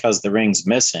deal because the ring's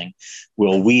missing,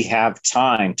 will we have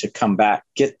time to come back,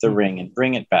 get the ring, and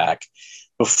bring it back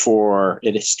before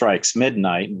it strikes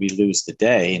midnight and we lose the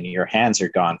day and your hands are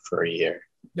gone for a year?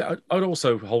 Yeah, I'd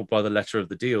also hold by the letter of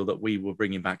the deal that we were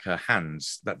bringing back her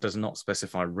hands. That does not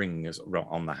specify ring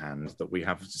on the hand, that we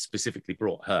have specifically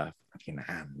brought her fucking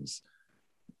hands.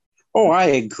 Oh, I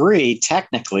agree,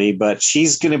 technically, but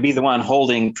she's going to be the one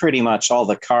holding pretty much all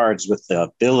the cards with the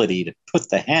ability to put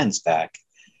the hands back.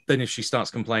 Then if she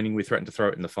starts complaining, we threaten to throw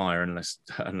it in the fire unless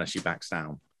she backs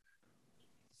down.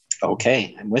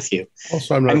 Okay, I'm with you.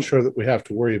 Also, I'm not sure that we have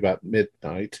to worry about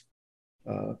midnight.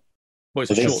 Well,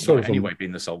 it's a They short sort night anyway,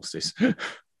 being the solstice.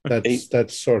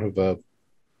 That's sort of a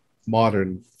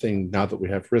modern thing now that we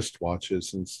have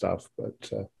wristwatches and stuff,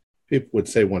 but people would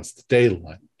say once the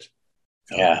daylight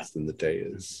comes, then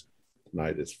the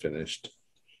night is finished.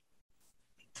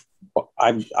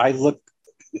 I look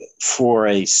for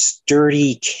a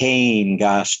sturdy cane,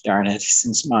 gosh darn it,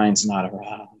 since mine's not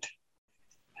around.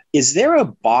 Is there a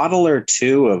bottle or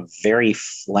two of very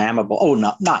flammable? Oh,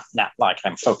 not like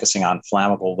I'm focusing on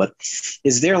flammable, but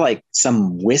is there like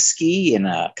some whiskey and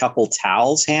a couple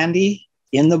towels handy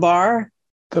in the bar?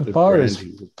 The bar is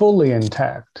fully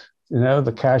intact.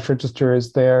 The cash register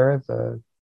is there.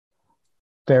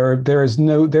 There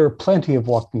are plenty of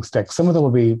walking sticks. Some of them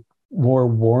will be more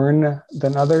worn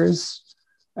than others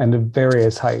and of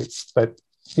various heights, but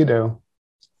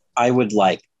I would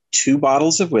like 2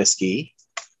 bottles of whiskey,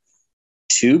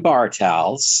 2 bar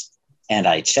towels, and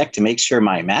I check to make sure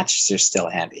my matches are still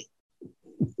handy.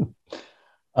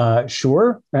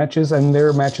 Sure, matches, and there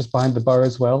are matches behind the bar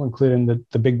as well, including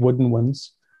the big wooden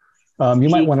ones. You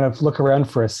might want to look around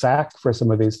for a sack for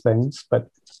some of these things, but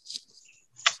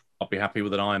I'll be happy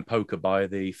with an iron poker by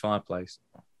the fireplace.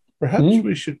 Perhaps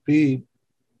we should be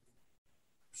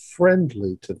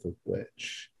friendly to the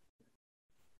witch,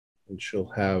 and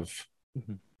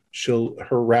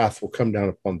her wrath will come down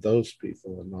upon those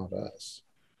people and not us.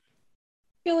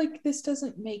 I feel like this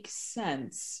doesn't make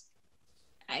sense.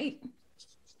 It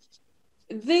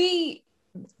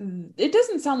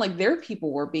doesn't sound like their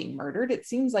people were being murdered. It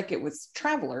seems like it was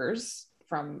travelers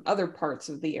from other parts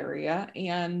of the area,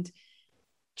 and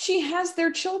she has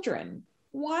their children.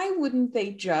 Why wouldn't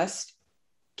they just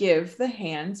give the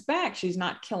hands back? She's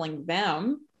not killing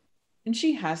them, and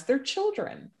she has their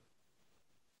children.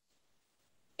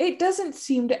 It doesn't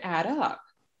seem to add up.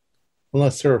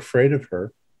 Unless they're afraid of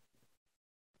her.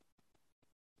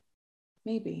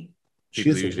 Maybe.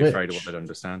 People are usually afraid of what they don't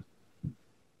understand.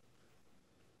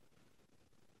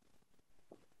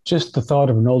 Just the thought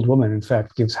of an old woman, in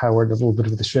fact, gives Howard a little bit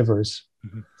of the shivers.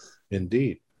 Mm-hmm.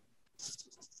 Indeed.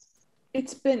 He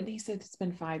said it's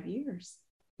been 5 years.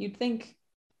 You'd think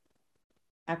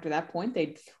after that point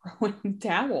they'd throw in the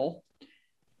towel.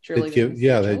 Surely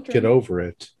they'd get over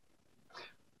it.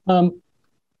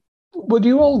 Would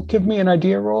you all give me an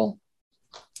idea roll?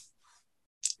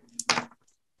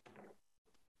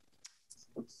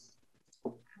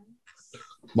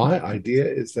 My idea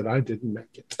is that I didn't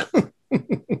make it.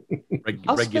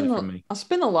 I'll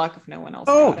spin the luck if no one else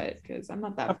got it, because I'm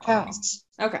not that pass.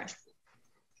 Okay.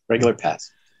 Regular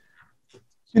pass.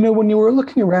 When you were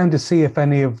looking around to see if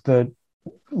any of the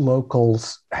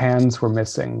locals' hands were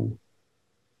missing,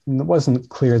 it wasn't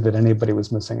clear that anybody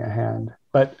was missing a hand.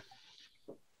 But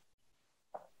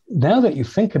now that you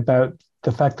think about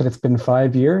the fact that it's been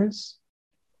 5 years,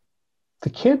 the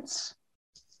kids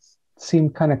seem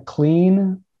kind of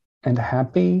clean and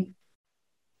happy.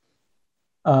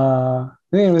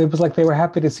 It was like they were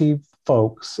happy to see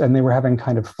folks and they were having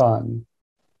kind of fun.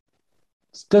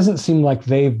 It doesn't seem like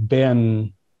they've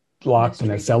been locked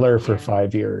in a cellar for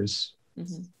 5 years,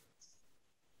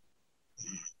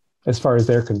 as far as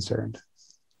they're concerned.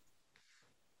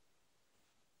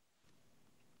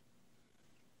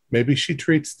 Maybe she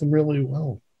treats them really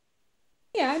well.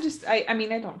 Yeah, I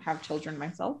mean, I don't have children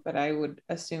myself, but I would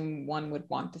assume one would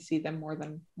want to see them more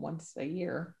than once a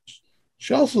year.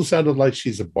 She also sounded like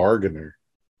she's a bargainer.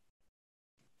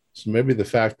 So maybe the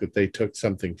fact that they took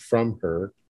something from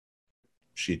her,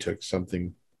 she took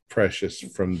something precious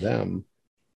from them.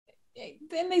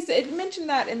 Then it mentioned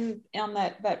that on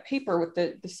that paper with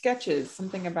the sketches,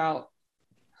 something about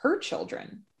her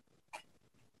children.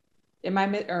 Am I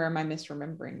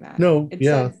misremembering that? No,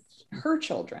 said her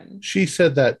children. She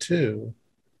said that too.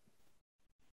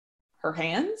 Her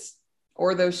hands?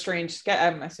 Or those strange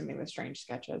I'm assuming the strange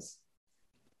sketches.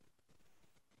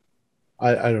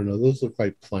 I don't know. Those look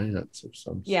like plants of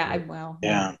some sort.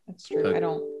 Yeah, that's true. I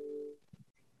don't.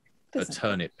 A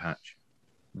turnip patch.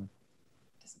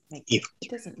 It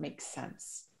doesn't make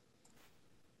sense.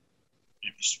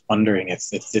 I'm just wondering if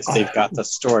they've got the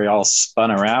story all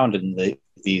spun around and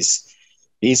these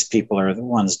people are the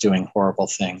ones doing horrible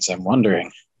things. I'm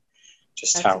wondering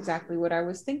That's exactly what I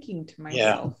was thinking to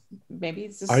myself. Yeah. Maybe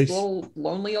it's this little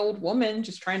lonely old woman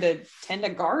just trying to tend a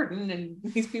garden, and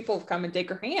these people have come and take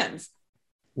her hands.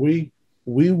 We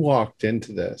walked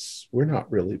into this. We're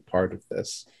not really part of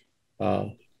this.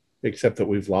 except that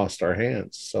we've lost our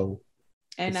hands. So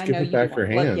And let's I give know it you back do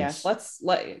your want, hands. yes,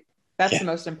 that's the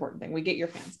most important thing. We get your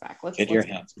hands back. Get your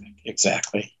hands back.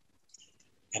 Exactly.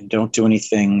 And don't do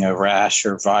anything rash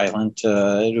or violent.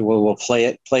 We'll play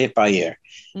it by ear.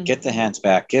 Mm-hmm. Get the hands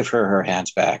back. Give her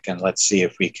hands back, and let's see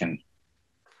if we can.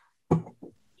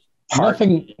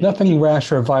 Nothing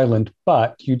rash or violent,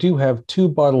 but you do have 2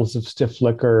 bottles of stiff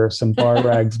liquor, some bar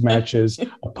rags, matches,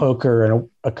 a poker, and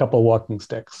a couple walking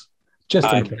sticks. Just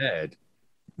in case.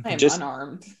 I am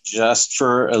unarmed. Just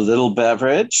for a little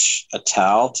beverage, a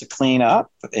towel to clean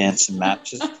up, and some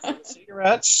matches and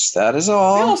cigarettes. That is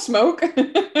all. We all smoke.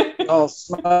 All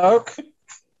smoke.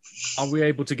 Are we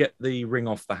able to get the ring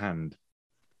off the hand?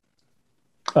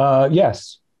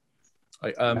 Yes.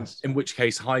 Yes. In which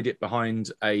case, hide it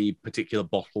behind a particular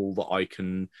bottle that I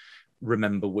can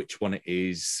remember which one it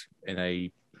is.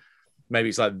 Maybe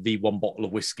it's like the one bottle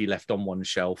of whiskey left on one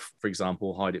shelf, for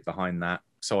example. Hide it behind that,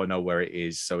 so I know where it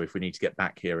is. So if we need to get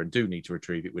back here and do need to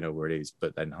retrieve it, we know where it is.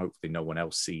 But then hopefully no one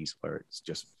else sees where it's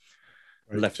just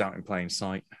left out in plain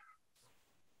sight.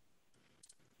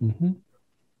 Mm-hmm.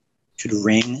 Could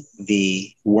ring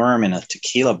the worm in a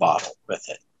tequila bottle with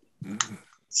it.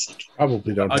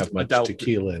 Probably don't have much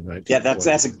tequila in my tequila. Yeah,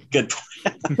 that's a good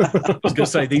point. I was going to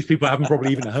say, these people haven't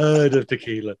probably even heard of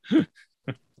tequila.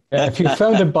 Yeah, if you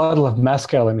found a bottle of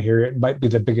mezcal in here, it might be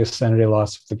the biggest sanity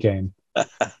loss of the game.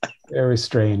 Very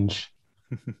strange.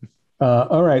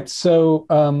 All right,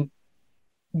 so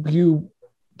you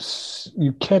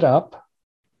kit up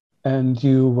and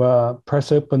you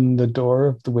press open the door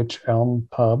of the Witch Elm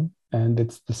pub, and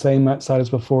it's the same outside as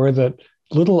before. That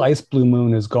little ice blue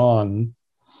moon is gone,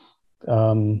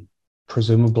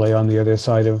 presumably on the other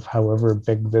side of however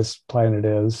big this planet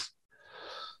is.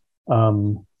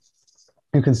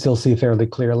 You can still see fairly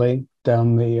clearly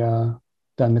down the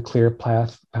clear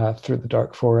path through the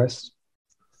dark forest.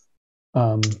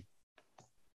 And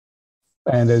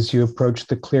as you approach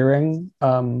the clearing,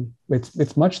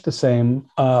 it's much the same.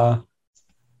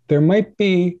 There might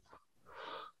be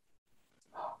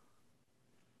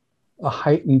a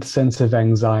heightened sense of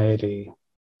anxiety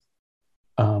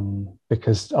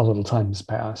because a little time has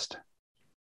passed.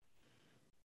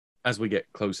 As we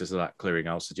get closer to that clearing,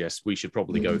 I'll suggest we should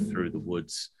probably go through the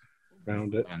woods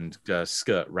around it and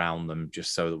skirt round them,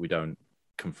 just so that we don't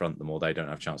confront them or they don't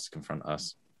have a chance to confront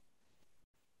us.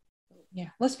 Yeah,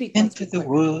 let's be into the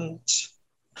woods.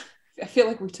 I feel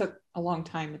like we took a long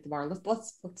time at the bar.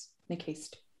 Let's make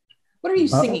haste. What are you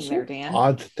singing there, Dan?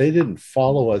 Odd they didn't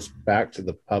follow us back to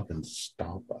the pub and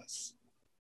stop us.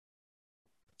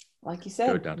 Like you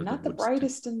said, not the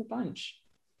brightest in the bunch.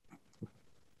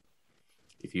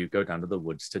 If you go down to the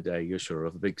woods today, you're sure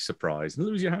of a big surprise and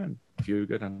lose your hand. If you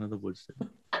go down to the woods today.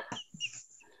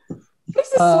 What's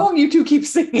this song you two keep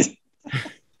singing?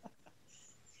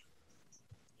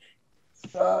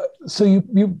 So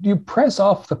you press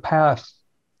off the path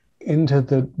into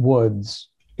the woods.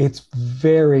 It's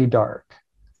very dark,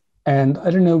 and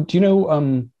I don't know. Do you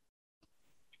know?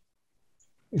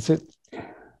 Is it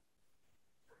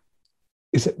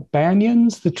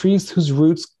banyans, the trees whose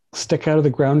roots stick out of the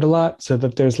ground a lot, so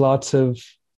that there's lots of.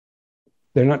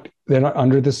 They're not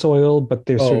under the soil, but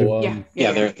they're sort of.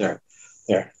 They're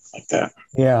like that.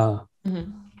 Yeah.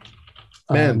 Mm-hmm.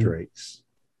 Mandrakes.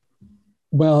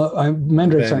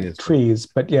 Mandrakes aren't trees,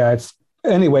 but yeah, it's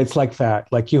like that.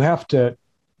 Like you have to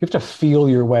feel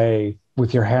your way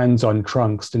with your hands on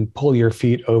trunks and pull your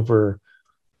feet over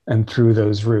and through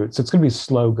those roots. It's going to be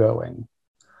slow going.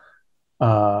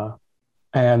 Why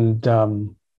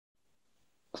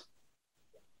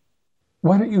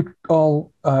don't you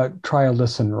all try a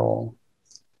listen roll?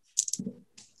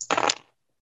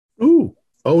 Ooh,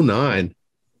 09.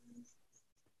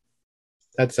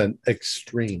 That's an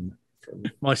extreme.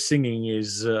 My singing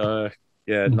is not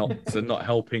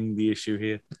helping the issue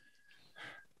here.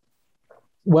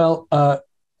 Well,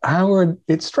 Howard,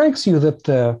 it strikes you that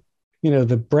the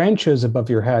branches above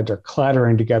your head are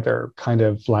clattering together kind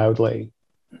of loudly.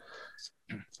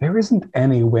 There isn't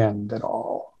any wind at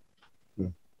all.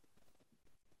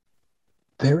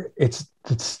 It's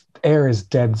air is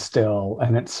dead still,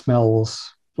 and it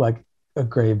smells like a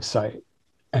gravesite,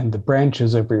 and the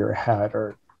branches over your head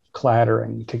are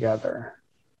clattering together.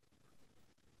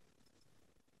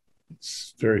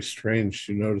 It's very strange.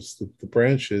 You notice that the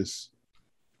branches,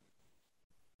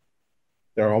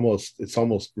 it's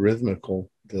almost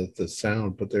rhythmical, the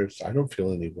sound, but I don't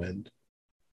feel any wind.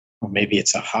 Or maybe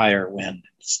it's a higher wind.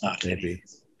 It's not maybe.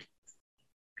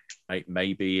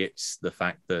 Maybe it's the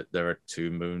fact that there are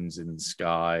 2 moons in the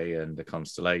sky and a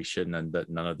constellation, and that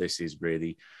none of this is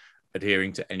really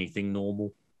adhering to anything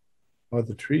normal. Are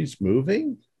the trees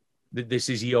moving? This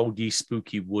is the old ye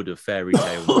spooky wood of fairy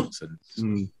tale nonsense.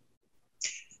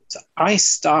 So I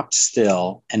stopped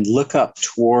still and look up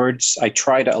towards, I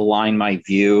try to align my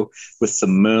view with the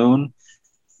moon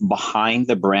behind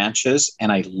the branches,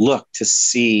 and I look to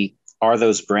see, are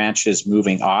those branches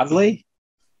moving oddly?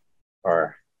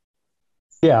 Or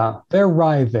Yeah, they're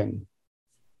writhing.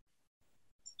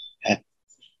 Eh.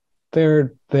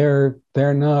 They're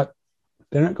not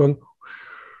going.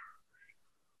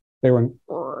 They were.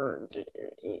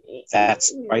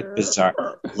 That's quite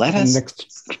bizarre. Let us.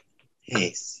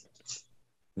 Hey,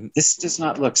 this does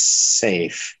not look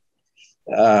safe.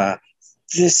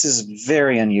 This is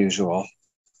very unusual.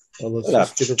 Well,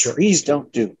 let's just get trees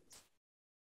don't do.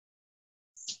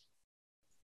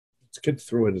 Let's get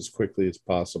through it as quickly as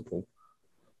possible.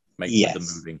 Make the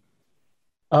moving.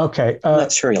 Okay.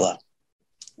 Let's hurry along.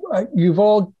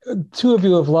 Two of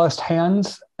you have lost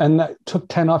hands, and that took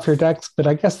 10 off your decks, but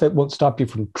I guess that won't stop you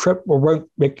from won't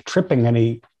make tripping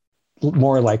any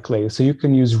more likely. So you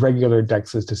can use regular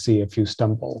dexes to see if you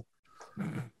stumble.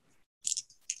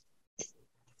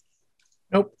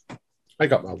 Nope. I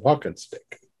got my walking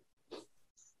stick.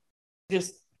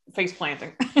 Just face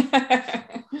planting.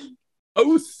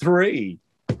 03.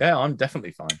 Yeah, I'm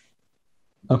definitely fine.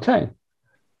 Okay.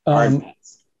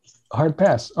 Hard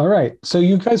pass. All right. So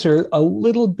you guys are a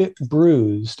little bit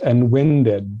bruised and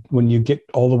winded when you get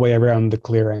all the way around the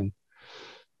clearing.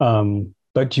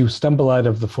 But you stumble out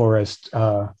of the forest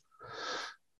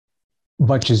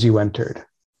much as you entered.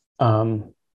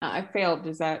 I failed.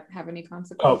 Does that have any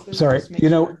consequences? Oh, sorry.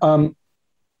 Sure.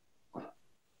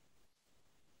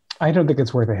 I don't think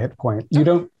it's worth a hit point. You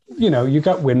don't. You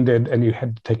got winded and you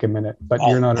had to take a minute, but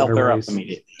you're not in a race.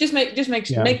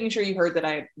 Making sure you heard that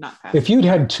I had not passed. If you'd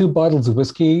had 2 bottles of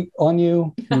whiskey on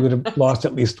you, you would have lost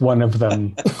at least one of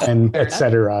them, and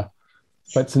etc.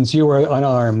 But since you were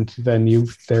unarmed, then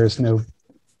there's no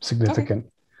significant.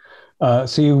 Okay.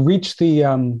 So you reach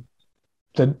the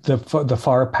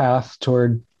far path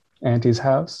toward Auntie's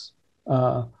house,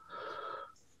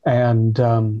 and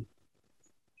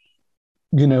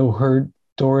her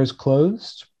door is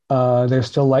closed. There's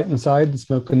still light inside and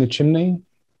smoke in the chimney.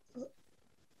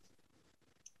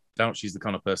 Doubt she's the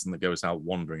kind of person that goes out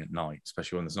wandering at night,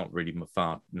 especially when there's not really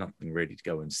nothing really to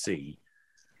go and see.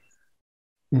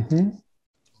 Mm-hmm.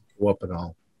 Go up and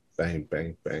I'll bang,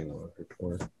 bang, bang on her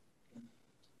door.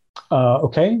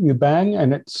 Okay, you bang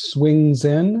and it swings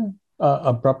in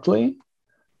abruptly.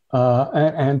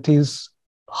 And Auntie's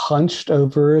hunched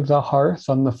over the hearth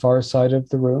on the far side of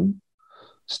the room,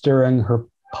 stirring her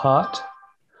pot.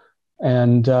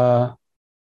 And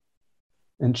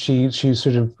she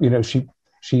sort of,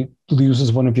 she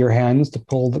uses one of your hands to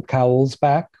pull the cowls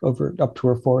back up to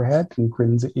her forehead and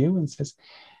grins at you and says,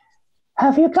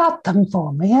 "Have you got them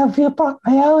for me? Have you brought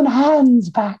my own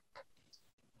hands back?"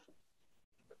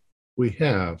 We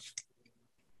have.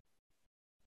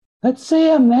 Let's see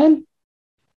them then.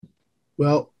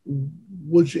 Well,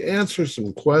 would you answer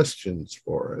some questions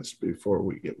for us before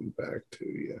we get them back to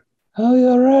you? Oh,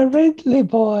 you're a Ridley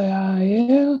boy, are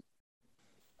you?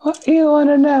 What do you want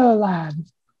to know, lad?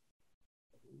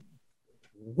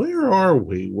 Where are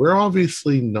we? We're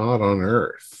obviously not on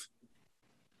Earth.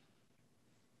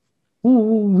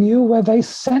 You where they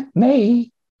sent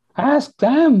me. Ask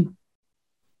them.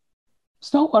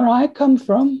 It's not where I come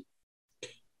from.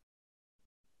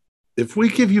 If we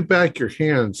give you back your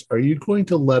hands, are you going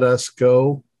to let us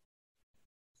go?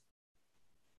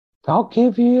 I'll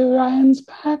give you your hands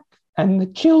back. And the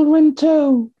children,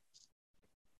 too.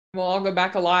 We'll all go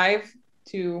back alive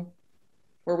to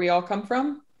where we all come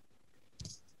from?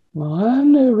 Well, I have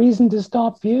no reason to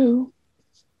stop you.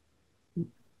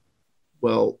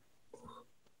 Well,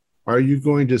 are you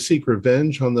going to seek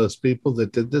revenge on those people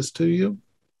that did this to you?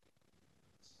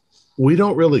 We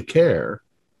don't really care.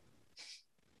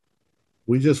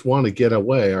 We just want to get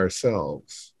away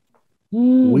ourselves.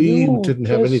 We didn't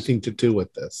have anything to do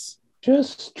with this.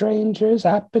 Just strangers,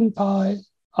 apple pie.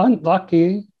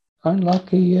 Unlucky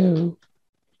you.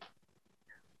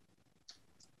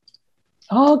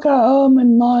 I'll go home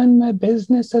and mind my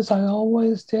business as I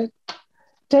always did.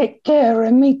 Take care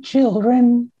of me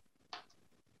children.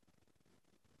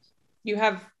 You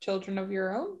have children of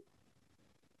your own?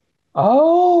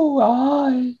 Oh,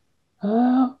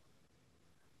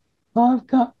 I've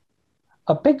got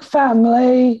a big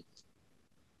family.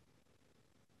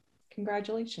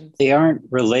 Congratulations. They aren't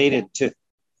related to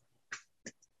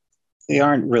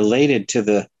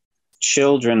the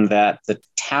children that the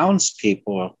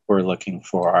townspeople were looking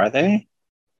for, are they?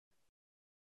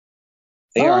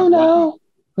 Oh, no.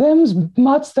 Them's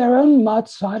mutts, their own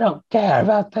mutts. I don't care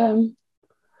about them.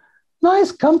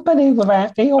 Nice company with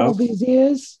Auntie all Oh. these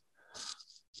years.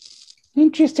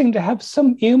 Interesting to have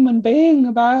some human being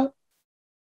about.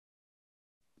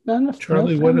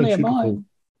 Charlie, no family of mine.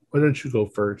 why don't you go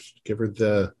first? Give her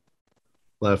the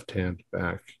left hand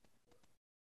back.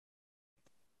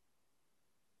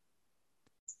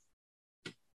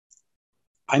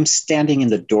 I'm standing in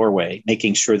the doorway,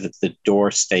 making sure that the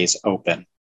door stays open.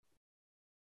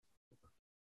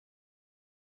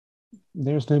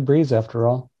 There's no breeze after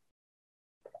all.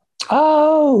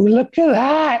 Oh, look at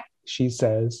that, she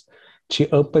says. She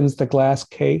opens the glass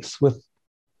case with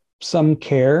some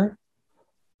care,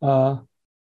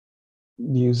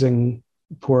 using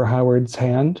poor Howard's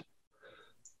hand.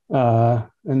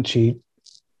 And she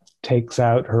takes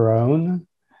out her own,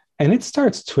 and it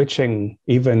starts twitching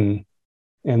even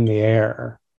in the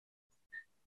air.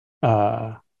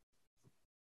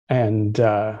 And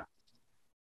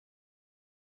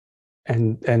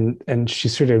she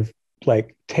sort of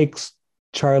like takes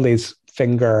Charlie's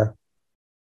finger.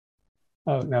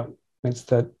 Oh no, it's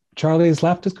that Charlie's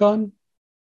left is gone.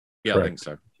 Yeah, Correct. I think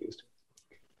so.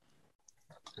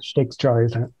 She takes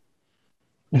Charlie's hand.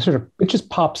 It just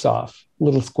pops off, a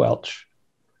little squelch.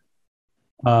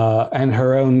 And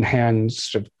her own hand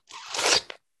sort of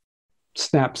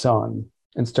snaps on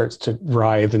and starts to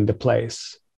writhe into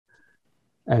place.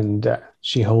 And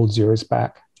she holds yours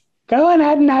back. Go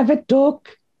ahead and have it,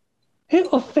 Duck.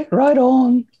 It'll fit right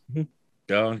on.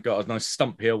 Go on, got a nice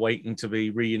stump here waiting to be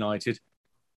reunited.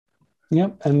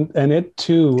 Yep, and it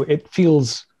too, it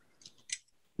feels,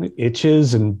 it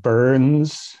itches and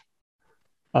burns.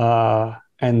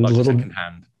 And Like little second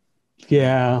hand.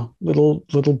 Yeah, a little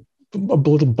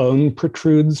bone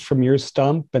protrudes from your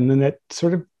stump, and then it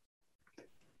sort of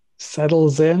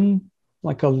settles in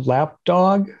like a lap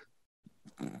dog.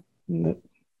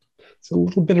 It's a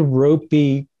little bit of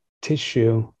ropey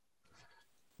tissue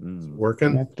Working?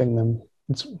 connecting them.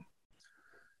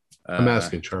 I'm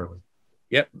asking Charlie.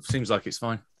 Yep, seems like it's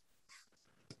fine.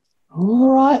 All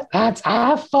right, that's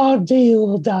half our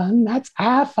deal done. That's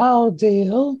half our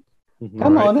deal.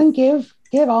 Come Right. on and give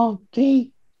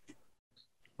Auntie.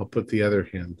 I'll put the other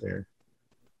hand there.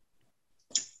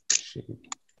 She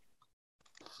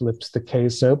flips the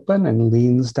case open and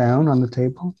leans down on the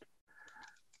table.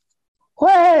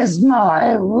 Where's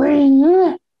my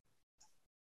ring?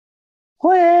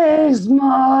 Where's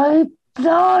my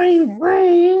bloody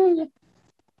ring?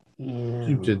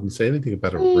 You didn't say anything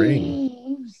about a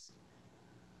ring.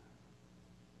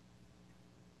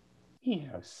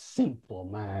 You're a simple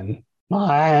man.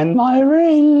 My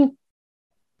ring.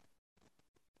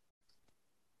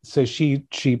 So she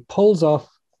pulls off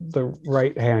the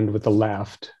right hand with the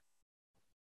left,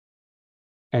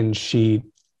 and she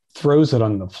throws it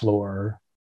on the floor.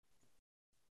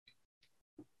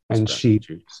 And she,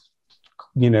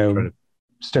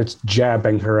 starts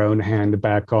jabbing her own hand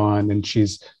back on, and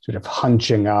she's sort of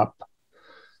hunching up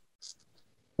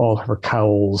all her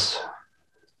cowls.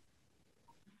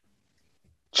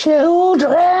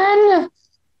 Children,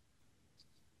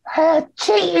 they're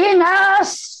cheating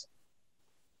us.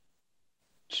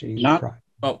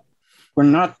 We're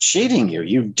not cheating you.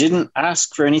 You didn't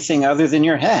ask for anything other than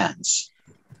your hands.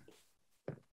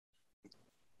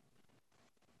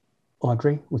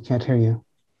 Audrey, we can't hear you.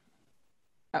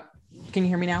 Can you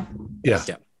hear me now? Yeah.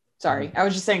 Sorry. I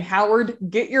was just saying, Howard,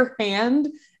 get your hand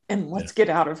and let's get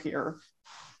out of here.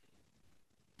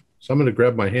 So I'm going to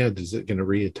grab my hand. Is it going to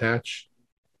reattach?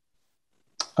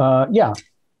 Yeah.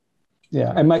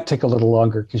 It might take a little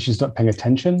longer because she's not paying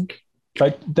attention,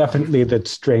 but definitely the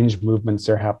strange movements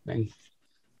are happening.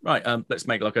 Right. Let's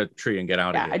make like a tree and get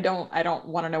out of here. I don't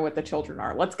want to know what the children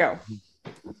are. Let's go.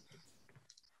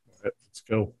 All right, let's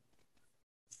go.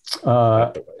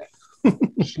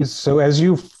 So as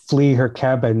you flee her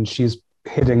cabin, she's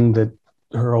hitting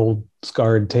her old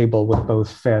scarred table with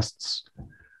both fists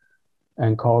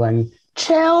and calling,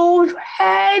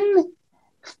 "Children,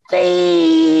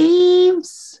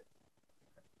 thieves!"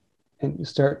 And you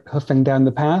start hoofing down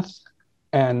the path,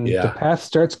 and the path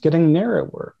starts getting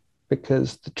narrower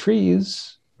because the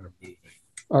trees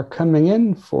are coming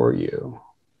in for you.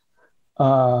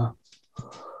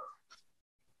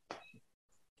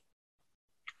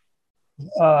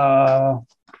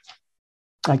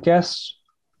 I guess,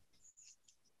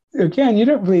 again, you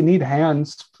don't really need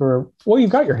hands you've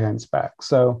got your hands back.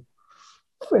 So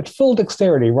at full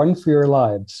dexterity, run for your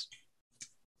lives.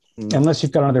 Unless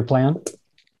you've got another plan.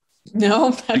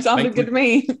 No, that sounded good to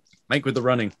me. Make with the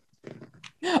running.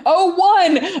 Oh,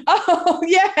 one. Oh,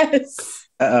 yes.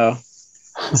 Uh-oh.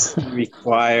 It's going to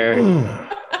require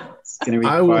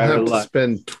I will have luck. to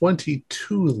spend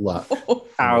 22 luck in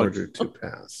order to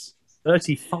pass.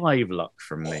 35 luck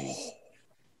from me.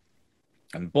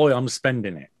 And boy, I'm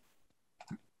spending it.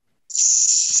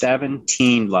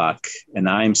 17 luck, and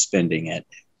I'm spending it.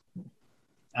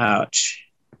 Ouch.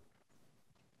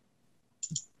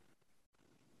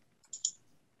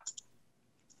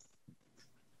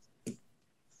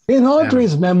 In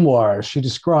Audrey's memoir, she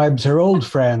describes her old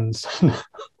friends.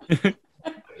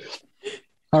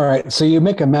 All right, so you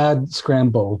make a mad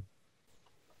scramble.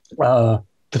 The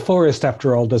forest,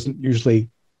 after all, doesn't usually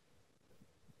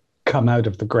come out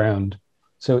of the ground,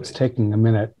 so it's taking a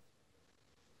minute.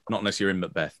 Not unless you're in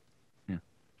Macbeth.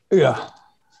 Yeah.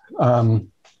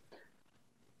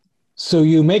 So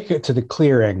you make it to the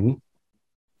clearing,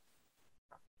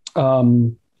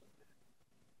 and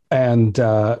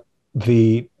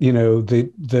the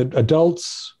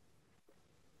adults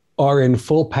are in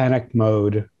full panic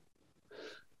mode,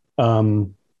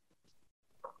 and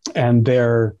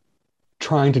they're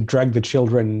trying to drag the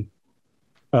children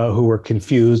who are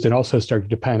confused and also starting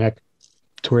to panic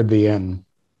toward the inn.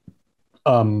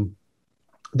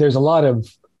 There's a lot of,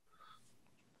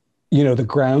 the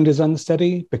ground is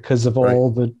unsteady because of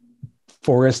all the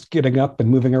forest getting up and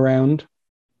moving around.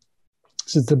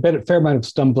 So it's a fair amount of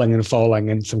stumbling and falling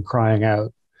and some crying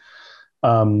out.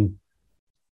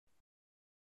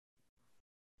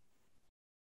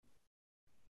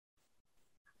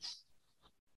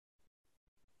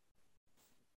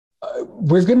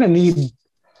 We're going to need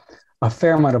a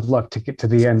fair amount of luck to get to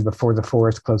the end before the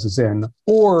forest closes in,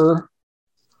 or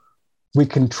we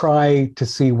can try to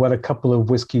see what a couple of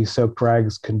whiskey-soaked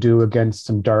rags can do against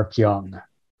some dark young.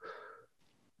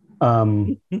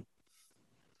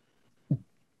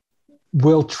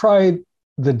 We'll try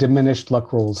the diminished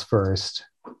luck rolls first.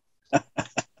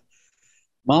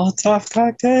 Molotov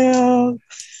cocktail.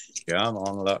 Come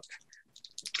on, luck.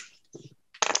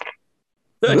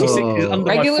 36 is under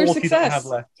regular my 40 that I success. have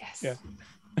left. Yes. Yeah.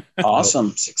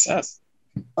 Awesome success.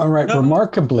 All right,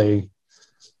 remarkably,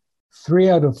 3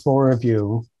 out of 4 of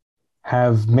you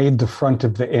have made the front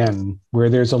of the inn, where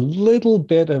there's a little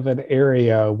bit of an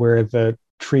area where the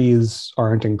trees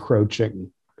aren't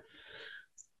encroaching.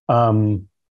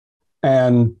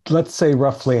 And let's say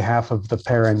roughly half of the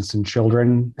parents and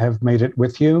children have made it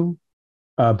with you,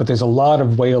 but there's a lot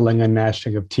of wailing and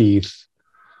gnashing of teeth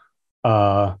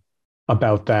about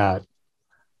that.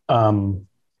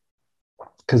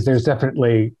 Because there's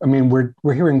definitely,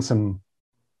 we're hearing some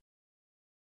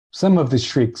of the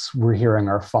shrieks we're hearing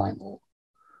are final.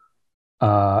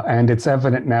 And it's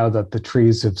evident now that the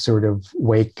trees have sort of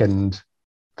wakened,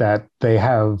 that they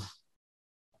have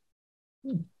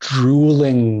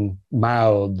drooling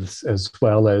mouths as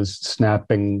well as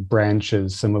snapping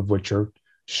branches, some of which are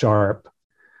sharp.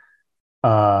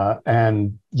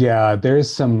 And yeah,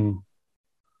 there's some.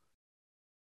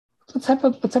 Let's have a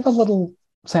little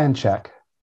sand check.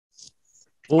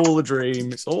 All a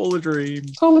dream. It's all a dream.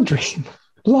 All a dream.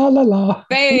 La la la.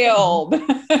 Failed.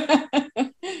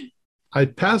 I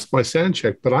passed my sand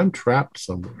check, but I'm trapped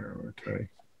somewhere. Okay.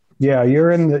 Yeah,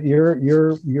 you're in the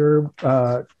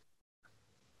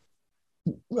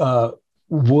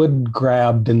wood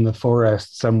grabbed in the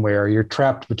forest somewhere. You're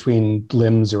trapped between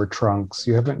limbs or trunks.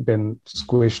 You haven't been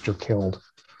squished or killed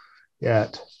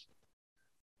yet.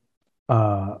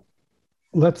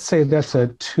 Let's say that's a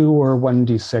 2 or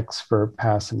 1d6 for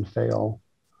pass and fail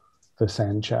the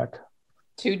sand check.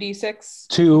 2d6.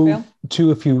 2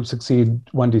 if you succeed,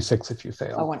 1d6 if you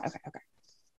fail. Oh, 1. Okay.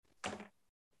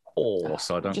 Oh,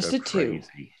 so I don't Just go a 2.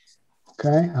 crazy.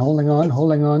 Okay, holding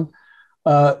on.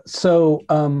 So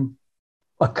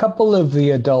a couple of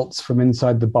the adults from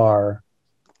inside the bar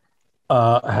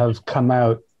have come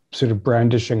out sort of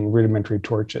brandishing rudimentary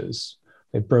torches.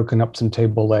 They've broken up some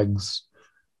table legs.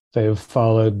 They've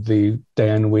followed the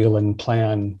Dan Whelan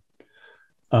plan.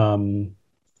 They're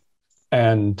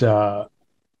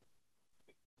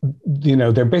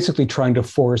basically trying to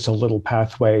force a little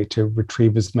pathway to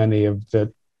retrieve as many of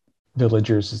the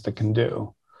villagers as they can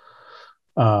do.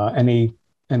 The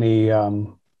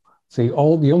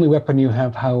only weapon you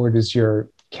have, Howard, is your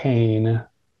cane.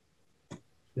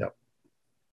 Yep.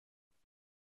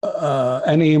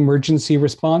 Any emergency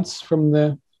response from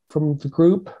the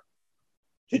group?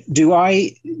 Do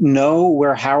I know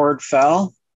where Howard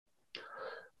fell?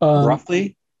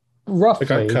 Roughly? Roughly.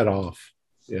 I got cut off.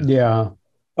 Yeah.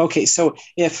 Okay, so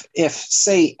if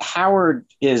say Howard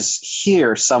is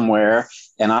here somewhere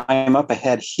and I'm up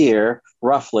ahead here,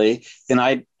 roughly, then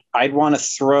I'd want to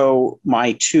throw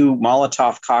my 2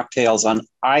 Molotov cocktails on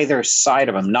either side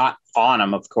of him, not on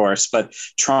him, of course, but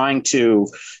trying to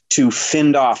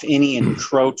fend off any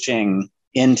encroaching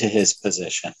into his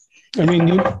position. I mean,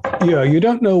 you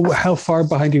don't know how far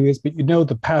behind he is, but you know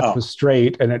the path was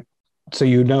straight, and so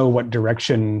you know what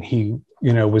direction he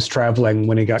was traveling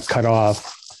when he got cut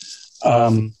off.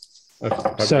 I've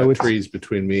got trees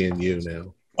between me and you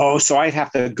now. Oh, so I'd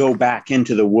have to go back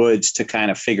into the woods to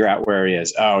kind of figure out where he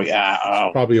is. Oh, yeah. Oh,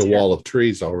 probably a wall of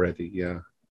trees already. Yeah.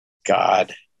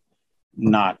 God,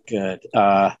 not good.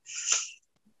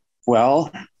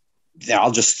 Well,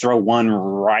 I'll just throw one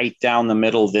right down the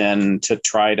middle then to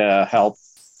try to help.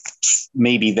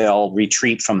 Maybe they'll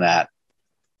retreat from that.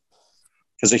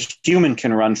 Because a human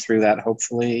can run through that,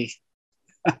 hopefully.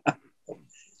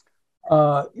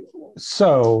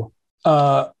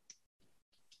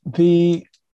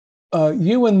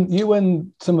 You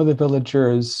and some of the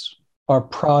villagers are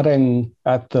prodding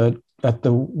at the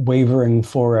wavering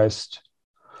forest,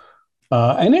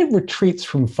 and it retreats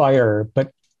from fire,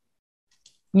 but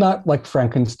not like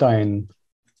Frankenstein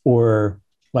or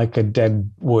like a dead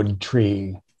wood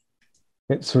tree.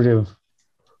 It sort of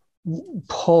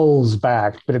pulls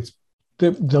back, but it's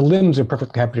the limbs are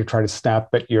perfectly happy to try to snap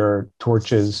at your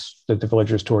torches, the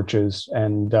villagers' torches,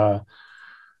 and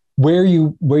where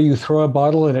you throw a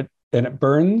bottle and it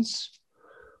burns,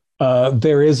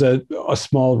 there is a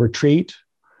small retreat,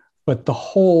 but the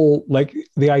whole, like,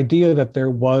 the idea that there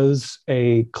was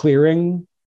a clearing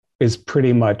is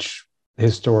pretty much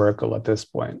historical at this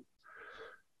point.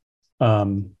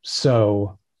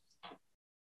 So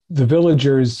the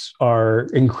villagers are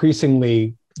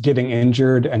increasingly getting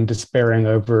injured and despairing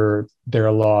over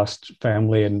their lost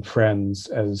family and friends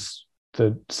as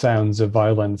the sounds of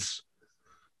violence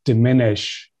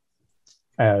diminish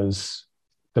as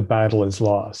the battle is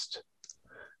lost.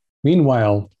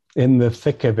 Meanwhile, in the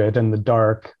thick of it, in the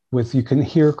dark, you can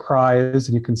hear cries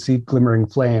and you can see glimmering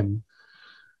flame.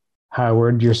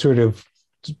 Howard, you're sort of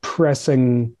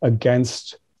pressing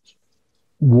against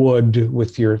wood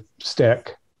with your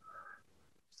stick.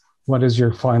 What is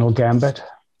your final gambit?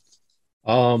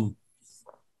 I'm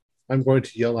going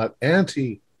to yell out,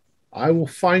 Auntie, I will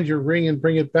find your ring and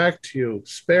bring it back to you.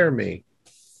 Spare me.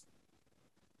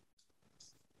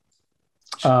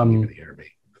 You can hear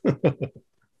me.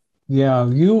 Yeah,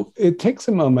 it takes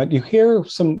a moment. You hear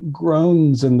some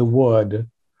groans in the wood,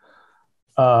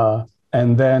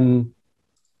 and then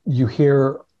you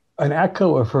hear an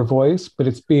echo of her voice, but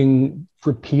it's being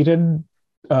repeated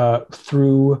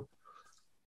through,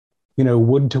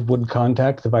 wood to wood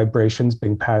contact, the vibrations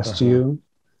being passed to you,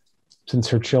 since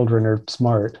her children are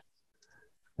smart.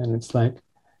 And it's like,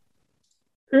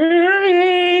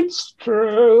 it's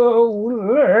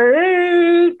too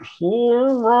late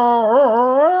for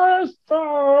us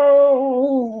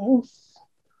both.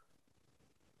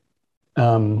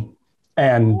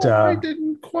 I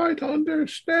didn't quite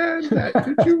understand that.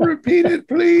 Could you repeat it,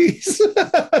 please?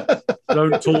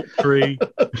 Don't talk, tree.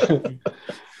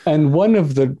 And one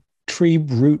of the tree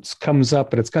roots comes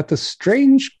up, and it's got this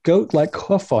strange goat-like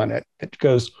hoof on it. It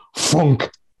goes funk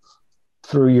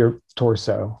through your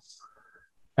torso.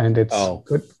 And it's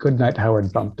good night,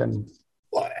 Howard Bumpton.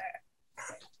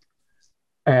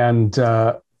 And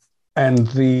the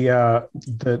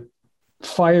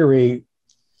fiery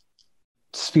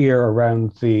sphere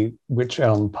around the Wych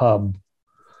Elm pub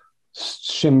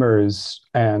shimmers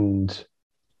and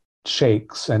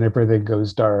shakes, and everything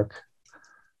goes dark.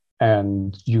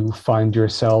 And you find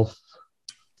yourself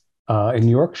in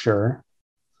Yorkshire,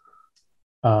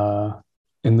 in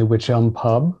the Wych Elm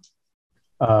pub,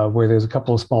 where there's a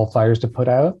couple of small fires to put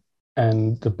out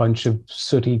and a bunch of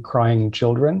sooty crying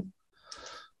children,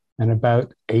 and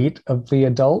about 8 of the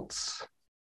adults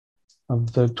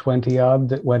of the 20 odd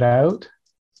that went out.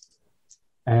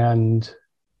 And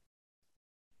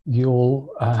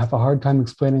you'll have a hard time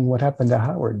explaining what happened to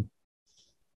Howard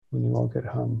when you all get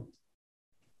home.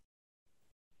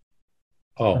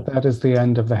 But that is the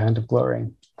end of the Hand of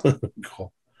Glory.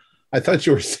 Cool. I thought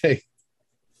you were saying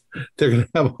they're going to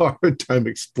have a hard time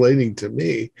explaining to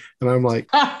me. And I'm like,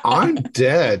 I'm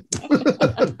dead.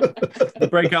 We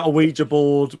break out a Ouija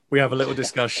board. We have a little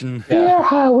discussion. Yeah,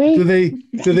 Howie. Do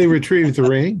they retrieve the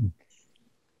ring?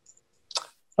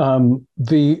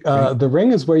 The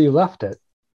ring is where you left it.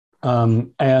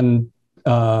 And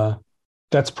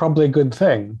that's probably a good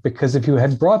thing, because if you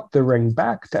had brought the ring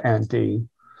back to Auntie,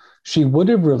 she would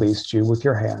have released you with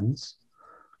your hands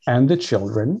and the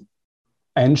children,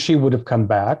 and she would have come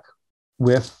back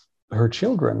with her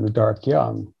children, the dark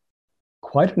young,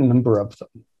 quite a number of them.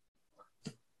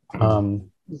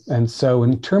 And so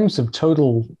in terms of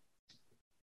total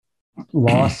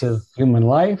loss of human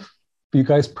life, you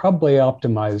guys probably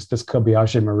optimized this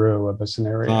Kobayashi Maru of a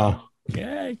scenario.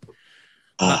 Yay.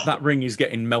 That ring is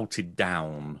getting melted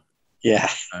down. Yeah.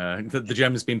 The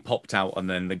gem has been popped out, and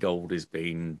then the gold is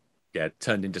being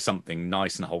turned into something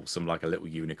nice and wholesome, like a little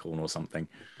unicorn or something.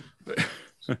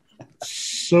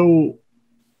 So,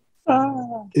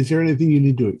 is there anything you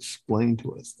need to explain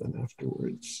to us then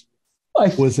afterwards?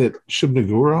 Was it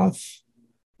Shub-Niggurath?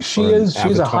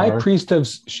 She's a high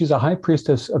priestess. She's a high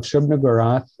priestess of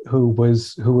Shub-Niggurath who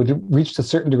had reached a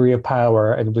certain degree of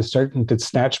power and was starting to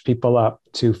snatch people up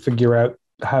to figure out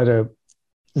how to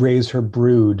raise her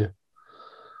brood.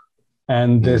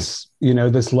 And this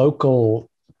local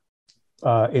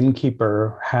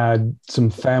innkeeper had some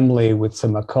family with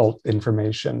some occult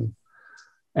information,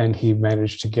 and he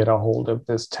managed to get a hold of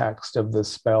this text of this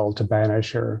spell to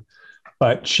banish her.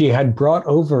 But she had brought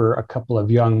over a couple of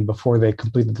young before they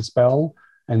completed the spell,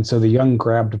 and so the young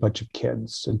grabbed a bunch of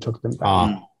kids and took them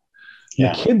back.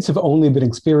 The kids have only been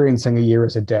experiencing a year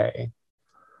as a day.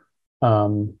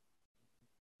 And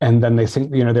then they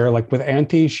think, they're like, with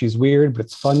Auntie, she's weird, but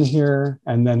it's fun here.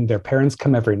 And then their parents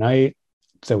come every night,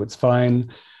 so it's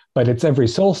fine. But it's every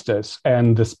solstice,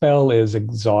 and the spell is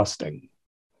exhausting.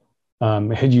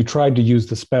 Had you tried to use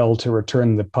the spell to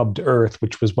return the pub to Earth,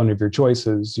 which was one of your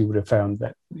choices, you would have found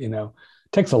that, it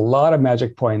takes a lot of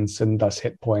magic points and thus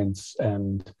hit points.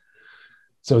 And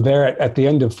so they're at the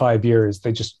end of 5 years,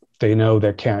 they know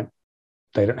they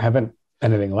don't have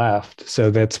anything left.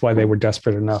 So that's why they were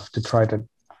desperate enough to try to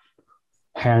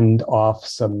hand off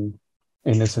some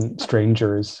innocent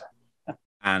strangers.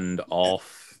 Hand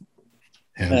off.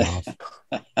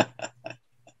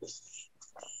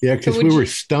 Yeah, because we were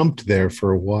stumped there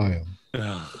for a while.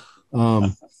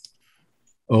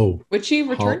 Would she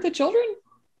return the children?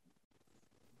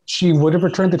 She would have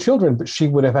returned the children, but she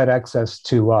would have had access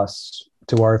to us,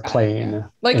 to our plane.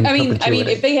 I mean,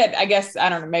 if they had, I guess, I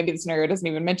don't know, maybe the scenario doesn't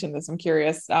even mention this. I'm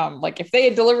curious. If they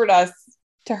had delivered us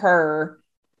to her,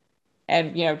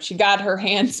 and she got her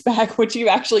hands back, would you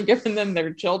actually given them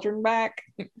their children back?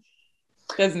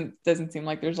 Doesn't seem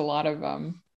like there's a lot of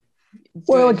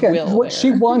well, again, what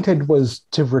she wanted was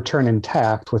to return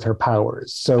intact with her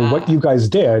powers. So what you guys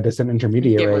did as an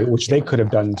intermediary, which they could have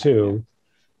done too,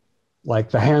 like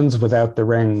the hands without the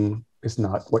ring is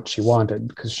not what she wanted,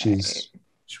 because she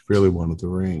really wanted the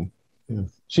ring. Yeah.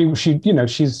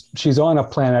 She's on a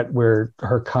planet where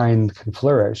her kind can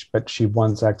flourish, but she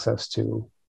wants access to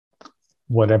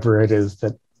whatever it is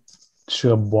that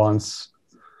Shub wants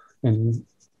in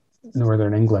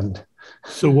northern England.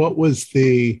 So what was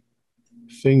the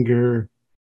finger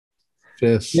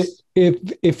fist?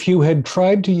 If you had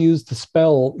tried to use the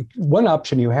spell, one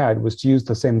option you had was to use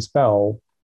the same spell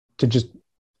to just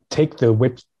take the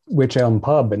Witch Elm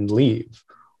pub and leave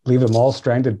them all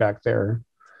stranded back there,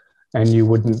 and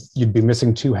you'd be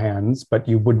missing two hands, but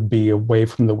you would be away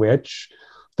from the witch,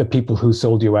 the people who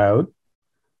sold you out,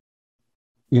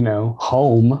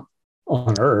 home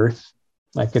on Earth.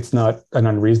 Like, it's not an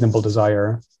unreasonable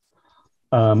desire.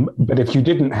 But if you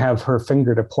didn't have her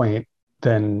finger to point,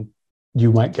 then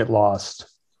you might get lost.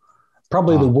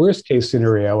 Probably the worst case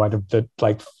scenario out of the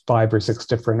 5 or 6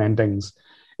 different endings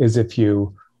is if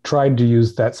you tried to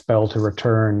use that spell to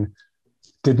return,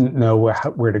 didn't know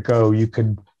where to go, you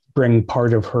could bring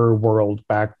part of her world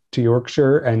back to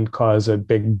Yorkshire and cause a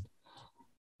big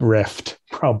rift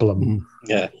problem.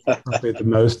 Yeah. Probably the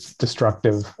most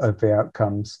destructive of the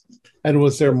outcomes. And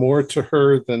was there more to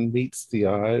her than meets the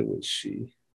eye? Was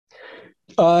she?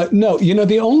 No,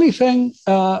 the only thing,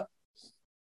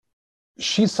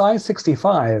 she's size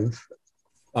 65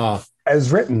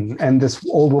 as written, and this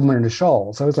old woman in a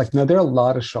shawl. So I was like, no, there are a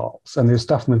lot of shawls, and there's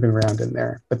stuff moving around in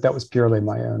there. But that was purely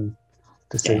my own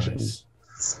decision.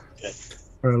 Nice.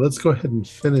 All right, let's go ahead and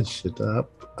finish it up.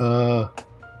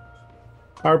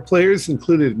 Our players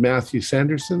included Matthew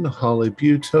Sanderson, Holly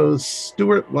Butos,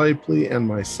 Stuart Lively, and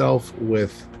myself,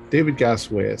 with David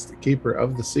Gasaway as the keeper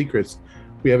of the secrets.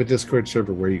 We have a Discord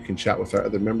server where you can chat with our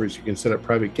other members. You can set up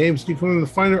private games. You can learn the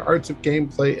finer arts of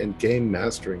gameplay and game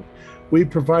mastering. We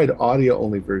provide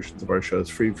audio-only versions of our shows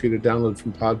free for you to download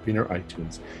from Podbean or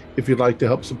iTunes. If you'd like to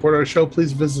help support our show,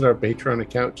 please visit our Patreon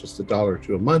account. Just $1 or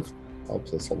 $2 a month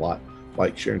helps us a lot.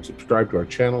 Like, share, and subscribe to our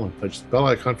channel, and push the bell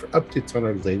icon for updates on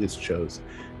our latest shows.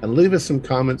 And leave us some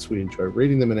comments. We enjoy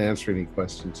reading them and answering any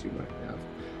questions you might have.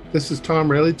 This is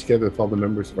Tom Rayleigh, together with all the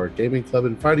members of our gaming club,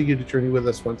 inviting you to journey with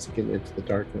us once again into the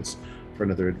darkness for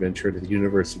another adventure into the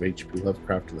universe of H.P.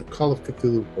 Lovecraft and the Call of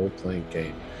Cthulhu role-playing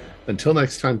game. Until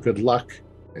next time, good luck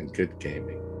and good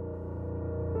gaming.